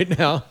doing right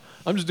now.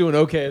 I'm just doing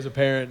okay as a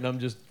parent, and I'm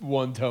just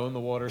one toe in the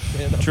water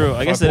stand up. True.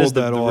 I If guess I that is pulled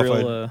the that off,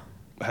 real.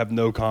 I have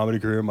no comedy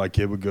career. My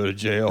kid would go to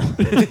jail.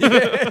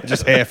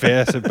 Just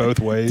half-ass it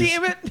both ways.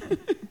 Damn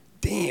it!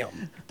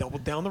 Damn.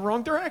 Doubled down the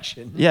wrong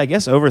direction. Yeah, I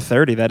guess over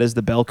 30, that is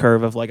the bell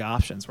curve of like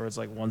options, where it's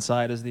like one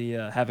side is the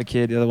have a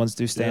kid, the other ones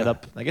do stand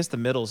up. I guess the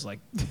middle's like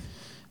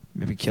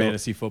maybe kill.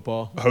 Fantasy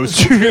football.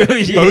 Host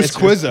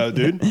Quizzo,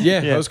 dude.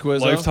 Yeah, Yeah. host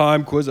Quizzo.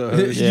 Lifetime Quizzo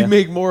host. Yeah. You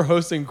make more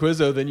hosting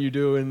Quizzo than you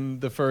do in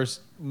the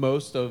first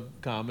most of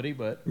comedy,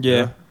 but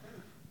Yeah.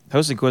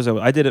 Hosting Quizzo,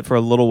 I did it for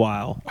a little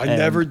while. I and,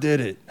 never did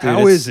it. dude, How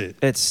it's- is it?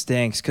 It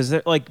stinks because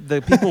like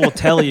the people will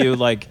tell you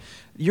like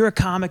you're a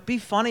comic, be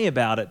funny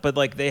about it. But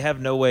like they have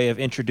no way of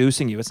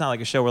introducing you. It's not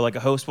like a show where like a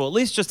host will at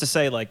least just to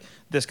say like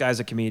this guy's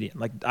a comedian.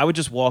 Like I would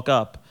just walk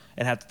up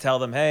and have to tell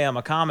them, hey, I'm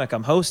a comic,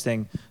 I'm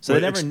hosting. So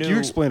they never knew. You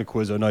explain a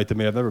Quizzo night to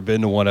me. I've never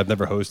been to one. I've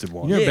never hosted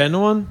one. You ever been to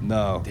one?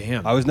 No.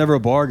 Damn. I was never a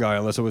bar guy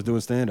unless I was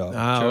doing stand-up.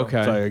 Oh,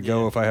 okay. So I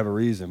go if I have a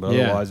reason, but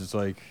otherwise it's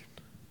like...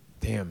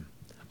 Damn.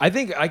 I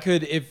think I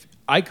could, if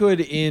I could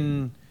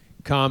in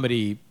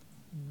comedy,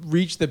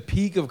 reach the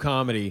peak of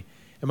comedy,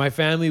 and my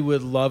family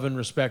would love and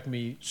respect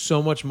me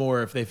so much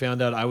more if they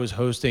found out I was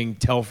hosting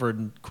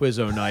Telford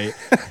Quizzo night.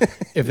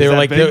 If they were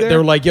like, they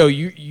were like, yo,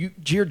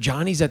 you're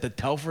Johnny's at the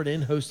Telford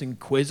Inn hosting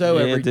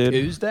Quizzo every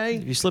Tuesday.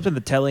 You slip in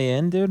the Telly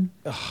Inn, dude.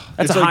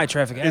 That's a high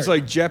traffic area. It's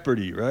like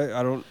Jeopardy,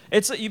 right?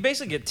 It's you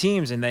basically get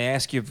teams and they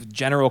ask you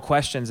general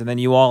questions and then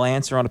you all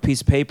answer on a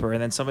piece of paper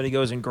and then somebody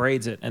goes and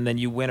grades it and then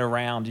you win a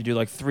round. You do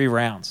like 3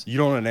 rounds. You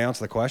don't announce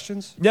the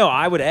questions? No,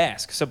 I would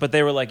ask. But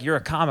they were like, you're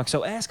a comic,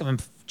 so ask them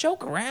and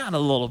joke around a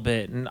little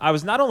bit. And I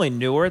was not only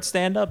newer at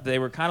stand-up, they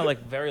were kind of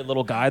like very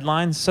little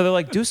guidelines. So they're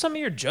like, do some of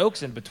your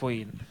jokes in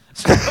between.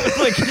 So I would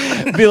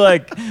like be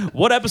like,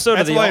 what episode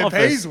of The Office? That's why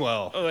it pays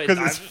well, because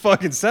it's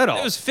fucking set up.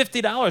 It was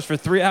 $50 for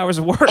 3 hours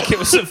of work. It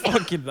was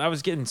I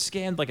was getting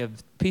scanned like a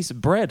piece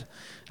of bread.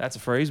 That's a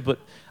phrase, but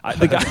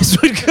the guys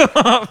would come,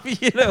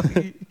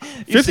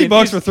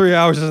 $50 for 3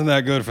 hours isn't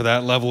that good for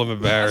that level of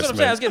embarrassment. That's what I'm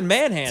saying. I was getting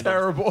manhandled.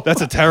 Terrible.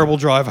 That's a terrible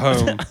drive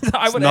home.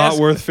 It's not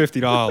worth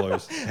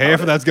 $50. Half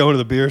of that's going to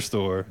the beer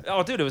store.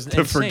 Oh, dude, it was to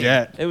insane.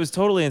 Forget. It was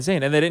totally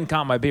insane, and they didn't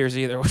count my beers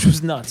either, which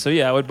was nuts. So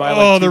yeah, I would buy.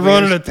 Oh, like they're 2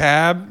 running beers. a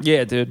tab.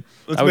 Yeah, dude.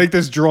 Let's make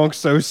this drunk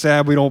so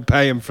sad we don't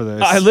pay him for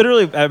this. I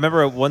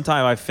remember one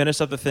time I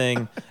finished up the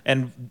thing,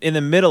 and in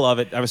the middle of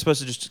it, I was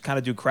supposed to just kind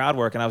of do crowd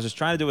work, and I was just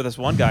trying to do it with this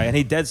one guy, and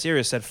he dead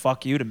serious said,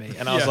 fuck you to me.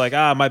 And I was like,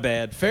 my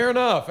bad. Fair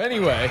enough.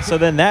 Anyway. So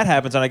then that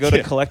happens, and I go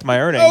to collect my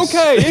earnings.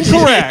 Okay,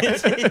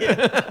 incorrect.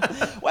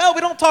 Well,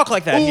 we don't talk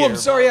like that here. I'm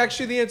sorry.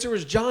 Actually, the answer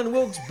was John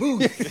Wilkes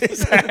Booth.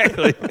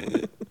 Exactly.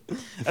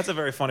 That's a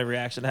very funny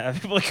reaction to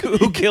have. People like,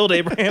 who killed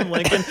Abraham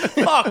Lincoln?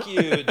 Fuck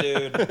you,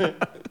 dude.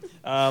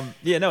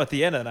 At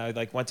the end, and I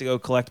like went to go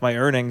collect my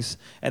earnings,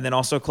 and then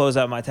also close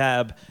out my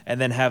tab, and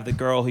then have the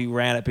girl who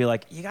ran it be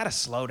like, "You got to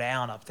slow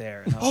down up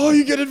there."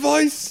 You get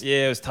advice?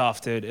 Yeah, it was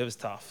tough, dude. It was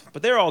tough,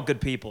 but they're all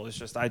good people. It's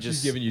just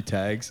She's giving you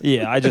tags.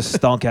 Yeah, I just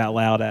stunk out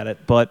loud at it,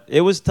 but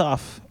it was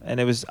tough, and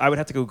I would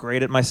have to go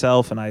grade it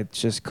myself, and I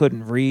just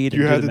couldn't read.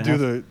 You had to do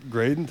the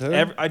grading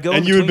too. I'd go,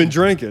 and you had been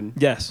drinking.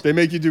 Yes, they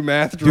make you do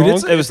math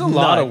drunk. It was a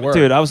lot of work,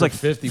 dude. I was like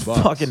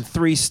 $50. fucking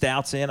 3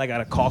 stouts in. I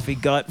got a coffee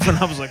gut, and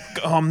I was like,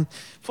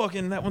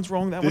 fucking that one's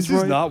wrong. That one's right.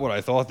 This is not what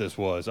I thought this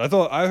was.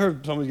 I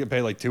heard somebody get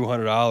paid like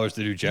 $200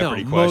 to do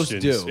Jeopardy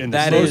questions.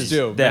 Most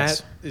do.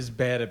 Matt is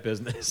bad at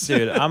business,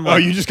 dude. I'm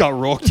like, you just got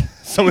rooked.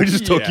 Somebody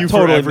just took you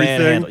totally for everything.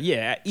 Manhandled.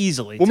 Yeah,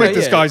 easily. We'll make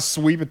this guy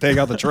sweep and take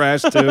out the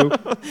trash too.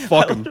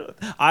 Fuck him.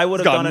 I would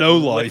have done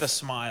it with a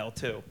smile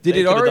too. Did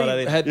it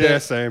already?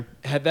 Same.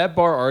 Had that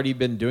bar already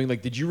been doing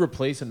like? Did you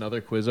replace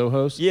another Quizzo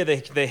host? Yeah,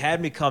 they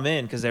had me come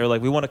in because they were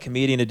like, we want a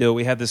comedian to do it.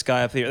 We have this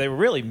guy up here. They were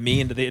really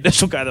mean to the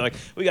initial guy. They're like,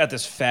 we got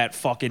this fat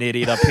fucking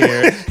idiot up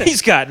here.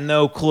 He's got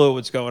no clue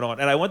what's going on.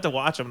 And I went to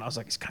watch him and I was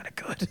like, he's kind of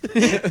good.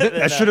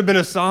 That should have been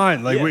a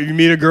sign. Like when you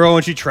meet a girl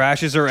and she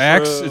trashes her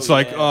ex, it's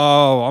like,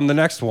 oh, I'm the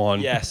next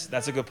one. Yes,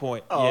 that's a good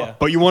point. Yeah.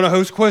 But you want to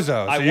host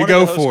Quizzo, so you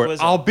go for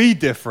it. I'll be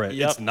different.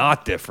 Yep. It's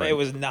not different. It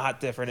was not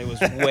different. It was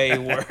way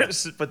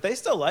worse. But they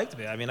still liked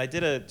me. I mean, I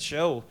did a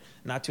show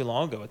not too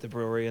long ago at the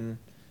brewery, and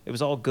it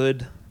was all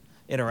good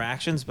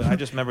interactions, but I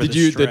just remember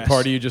Did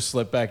part of you just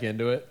slip back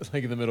into it,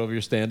 like in the middle of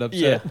your stand-up set?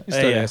 Yeah. You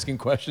started asking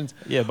questions?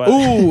 Yeah. But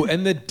ooh,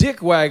 and the Dick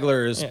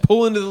Wagglers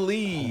pull into the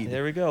lead.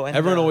 There we go. And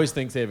everyone always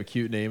thinks they have a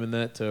cute name in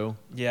that, too.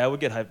 Yeah, I would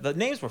get hyped. The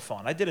names were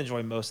fun. I did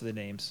enjoy most of the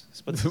names.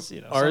 But,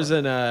 ours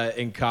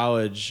in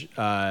college,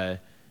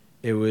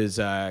 it was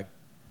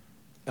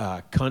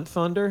Cunt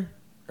Thunder.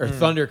 Or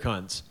Thunder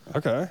Cunts.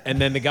 Okay. And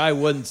then the guy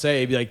wouldn't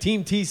say, he'd be like,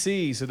 Team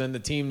TC. So then the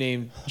team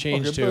name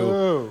changed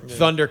to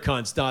Thunder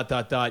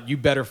Cunts, ... You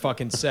better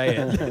fucking say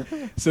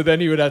it. So then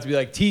he would have to be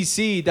like,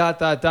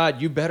 TC ...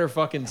 You better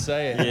fucking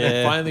say it. Yeah.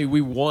 And finally we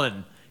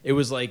won. It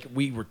was like,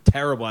 we were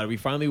terrible at it. We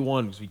finally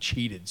won because we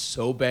cheated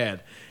so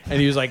bad.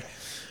 And he was like,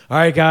 all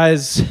right,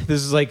 guys,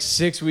 this is like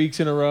 6 weeks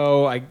in a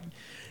row.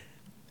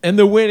 And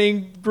the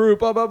winning group,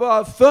 blah, blah,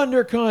 blah,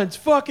 Thunder Cunts,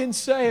 fucking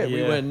say it. Yeah.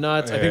 We went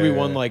nuts. I think we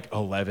won like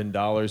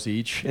 $11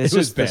 each. It's it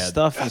was just bad. The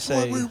stuff That's you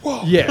say. what we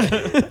want. Yeah.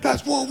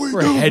 That's what we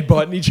We're do.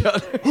 headbutting each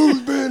other.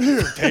 Who's been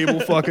here? Table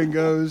fucking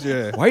goes,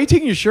 yeah. Why are you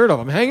taking your shirt off?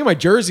 I'm hanging my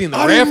jersey in the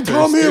I rafters. didn't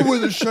come here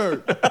with a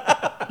shirt.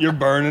 You're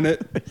burning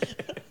it.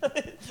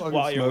 Fucking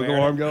While you're smoke wearing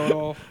alarm going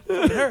off.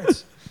 It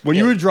hurts. When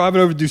you were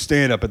driving over to do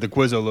stand-up at the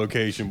Quizzo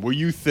location, were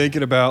you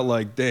thinking about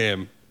like,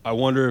 damn, I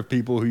wonder if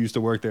people who used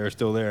to work there are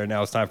still there and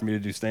now it's time for me to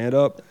do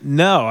stand-up?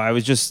 No, I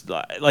was just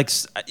like,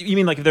 you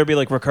mean like if there'd be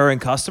like recurring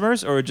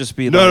customers or it'd just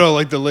be No,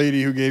 like the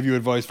lady who gave you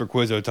advice for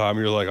Quizzo time.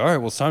 You're like, all right,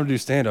 well, it's time to do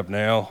stand-up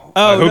now.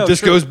 Oh, I hope no,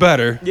 this true. goes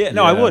better. Yeah,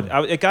 no, I would.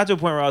 It got to a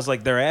point where I was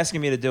like, they're asking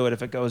me to do it.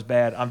 If it goes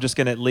bad, I'm just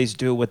going to at least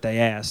do what they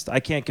asked.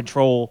 I can't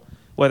control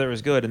whether it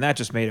was good, and that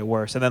just made it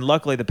worse. And then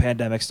luckily the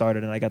pandemic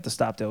started, and I got to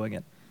stop doing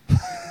it.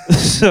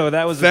 So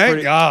that was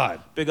Thank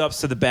God. Big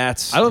ups to the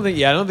bats. I don't think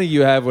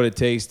you have what it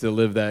takes to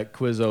live that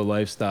Quizzo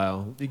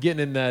lifestyle. You're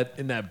getting in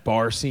that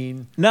bar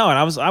scene. No, and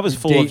I was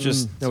full of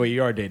just. No, wait,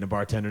 you are dating a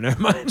bartender. Never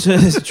mind.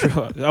 It's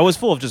true. I was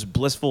full of just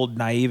blissful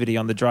naivety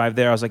on the drive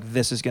there. I was like,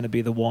 this is going to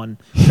be the one.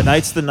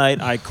 Tonight's the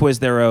night I quiz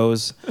their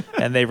O's,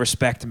 and they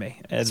respect me.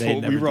 And That's they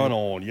what never we run did.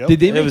 on. Yep. Did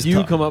they It make was you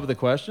tough. come up with the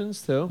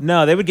questions too?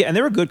 No, they would get, and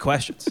they were good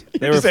questions.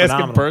 They were just asking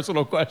phenomenal.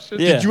 personal questions.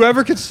 Yeah. Did you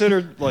ever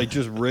consider like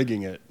just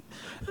rigging it?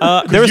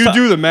 There Because was you ti-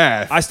 do the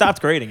math. I stopped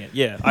grading it.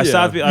 Yeah, I Yeah.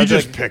 stopped. I You was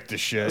just like, pick the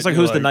shit. I was like,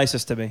 You're who's the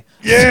nicest to me?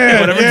 Yeah,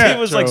 Whatever yeah. team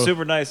was like So,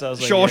 super nice. I was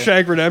like,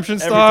 Shawshank Redemption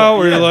Every style, time,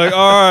 where yeah. you're like,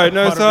 all right,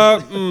 nice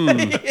up.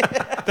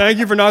 Thank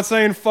you for not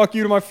saying fuck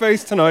you to my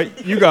face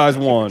tonight. You guys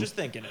won. Just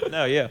thinking it.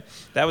 No, yeah.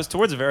 That was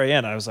towards the very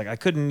end. I was like, I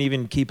couldn't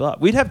even keep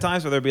up. We'd have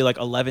times where there'd be like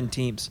 11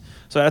 teams.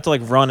 So I had to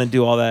like run and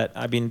do all that.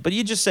 I mean, but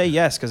you just say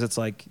yes because it's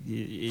like,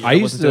 I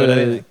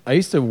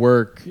used to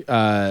work.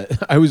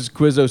 I was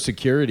Quizzo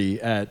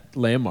security at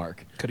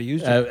Landmark. Could have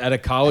used it. At a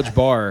college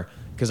bar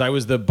because I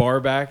was the bar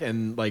back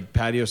and like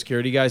patio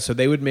security guy. So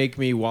they would make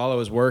me while I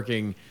was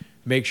working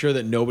make sure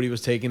that nobody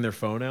was taking their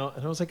phone out.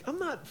 And I was like, I'm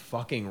not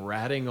fucking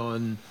ratting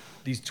on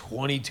these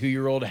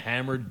 22-year-old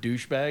hammered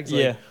douchebags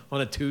like,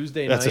 on a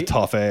Tuesday That's night. a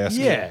tough ass.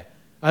 Yeah.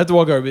 I had to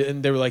walk over,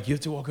 and they were like, you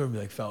have to walk over and be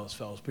like, fellas,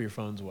 put your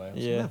phones away. I was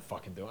like, Yeah. I'm not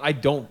fucking doing it. I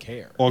don't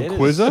care. On It is-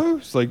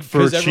 Quizzo? Like for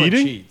 'cause everyone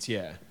cheating? cheats,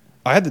 yeah.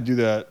 I had to do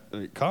that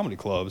at comedy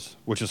clubs,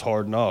 which is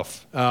hard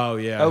enough. Oh,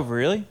 yeah. Oh,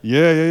 really?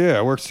 Yeah.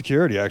 I worked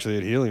security actually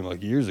at Helium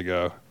like years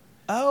ago.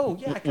 Oh,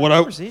 yeah. I What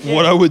remember seeing-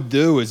 I would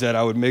do is that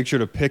I would make sure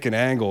to pick an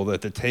angle that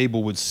the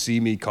table would see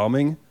me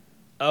coming,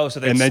 Oh, so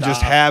they and then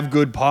just have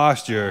good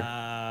posture.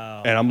 Oh.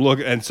 And I'm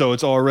looking, and so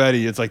it's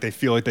like they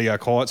feel like they got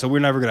caught. So we're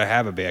never gonna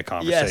have a bad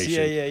conversation.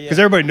 yeah. Because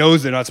everybody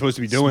knows they're not supposed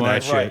to be doing Smart.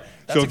 that shit. Right.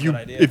 That's So a good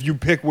idea. if you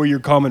pick where you're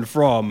coming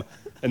from,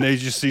 and they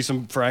just see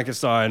some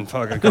Frankenstein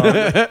fucking coming,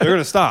 they're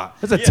gonna stop.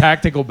 That's a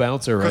tactical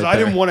bouncer right Because there. I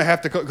didn't want to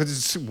have to, because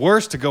it's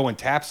worse to go and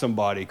tap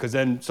somebody. Because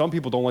then some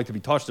people don't like to be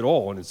touched at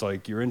all, and it's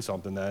like you're in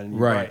something then.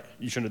 Right.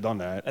 You shouldn't have done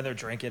that. And they're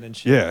drinking and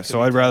shit. Yeah. It So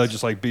could I'd be rather tense.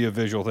 just like be a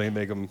visual thing,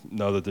 make them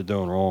know that they're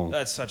doing wrong.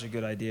 That's such a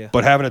good idea.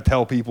 But having to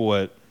tell people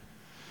at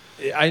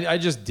I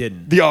just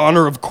didn't. the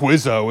honor of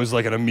Quizzo is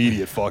like an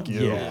immediate fuck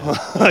you. Yeah.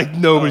 Like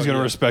nobody's Oh, gonna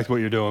yeah. respect what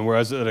you're doing.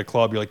 Whereas at a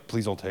club, you're like,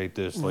 please don't tape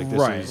this. Like this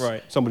Right, is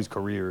right. somebody's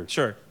career.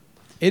 Sure.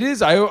 It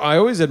is. I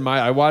always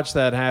admire. I watched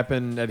that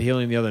happen at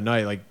Healing the other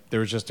night. Like there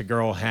was just a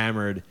girl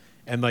hammered,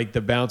 and like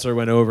the bouncer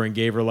went over and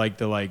gave her like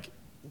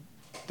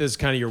this is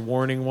kind of your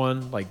warning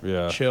one, like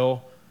Yeah.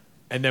 chill,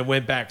 and then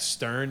went back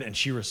stern, and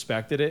she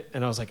respected it.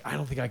 And I was like, I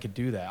don't think I could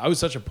do that. I was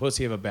such a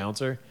pussy of a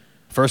bouncer.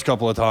 First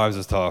couple of times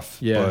is tough.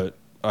 Yeah. But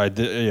I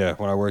did. Yeah.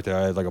 When I worked there,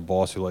 I had like a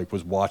boss who like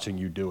was watching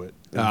you do it.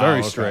 It was Oh, very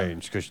okay.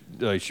 strange because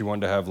like she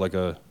wanted to have like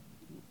a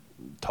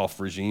tough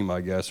regime,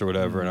 I guess, or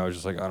whatever. And I was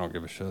just like, I don't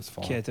give a shit. It's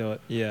fine. Can't do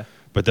it. Yeah.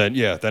 But then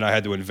I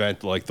had to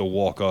invent like the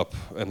walk up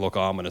and look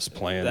ominous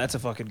plan. That's a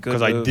fucking good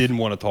because I move. didn't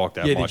want to talk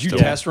that Yeah. much. Did you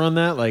to test run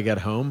that like at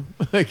home?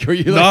 Like were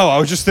you? Like, No, I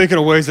was just thinking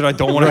of ways that I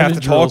don't want to have to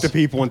Running talk drills. to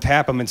people and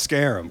tap them and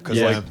scare them because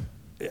Yeah.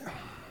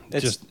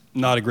 It's just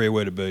not a great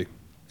way to be.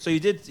 So you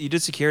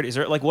did security. Is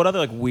there like what other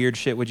like weird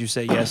shit would you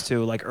say yes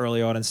to like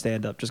early on in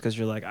stand up just because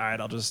you're like, all right,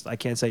 I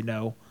can't say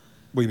no.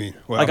 What do you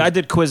mean? Well, Like I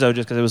did Quizzo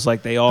just because it was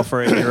like they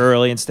offer it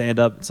early in stand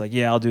up. It's like,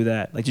 yeah, I'll do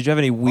that. Like, did you have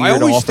any weird I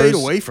always offers? stayed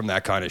away from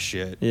that kind of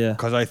shit. Yeah.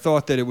 Because I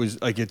thought that it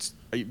was like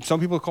some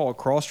people call it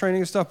cross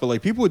training and stuff, but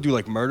like people would do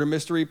like murder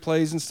mystery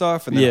plays and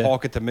stuff, and then Yeah.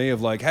 hawk it to me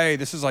of like, hey,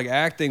 this is like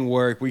acting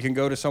work. We can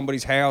go to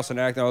somebody's house and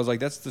act. And I was like,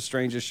 that's the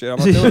strangest shit. I'm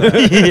not doing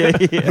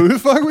that. yeah. Who the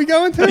fuck are we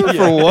going to?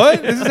 For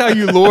what? This is how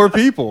you lure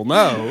people.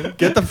 No,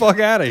 get the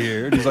fuck out of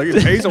here. It's like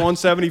it pays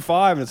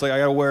 $175, and it's like I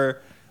gotta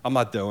wear. I'm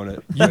not doing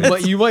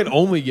it. you might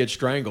only get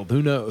strangled.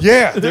 Who knows?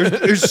 Yeah,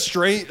 there's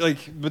straight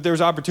but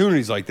there's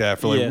opportunities like that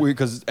for like Yeah.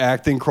 because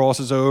acting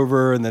crosses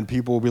over, and then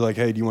people will be like,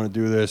 hey, do you want to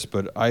do this?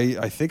 But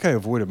I think I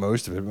avoided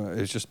most of it.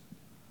 It's just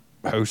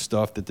host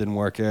stuff that didn't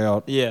work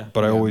out. Yeah.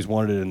 But I Yeah. always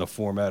wanted it in the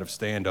format of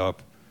stand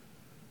up.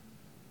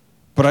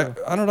 But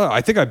I don't know. I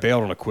think I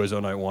bailed on a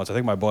Quizzo night once. I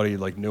think my buddy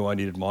like knew I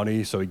needed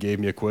money, so he gave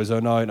me a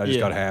Quizzo night, and I just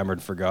Yeah. got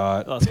hammered,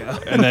 forgot, Let's go.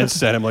 and then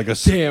sent him like a.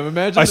 Damn.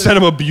 Imagine. I sent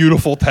him a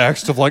beautiful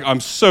text of like, I'm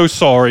so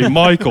sorry,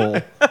 Michael.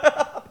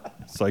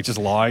 It's like just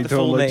lying The to him.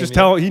 full Like, name, just yeah.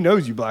 tell him he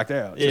knows you blacked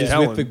out. Yeah. Just It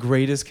tell is with him. the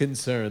greatest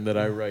concern that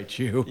I write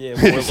you. Yeah.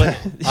 Warland.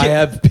 I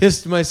have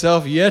pissed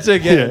myself yet Yeah,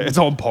 again. it's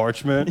on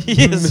parchment.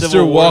 Yeah, Mr.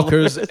 Civil War.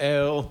 Walker's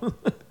L.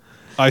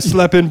 I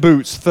slept in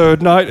boots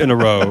third night in a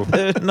row.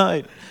 Third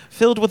night,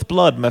 filled with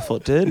blood, my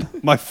foot did.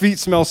 My feet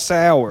smell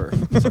sour.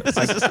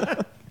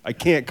 I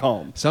can't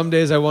come. Some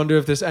days I wonder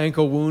if this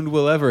ankle wound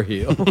will ever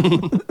heal.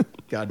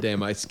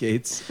 Goddamn ice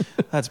skates.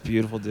 That's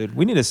beautiful, dude.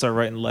 We need to start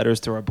writing letters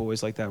to our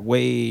boys like that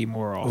way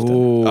more often.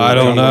 Ooh, I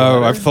don't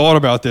know. I've thought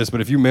about this, but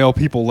if you mail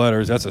people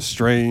letters, that's a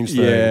strange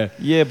thing. Yeah.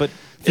 Yeah, but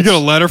You got a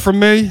letter from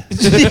me?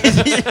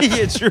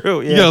 Yeah,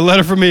 true. You got a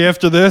letter from me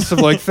after this of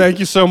like, thank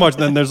you so much.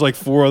 And then there's like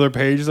 4 other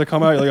pages that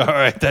come out. You're like, all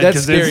right,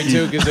 That's scary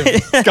too, because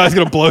this guy's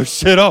gonna blow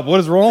shit up. What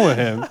is wrong with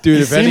him? Dude,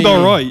 he if seemed any-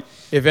 all right.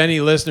 if any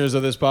listeners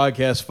of this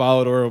podcast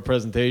followed oral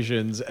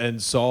presentations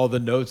and saw the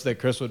notes that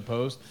Chris would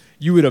post,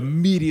 you would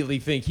immediately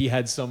think he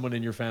had someone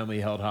in your family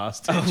held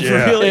hostage.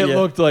 Yeah. Really? It Yeah.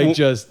 looked like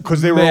just Because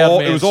they were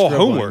madman it was all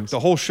scribblings. homework. The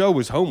whole show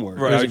was homework.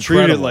 Right. I It was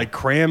treated it incredible. like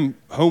cram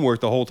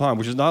homework the whole time,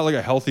 which is not like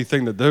a healthy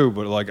thing to do,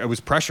 but like it was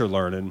pressure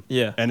learning.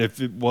 Yeah. And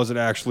if it wasn't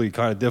actually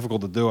kind of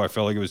difficult to do, I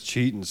felt like it was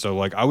cheating. So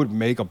like I would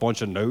make a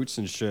bunch of notes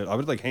and shit. I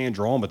would like hand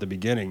draw them at the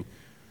beginning.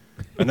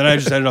 And then I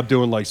just ended up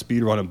doing like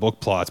speed running book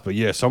plots. But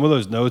yeah, some of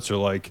those notes are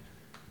like,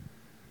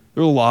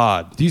 they're a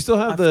lot. Do you still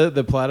have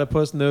the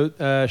platypus note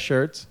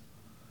shirts?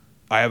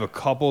 I have a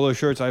couple of those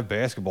shirts. I have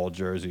basketball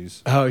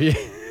jerseys. Oh yeah,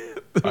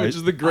 which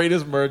is the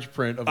greatest merch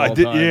print of all I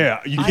did, time.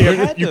 yeah. You I can't,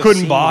 had you those couldn't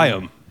seen buy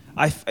them.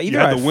 them. Either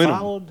had I to win 'em.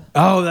 followed.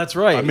 Oh, that's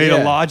right. I made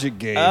yeah. a logic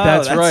game. Oh,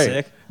 That's that's right.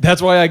 sick.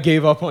 That's why I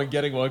gave up on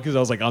getting one, because I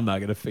was like, I'm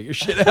not gonna figure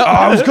shit Oh, out.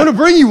 I was gonna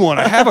bring you one.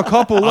 I have a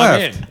couple I'm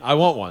left. in. I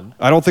want one.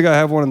 I don't think I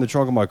have one in the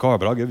trunk of my car,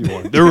 but I'll give you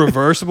one. They're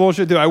reversible and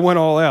shit. Dude, I went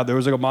all out. There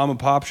was like a mom and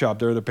pop shop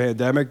during the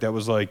pandemic that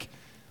was like,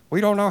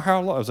 we don't know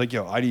how long. I was like,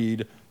 yo, I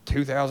need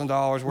 $2,000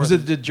 worth. Was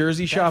it the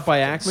Jersey shop by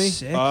Acme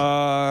Sick.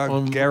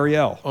 Gary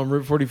L. on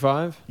Route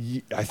 45?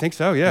 I think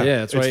so, yeah. Yeah,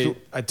 that's It's why the-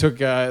 I took.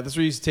 That's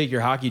where you used to take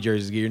your hockey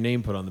jerseys to get your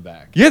name put on the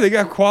back. yeah, they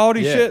got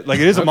quality Yeah. shit. Like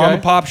it is a Okay. mom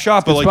and pop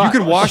shop, but Good like you spot.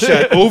 can wash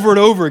that over and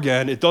over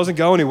again. It doesn't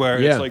go anywhere.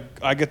 Yeah. It's like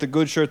I get the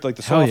good shirt, like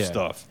the Hell soft yeah.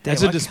 stuff.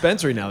 That's Damn, a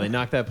dispensary now. They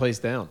knocked that place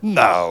down.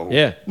 No.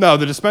 Yeah. No,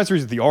 the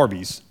dispensary's at the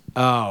Arby's.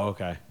 Oh,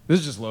 okay. This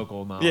is just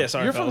local knowledge. Yeah,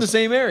 sorry, You're from fellas. the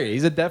same area.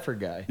 He's a Deptford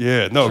guy.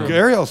 Yeah, no, Sure.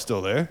 Gary L's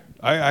still there.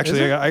 I actually,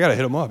 Is it? I gotta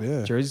hit him up.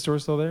 Yeah. Jersey store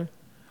still there?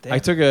 Damn. I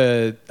took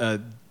a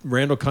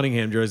Randall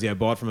Cunningham jersey I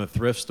bought from a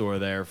thrift store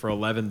there for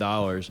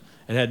 $11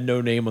 and had no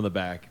name on the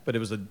back, but it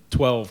was a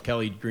 12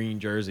 Kelly Green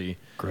jersey.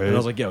 Great. And I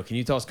was like, yo, can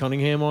you toss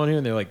Cunningham on here?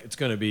 And they're like, it's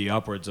going to be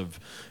upwards of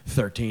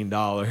 $13. And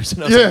I was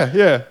Yeah, like,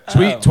 yeah.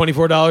 sweet,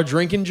 $24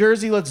 drinking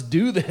jersey. Let's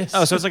do this.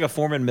 Oh, so it's like a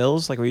Foreman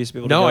Mills, like we used to be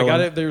able to No, go I got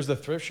and- it. There was the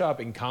thrift shop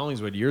in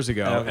Collingswood years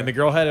ago, Okay. and the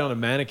girl had it on a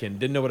mannequin.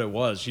 Didn't know what it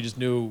was. She just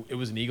knew it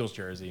was an Eagles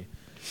jersey.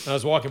 And I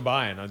was walking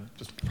by, and I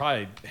was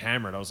probably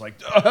hammered. I was like,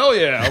 "Oh hell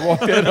yeah!" I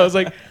walked in. I was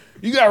like,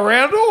 "You got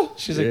Randall?"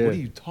 She's like, Yeah. "What are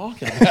you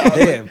talking about?"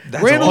 Damn,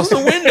 that's Randall's awesome.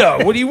 in the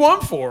window. What do you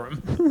want for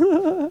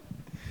him?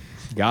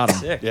 Got him.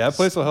 Sick. Yeah, that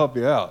place will help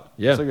you out.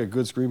 Yeah. It's like a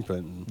good screen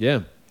print.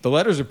 Yeah. The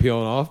letters are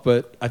peeling off,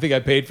 but I think I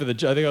paid for the.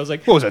 I think I was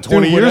like, What was that, "Dude,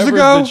 20 years whatever's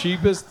ago?" The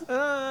cheapest,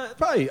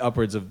 probably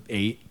upwards of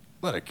 $8.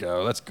 Let it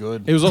go. That's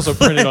good. It was also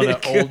printed on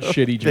that old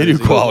shitty They jersey. do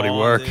quality Come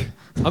on, work. dude.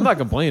 I'm not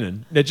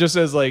complaining. It just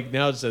says like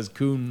now it says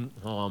Coon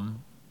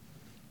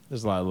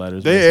There's a lot of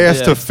letters. They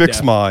asked Yeah. to fix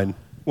Yeah. mine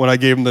when I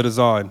gave them the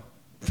design.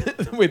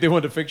 Wait, they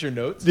wanted to fix your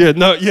notes? Yeah,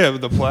 no, yeah,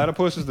 the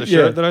platypus is the Yeah.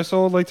 shirt that I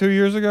sold like 2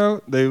 years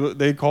ago.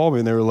 They called me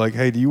and they were like,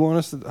 "Hey, do you want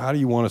us to? How do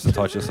you want us to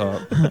touch this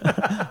up?"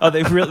 Oh,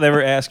 they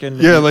were asking.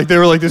 Yeah, like they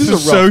were like, "This This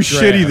is is a so rough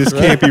shitty. draft, This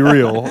right? can't be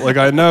real." Like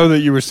I know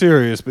that you were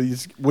serious, but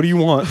what do you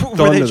want? Were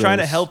done they to trying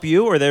to this? help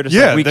you, or they're just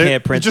Yeah, like, we they-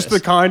 can't print just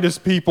this? the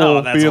kindest people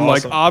Oh, that's being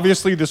awesome. like,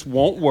 obviously this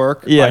won't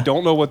work. Yeah. I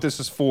don't know what this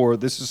is for.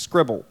 This is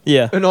scribble.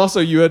 Yeah. And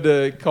also, you had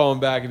to call them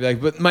back and be like,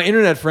 "But my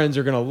internet friends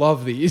are gonna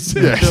love these."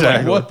 Yeah, They're like,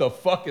 exactly. "What the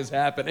fuck is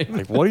happening?"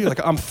 Like, what are you like?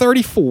 I'm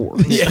 34.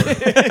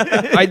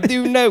 I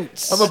do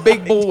notes. I'm a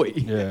big boy.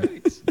 Yeah,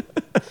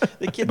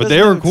 The kid but does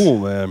they were notes. cool,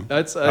 man.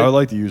 That's I would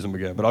like to use them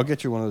again, but I'll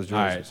get you one of those all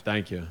right. jerseys.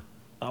 Thank you.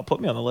 I'll put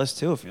me on the list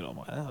too if you don't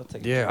mind. I'll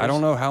take Yeah, I don't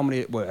know how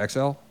many. What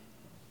XL?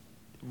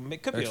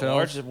 It could be XLs? a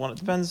large. It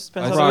depends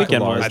I how the rock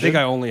weekend a large. was. I think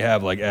I only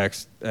have like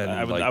X and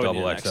I would- like I would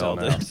double need an XL XL,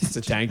 now. dude. It's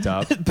a tank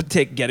top. But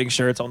getting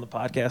shirts on the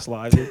podcast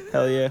live. Dude.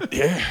 Hell yeah.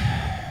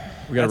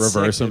 We gotta That's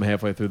reverse sick, them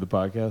halfway through the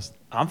podcast.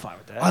 I'm fine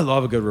with that. I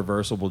love a good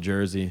reversible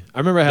jersey. I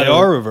remember I had They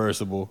are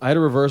reversible. I had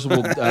a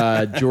reversible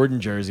Jordan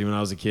jersey when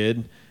I was a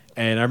kid,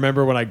 and I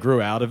remember when I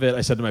grew out of it,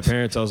 I said to my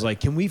parents, I was like,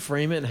 "Can we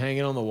frame it and hang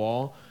it on the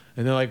wall?"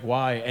 And they're like,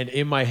 "Why?" And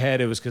in my head,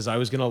 it was because I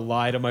was gonna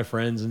lie to my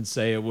friends and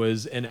say it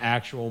was an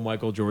actual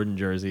Michael Jordan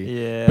jersey.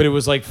 Yeah. But it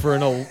was like for a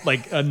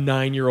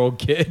 9-year-old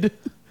kid.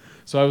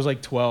 So I was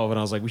like 12, and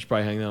I was like, "We should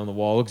probably hang that on the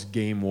wall. It looks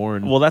game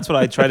worn." Well, that's what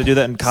I try to do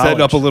that in college.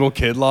 Setting up a little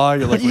kid lie.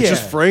 You're like, let's Yeah.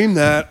 just frame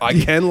that. I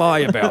can lie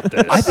about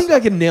this. I think I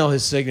can nail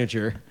his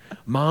signature.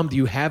 Mom, do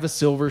you have a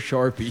silver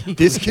Sharpie?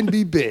 this can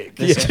be big.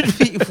 This could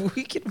be,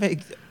 we could make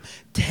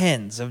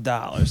tens of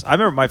dollars. I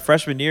remember my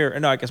freshman year, or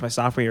no, I guess my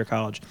sophomore year of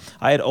college,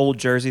 I had old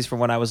jerseys from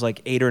when I was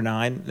like 8 or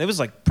 9. It was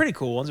like pretty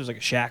cool ones. There was like a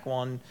Shaq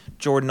one,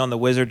 Jordan on the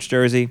Wizards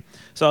jersey.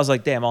 So I was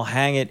like, damn, I'll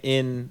hang it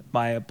in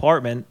my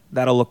apartment.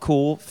 That'll look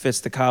cool, fits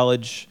the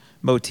college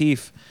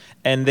motif.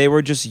 And they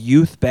were just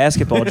youth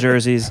basketball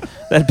jerseys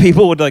that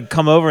people would like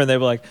come over and they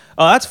were like,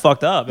 "Oh, that's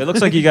fucked up. It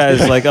looks like you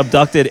guys like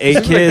abducted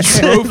 8 kids,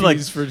 Trophies like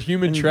for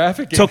human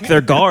trafficking. took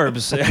their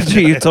garbs after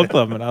you took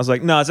them." And I was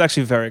like, "No, it's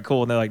actually very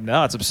cool." And they're like,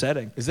 "No, it's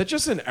upsetting." Is that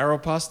just an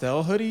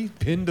Aeropostale hoodie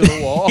pinned to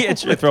the wall? Yeah,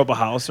 should I throw up a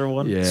house or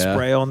one? Yeah.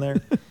 Spray on there.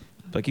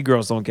 Like, you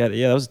girls don't get it.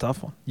 Yeah, that was a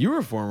tough one. You were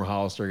a former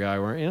Hollister guy,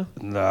 weren't you?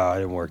 No, I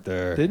didn't work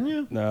there. Didn't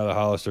you? No, the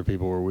Hollister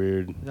people were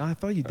weird. No, I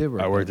thought you did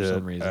work I worked there for at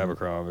some reason.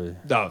 Abercrombie.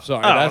 Oh,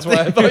 sorry. That's why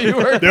I thought you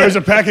worked There was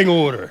a packing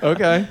order.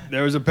 Okay.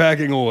 There was a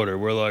packing order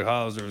where like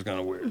Hollister was kind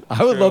of weird.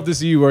 I would love to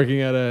see you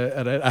working at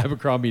an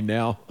Abercrombie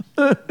now.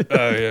 Oh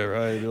yeah,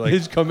 right. Be like,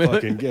 Just come in.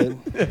 fucking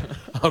get.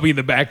 I'll be in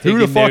the back Who taking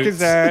the fuck notes. is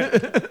that?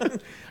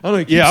 I don't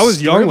know. Yeah, I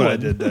was young when I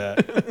scribbling. did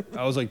that.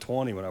 I was like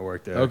 20 when I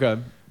worked there. Okay.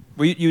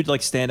 Were you'd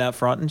like stand out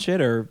front and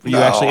shit, or were you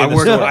No, actually in the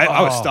worked. store?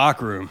 I was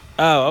stockroom.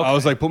 Oh, okay. I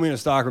was like, put me in a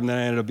stockroom. Then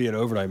I ended up being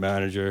overnight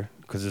manager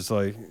because it's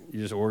like you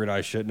just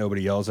organize shit.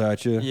 Nobody yells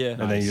at you. Yeah. And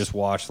then Nice. you just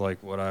watch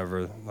like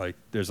whatever. Like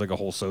there's like a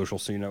whole social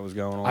scene that was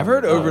going on. I've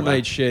heard Oh,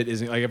 overnight shit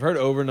isn't like I've heard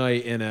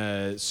overnight in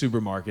a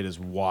supermarket is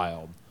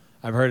wild.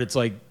 I've heard it's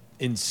like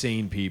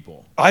insane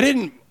people. I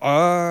didn't.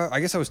 I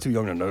guess I was too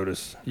young to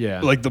notice.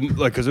 Yeah. Like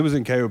because it was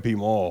in KOP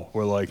Mall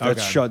where like that's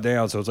Okay. shut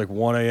down, so it's like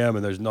 1 a.m.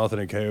 and there's nothing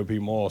in KOP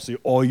Mall. So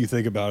all you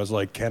think about is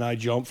like, can I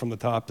jump from the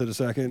top to the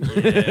second?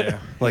 Yeah.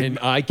 Like- and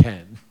I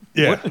can.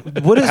 Yeah.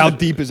 What is How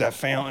deep is that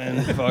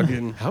fountain?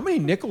 Fucking. How many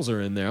nickels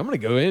are in there? I'm gonna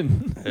go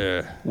in.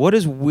 Yeah. What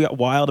is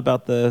wild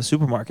about the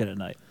supermarket at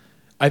night?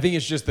 I think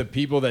it's just the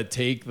people that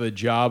take the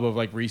job of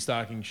like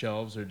restocking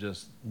shelves are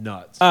just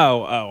nuts.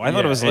 Oh, I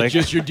thought it was it's like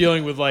just you're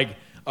dealing with like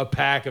a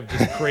pack of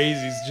just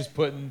crazies just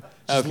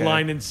Okay.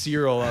 lining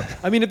cereal up.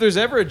 I mean, if there's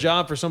ever a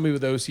job for somebody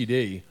with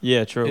OCD,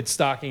 yeah, true. it's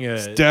stocking a.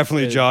 It's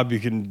definitely a job you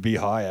can be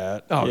high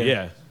at. Oh Yeah.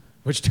 yeah.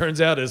 Which turns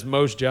out is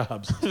most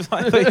jobs.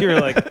 I thought you were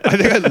like, I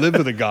think I lived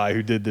with a guy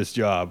who did this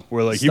job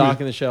where like Stocking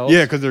he the was, shelves?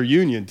 Yeah, because they're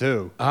union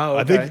too. Oh,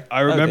 I think okay.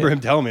 I remember Okay. him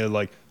telling me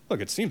like,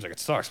 look, it seems like it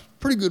stocks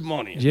pretty good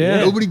money.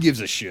 Yeah. Nobody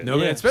gives a shit. No,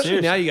 Yeah, especially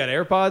seriously. now you got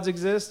AirPods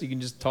exist. You can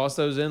just toss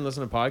those in,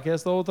 listen to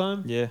podcasts the whole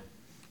time. yeah.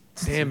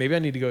 Damn, maybe I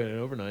need to go in an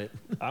overnight.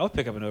 I would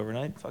pick up an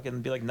overnight.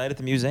 Fucking be like night at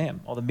the museum.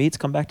 All the meats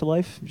come back to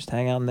life. Just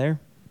hang out in there.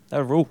 That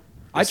would rule.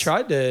 I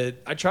tried to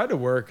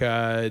work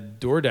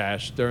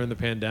DoorDash during the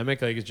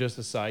pandemic, like it's just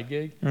a side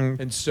gig,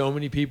 and so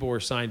many people were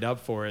signed up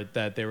for it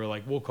that they were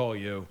like, "We'll call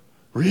you."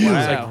 Really? I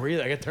was like,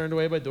 "Really?" I got turned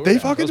away by DoorDash. They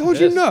fucking I was told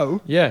you pissed.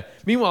 no? Yeah.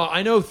 Meanwhile,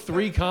 I know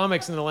 3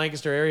 comics in the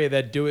Lancaster area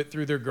that do it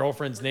through their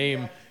girlfriend's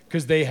name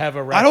because they have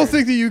a record. I don't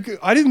think that you could.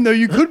 I didn't know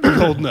you could be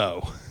told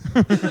no.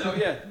 Oh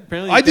yeah.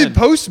 Apparently, I you did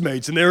can.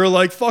 Postmates and they were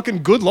like,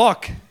 fucking good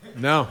luck.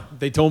 No,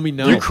 they told me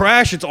no. You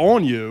crash, it's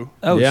on you.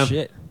 Oh Yeah.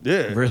 shit.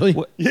 Yeah. Really?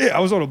 What- Yeah, I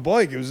was on a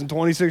bike. It was in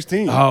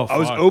 2016. Oh, I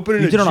was fuck.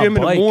 opening You a did it on a gym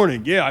in the bike?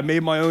 morning. Yeah, I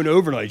made my own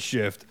overnight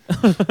shift.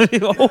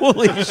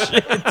 Holy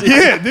shit.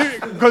 Yeah,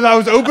 because I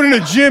was opening a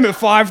gym at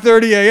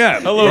 5:30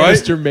 a.m. Hello, right?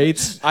 Mr.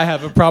 Mates. I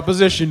have a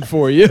proposition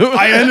for you.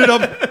 I ended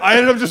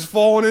up just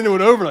falling into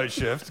an overnight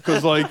shift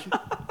because like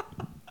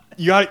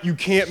you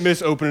can't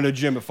miss opening a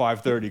gym at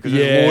 5:30 because Yeah.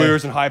 there's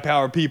lawyers and high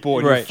powered people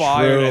and Right, you're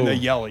fired true. and they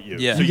yell at you.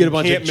 Yeah. So you get a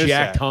bunch can't of miss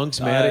jacked that. hunks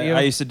mad at you.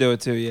 I used to do it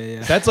too. Yeah,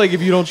 yeah. That's like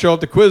if you don't show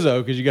up to Quizzo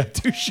because you got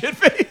too shit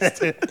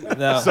faced.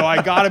 No. So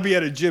I got to be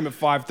at a gym at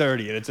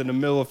 5:30 and it's in the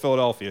middle of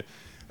Philadelphia.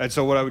 And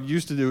so what I would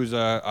used to do is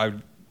I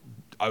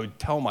would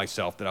tell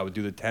myself that I would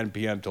do the 10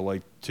 p.m. to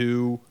like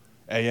 2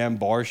 a.m.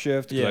 bar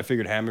shift because Yeah. I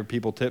figured hammered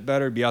people tip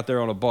better. Be out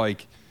there on a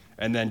bike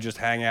and then just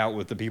hang out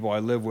with the people I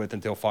live with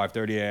until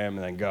 5:30 a.m.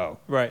 and then go.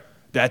 Right.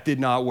 That did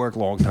not work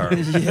long term.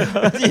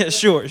 Yeah,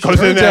 sure. Because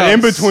Turns in out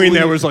between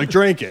there sleep- was like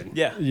drinking.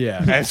 Yeah.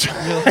 Yeah. And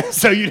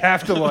so you'd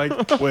have to like,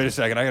 wait a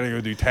second, I gotta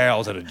go do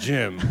towels at a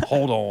gym.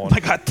 Hold on. I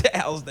got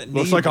towels that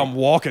Looks need like me. I'm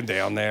walking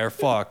down there.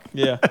 Fuck.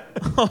 Yeah.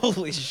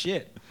 Holy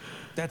shit.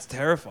 That's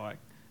terrifying.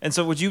 And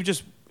so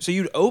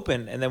you'd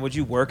open and then would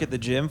you work at the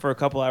gym for a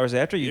couple hours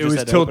after? You It just was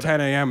had to till open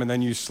 10 a.m. and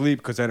then you sleep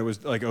because then it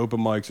was like open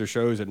mics or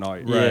shows at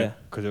night. Right. Yeah.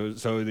 Because it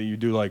was so that you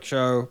do like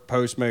show,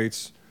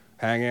 Postmates,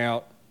 hang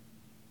out,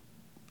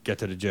 get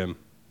to the gym.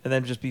 and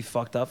then just be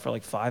fucked up for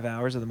like 5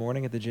 hours in the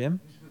morning at the gym?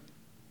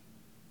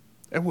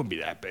 It wouldn't be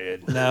that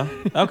bad. No?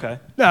 Okay.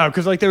 No,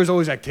 because like there was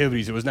always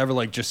activities. It was never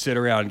like just sit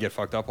around and get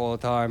fucked up all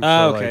the time.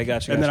 Oh, So, okay, like,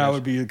 gotcha, And then gotcha, I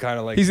would be kind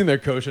of like, He's in there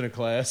coaching a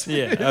class.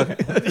 Yeah,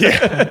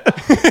 okay.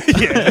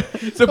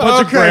 It's a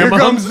bunch of okay, here grandmas.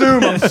 comes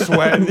Zoom. I'm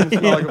sweating. It's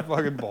not like a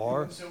fucking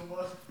bar.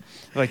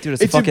 Like,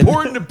 dude, It's fucking,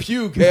 important to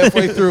puke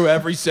halfway through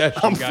every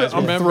session, guys.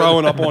 I'm Remember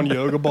throwing that. up on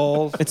yoga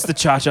balls. It's the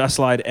cha-cha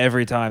slide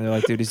every time. They're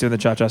like, dude, he's doing the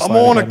cha-cha slide. I'm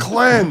on a again.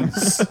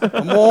 cleanse.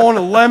 I'm on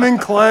a lemon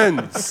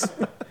cleanse.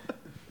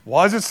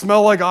 Why does it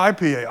smell like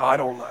IPA? I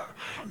don't know.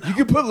 You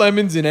can put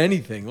lemons in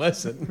anything.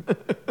 Listen.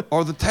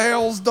 Are the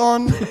tails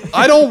done?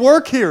 I don't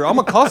work here. I'm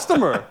a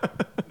customer.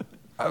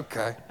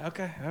 Okay.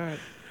 Okay, all right.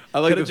 I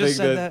like to Could've think just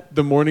said that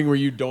the morning where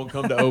you don't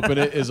come to open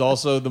it is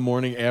also the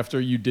morning after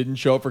you didn't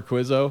show up for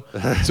Quizzo.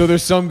 So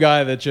there's some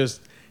guy that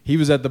he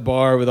was at the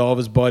bar with all of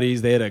his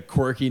buddies. They had a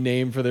quirky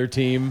name for their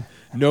team.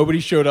 Nobody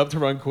showed up to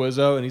run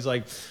Quizzo, and he's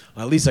like,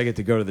 well, at least I get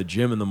to go to the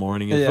gym in the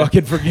morning and Yeah.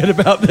 fucking forget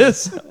about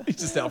this. He's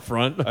just out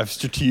front. I've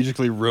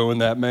strategically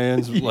ruined that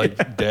man's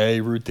like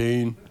day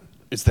routine.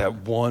 It's that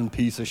one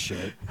piece of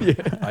shit. Yeah.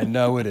 I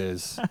know it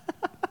is.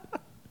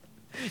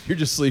 You're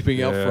just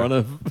sleeping out Yeah. front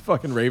of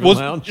fucking Raven Well,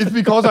 Lounge. it's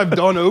because I've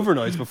done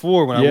overnights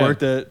before when Yeah. I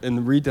worked in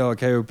the retail at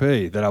KOP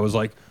that I was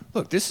like,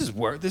 look, this is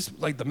work. This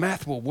like the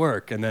math will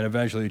work, and then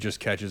eventually it just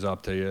catches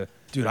up to you.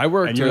 Dude, I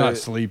worked. And you're not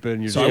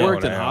sleeping. You're So just I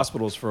worked in going out.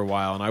 hospitals for a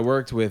while, and I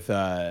worked with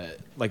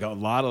like a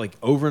lot of like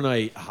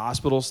overnight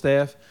hospital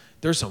staff.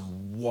 There's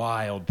some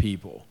wild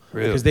people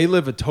Really? because they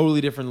live a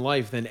totally different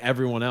life than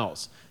everyone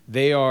else.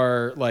 They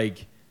are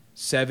like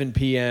 7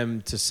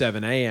 p.m. to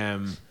 7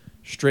 a.m.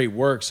 straight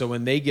work. So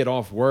when they get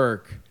off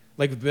work,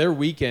 like their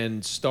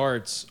weekend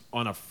starts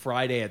on a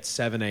Friday at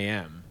 7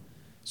 a.m.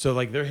 So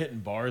like they're hitting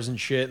bars and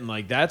shit, and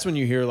like that's when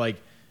you hear like,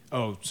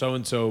 oh, so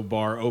and so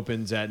bar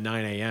opens at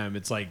 9 a.m.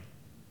 It's like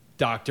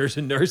doctors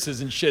and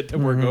nurses and shit that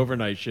work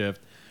overnight shift,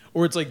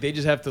 or it's like they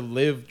just have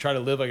to try to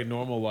live like a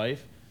normal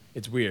life.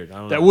 It's weird. I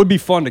don't know. That would be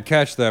fun to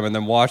catch them and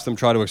then watch them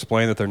try to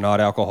explain that they're not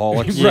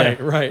alcoholics.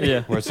 right.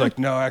 Yeah. Where it's like,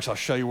 no, actually, I'll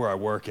show you where I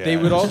work at. They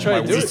would all This is try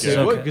my to do it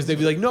weekend. because they'd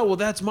be like, no, well,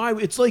 that's my.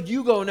 It's like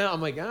you go now. I'm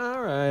like,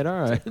 all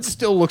right. It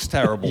still looks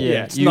terrible.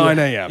 Yeah. It's You- 9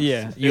 a.m.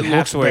 Yeah, you It have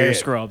looks to wear your bad.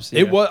 scrubs.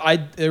 It yeah. was.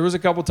 There was a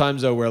couple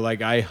times though where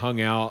like I hung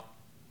out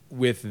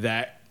with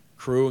that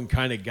crew and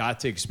kind of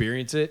got to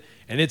experience it,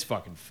 and it's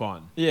fucking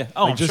fun. Yeah.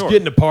 Oh, like I'm just sure.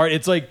 getting apart.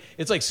 It's like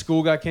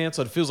school got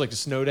canceled. It feels like a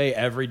snow day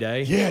every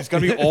day. Yeah, it's got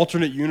to be an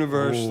alternate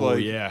universe. Ooh,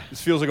 like, yeah.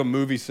 This feels like a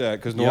movie set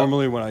because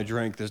normally when I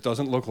drink, this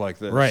doesn't look like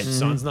this. Right.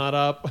 Sun's not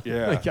up.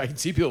 Yeah. Like I can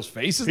see people's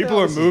faces. People now.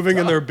 are This is moving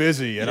and tough. they're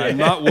busy, and I'm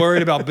not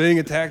worried about being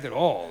attacked at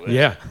all.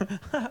 Yeah.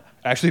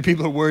 Actually,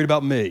 people are worried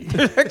about me.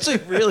 actually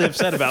really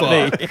upset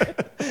about me.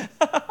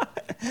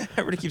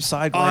 Everybody keeps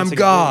side I'm glancing.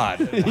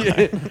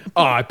 God.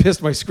 Oh, I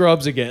pissed my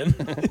scrubs again.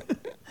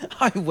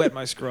 I wet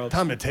my scrubs.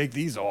 Time to take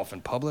these off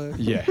in public.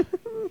 Yeah.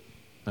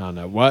 I don't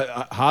know. What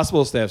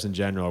hospital staffs in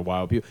general are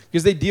wild people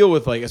because they deal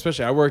with like,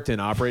 especially I worked in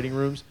operating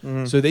rooms,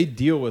 so they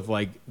deal with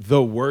like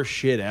the worst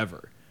shit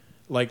ever,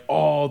 like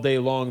all day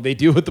long. They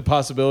deal with the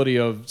possibility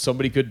of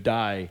somebody could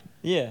die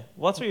Yeah.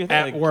 Well, that's what you're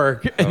at thinking.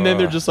 work, and then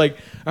they're just like,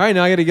 all right,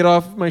 now I got to get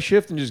off my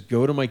shift and just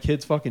go to my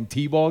kid's fucking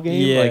t-ball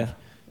game. Yeah. Like It's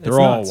they're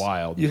all nuts.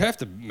 wild. You have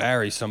to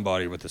marry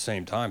somebody with the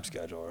same time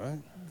schedule, right?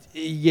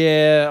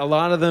 Yeah, a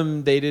lot of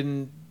them they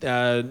didn't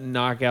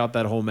knock out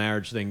that whole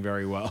marriage thing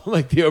very well.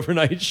 Like the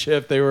overnight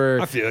shift, they were.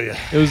 I feel you.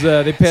 It was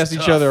they passed each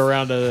tough. other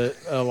around a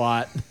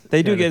lot.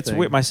 They do kind of get it's thing.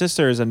 weird. My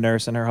sister is a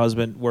nurse and her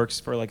husband works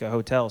for like a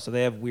hotel, so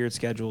they have weird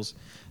schedules.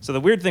 So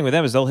the weird thing with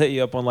them is they'll hit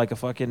you up on like a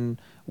fucking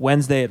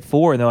Wednesday at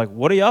 4, and they're like,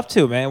 "What are you up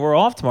to, man? We're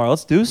off tomorrow.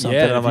 Let's do something."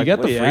 Yeah, and I'm if like, you got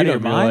 "What, the you out of your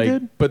freedom, you're mind, like,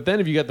 dude?" but then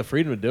if you got the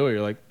freedom to do it,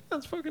 you're like,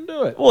 let's fucking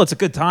do it. Well, it's a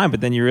good time,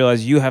 but then you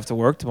realize you have to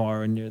work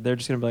tomorrow, and they're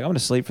just gonna be like, "I'm gonna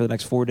sleep for the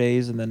next 4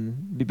 days, and then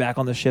be back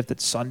on the shift at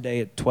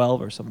Sunday at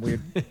 12 or some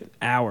weird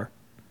hour."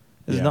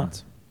 This is Yeah.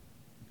 nuts.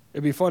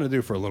 It'd be fun to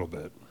do for a little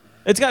bit.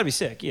 It's got to be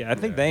sick. Yeah, I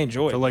think they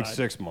enjoy it. For like but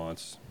 6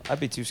 months. I'd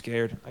be too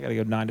scared. I got to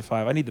go 9 to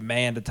 5. I need the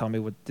man to tell me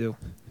what to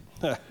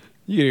do.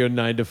 You gotta go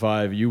 9 to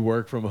 5. You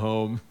work from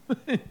home.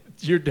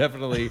 You're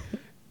definitely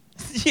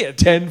Yeah,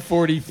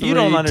 10:43. you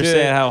don't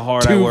understand how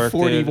hard I work,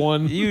 dude.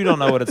 2:41. You don't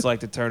know what it's like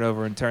to turn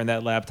over and turn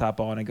that laptop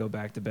on and go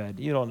back to bed.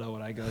 You don't know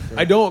what I go through.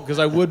 I don't, because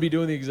I would be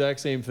doing the exact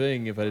same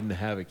thing if I didn't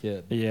have a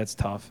kid. Yeah, it's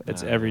tough.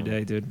 It's I every know.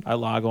 day, dude. I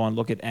log on,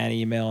 look at an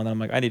email, and I'm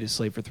like, I need to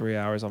sleep for 3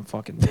 hours. I'm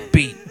fucking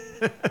beat.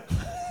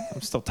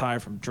 I'm still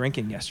tired from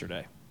drinking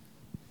yesterday.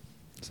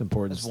 It's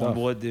important That's one stuff.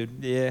 wood, dude.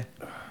 Yeah.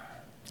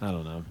 I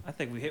don't know. I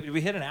think did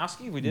we hit an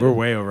Owski? We did. We're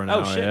way over an Oh,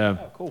 hour. shit. Yeah,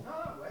 Oh, cool.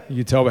 you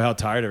can tell by how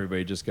tired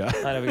everybody just got.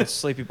 I know we get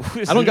sleepy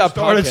boys. I don't got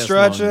Started podcast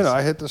stretching. lungs.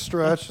 I hit the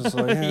stretch. It's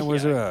like, hey,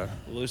 where's it at?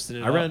 Loosened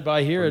it I up. ran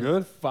by here We're at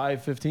good?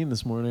 5:15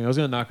 this morning. I was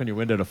gonna knock on your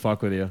window to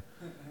fuck with you.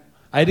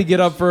 I had to get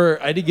up for.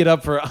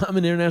 I'm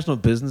an international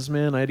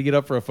businessman. I had to get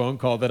up for a phone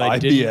call that I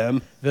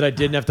IBM.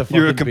 didn't have to fucking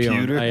You're a be on.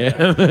 computer. I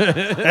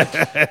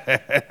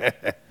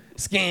am.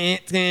 Scan.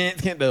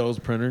 That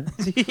old printer.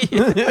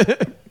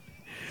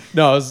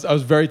 No, I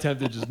was very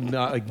tempted to just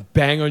not like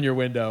bang on your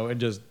window and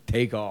just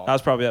take off. I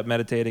was probably up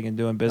meditating and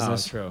doing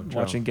business, true.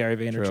 watching Gary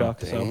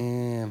Vaynerchuk. So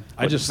Damn.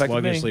 I just Wouldn't affect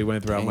me. sluggishly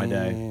went throughout my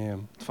day.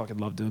 Damn. fucking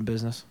love doing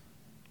business.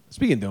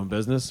 Speaking of doing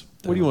business,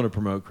 what do you want to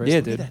promote, Chris? Yeah,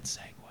 Look at dude. that segue.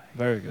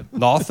 Very good.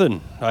 Nothing.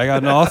 I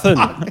got nothing.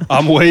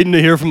 I'm waiting to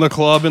hear from the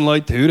club in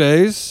like 2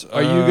 days.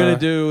 Are you gonna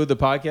do the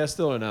podcast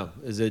still or no?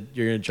 Is it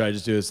you're gonna try to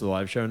just do this as a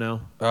live show now?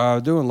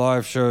 Doing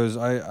live shows.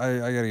 I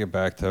got to get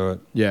back to it.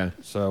 Yeah.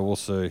 So we'll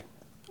see.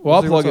 Well,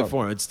 I'll see plug what's it up.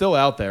 for him. It's still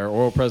out there.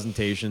 Oral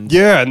presentations.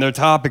 Yeah, and they're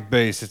topic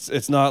based.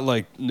 It's not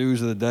like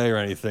news of the day or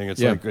anything. It's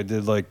Yeah. like I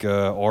did like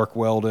arc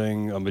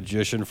welding, a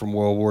magician from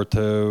World War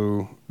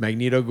II.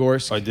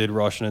 Magnitogorsk. I did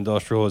Russian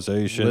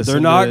industrialization. Listen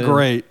They're not to-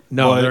 great.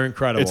 No, but they're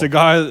incredible. It's a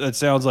guy that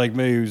sounds like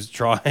me who's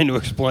trying to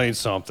explain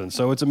something.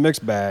 So it's a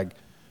mixed bag.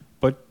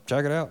 But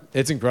check it out.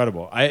 It's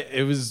incredible.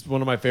 It was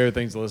one of my favorite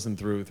things to listen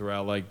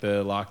throughout like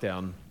the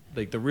lockdown,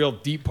 like the real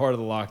deep part of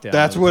the lockdown.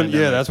 That's of the when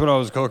pandemic. that's when I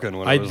was cooking.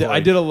 When I it was I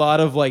did a lot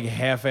of like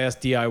half-ass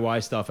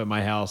DIY stuff at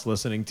my house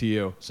listening to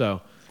you.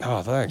 So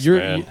Oh, thanks, you're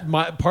man.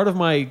 my part of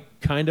my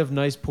kind of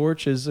nice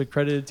porch is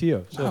accredited to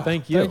you. So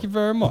thank you. Thank you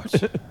very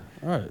much. All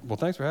right. Well,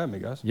 thanks for having me,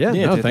 guys. Yeah,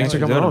 Yeah, no, dude, thanks for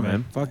coming doing on, it,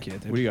 man. Fuck yeah,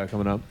 dude. What do you got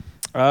coming up?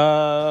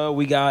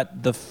 We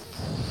got the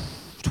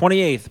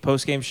 28th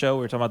post game show.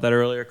 We were talking about that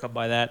earlier. Come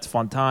by that. It's a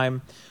fun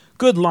time.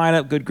 Good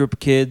lineup. Good group of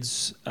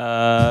kids.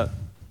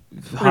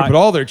 We're gonna put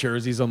all their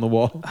jerseys on the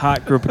wall.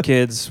 hot group of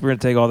kids. We're gonna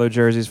take all their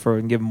jerseys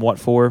and give them what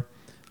for.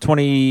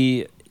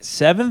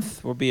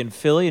 27th, we'll be in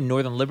Philly in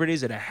Northern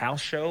Liberties at a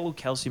house show.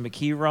 Kelsey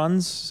McKee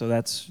runs,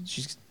 so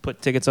she's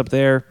put tickets up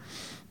there.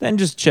 Then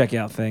just check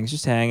out things,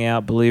 just hang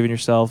out, believe in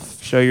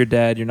yourself, show your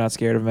dad you're not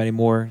scared of him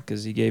anymore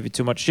because he gave you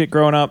too much shit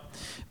growing up,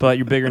 but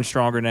you're bigger and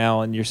stronger now,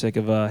 and you're sick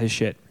of his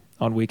shit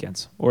on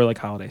weekends or like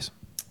holidays.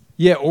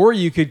 Yeah, or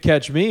you could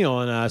catch me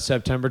on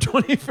September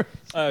 21st.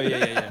 Oh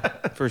yeah,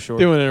 for sure.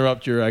 Doing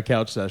interrupt your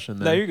couch session.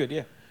 Then. No, you're good.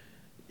 Yeah.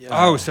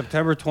 Oh,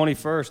 September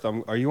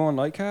 21st. Are you on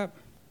Nightcap?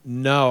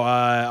 No,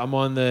 I'm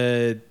on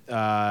the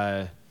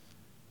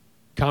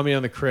Comedy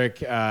on the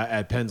Crick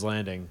at Penn's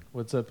Landing.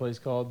 What's that place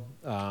called?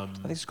 I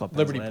think it's called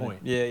Liberty Pennsylvania.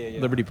 Point.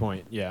 Yeah. Liberty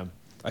Point. Yeah.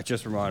 I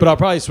just reminded. But I'll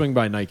probably swing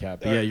by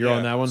Nightcap. But yeah, you're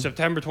on that one.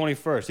 September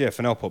 21st. Yeah,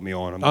 Fennell put me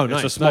on. Oh, It's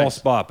nice, a small nice.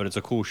 spot, but it's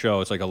a cool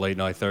show. It's like a late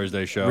night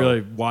Thursday show.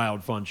 Really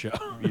wild, fun show.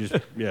 You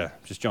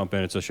just jump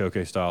in. It's a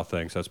showcase style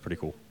thing, so that's pretty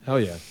cool.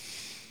 Hell yeah.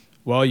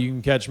 Well, you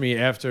can catch me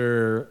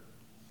after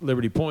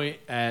Liberty Point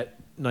at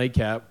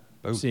Nightcap,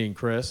 seeing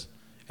Chris.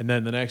 And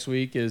then the next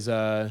week is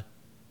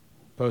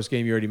post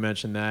game. You already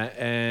mentioned that.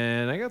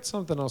 And I got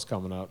something else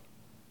coming up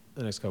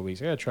the next couple weeks.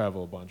 I got to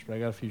travel a bunch, but I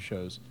got a few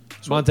shows.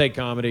 Monte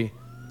Comedy,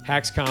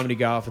 Hacks Comedy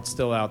Golf. It's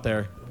still out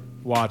there.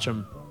 Watch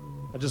them.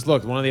 I just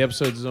looked. One of the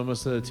episodes is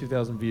almost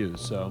 2,000 views.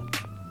 So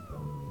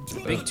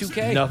Big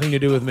 2K. nothing to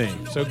do with me.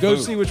 So go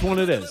see which one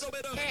it is.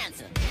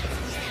 Handsome.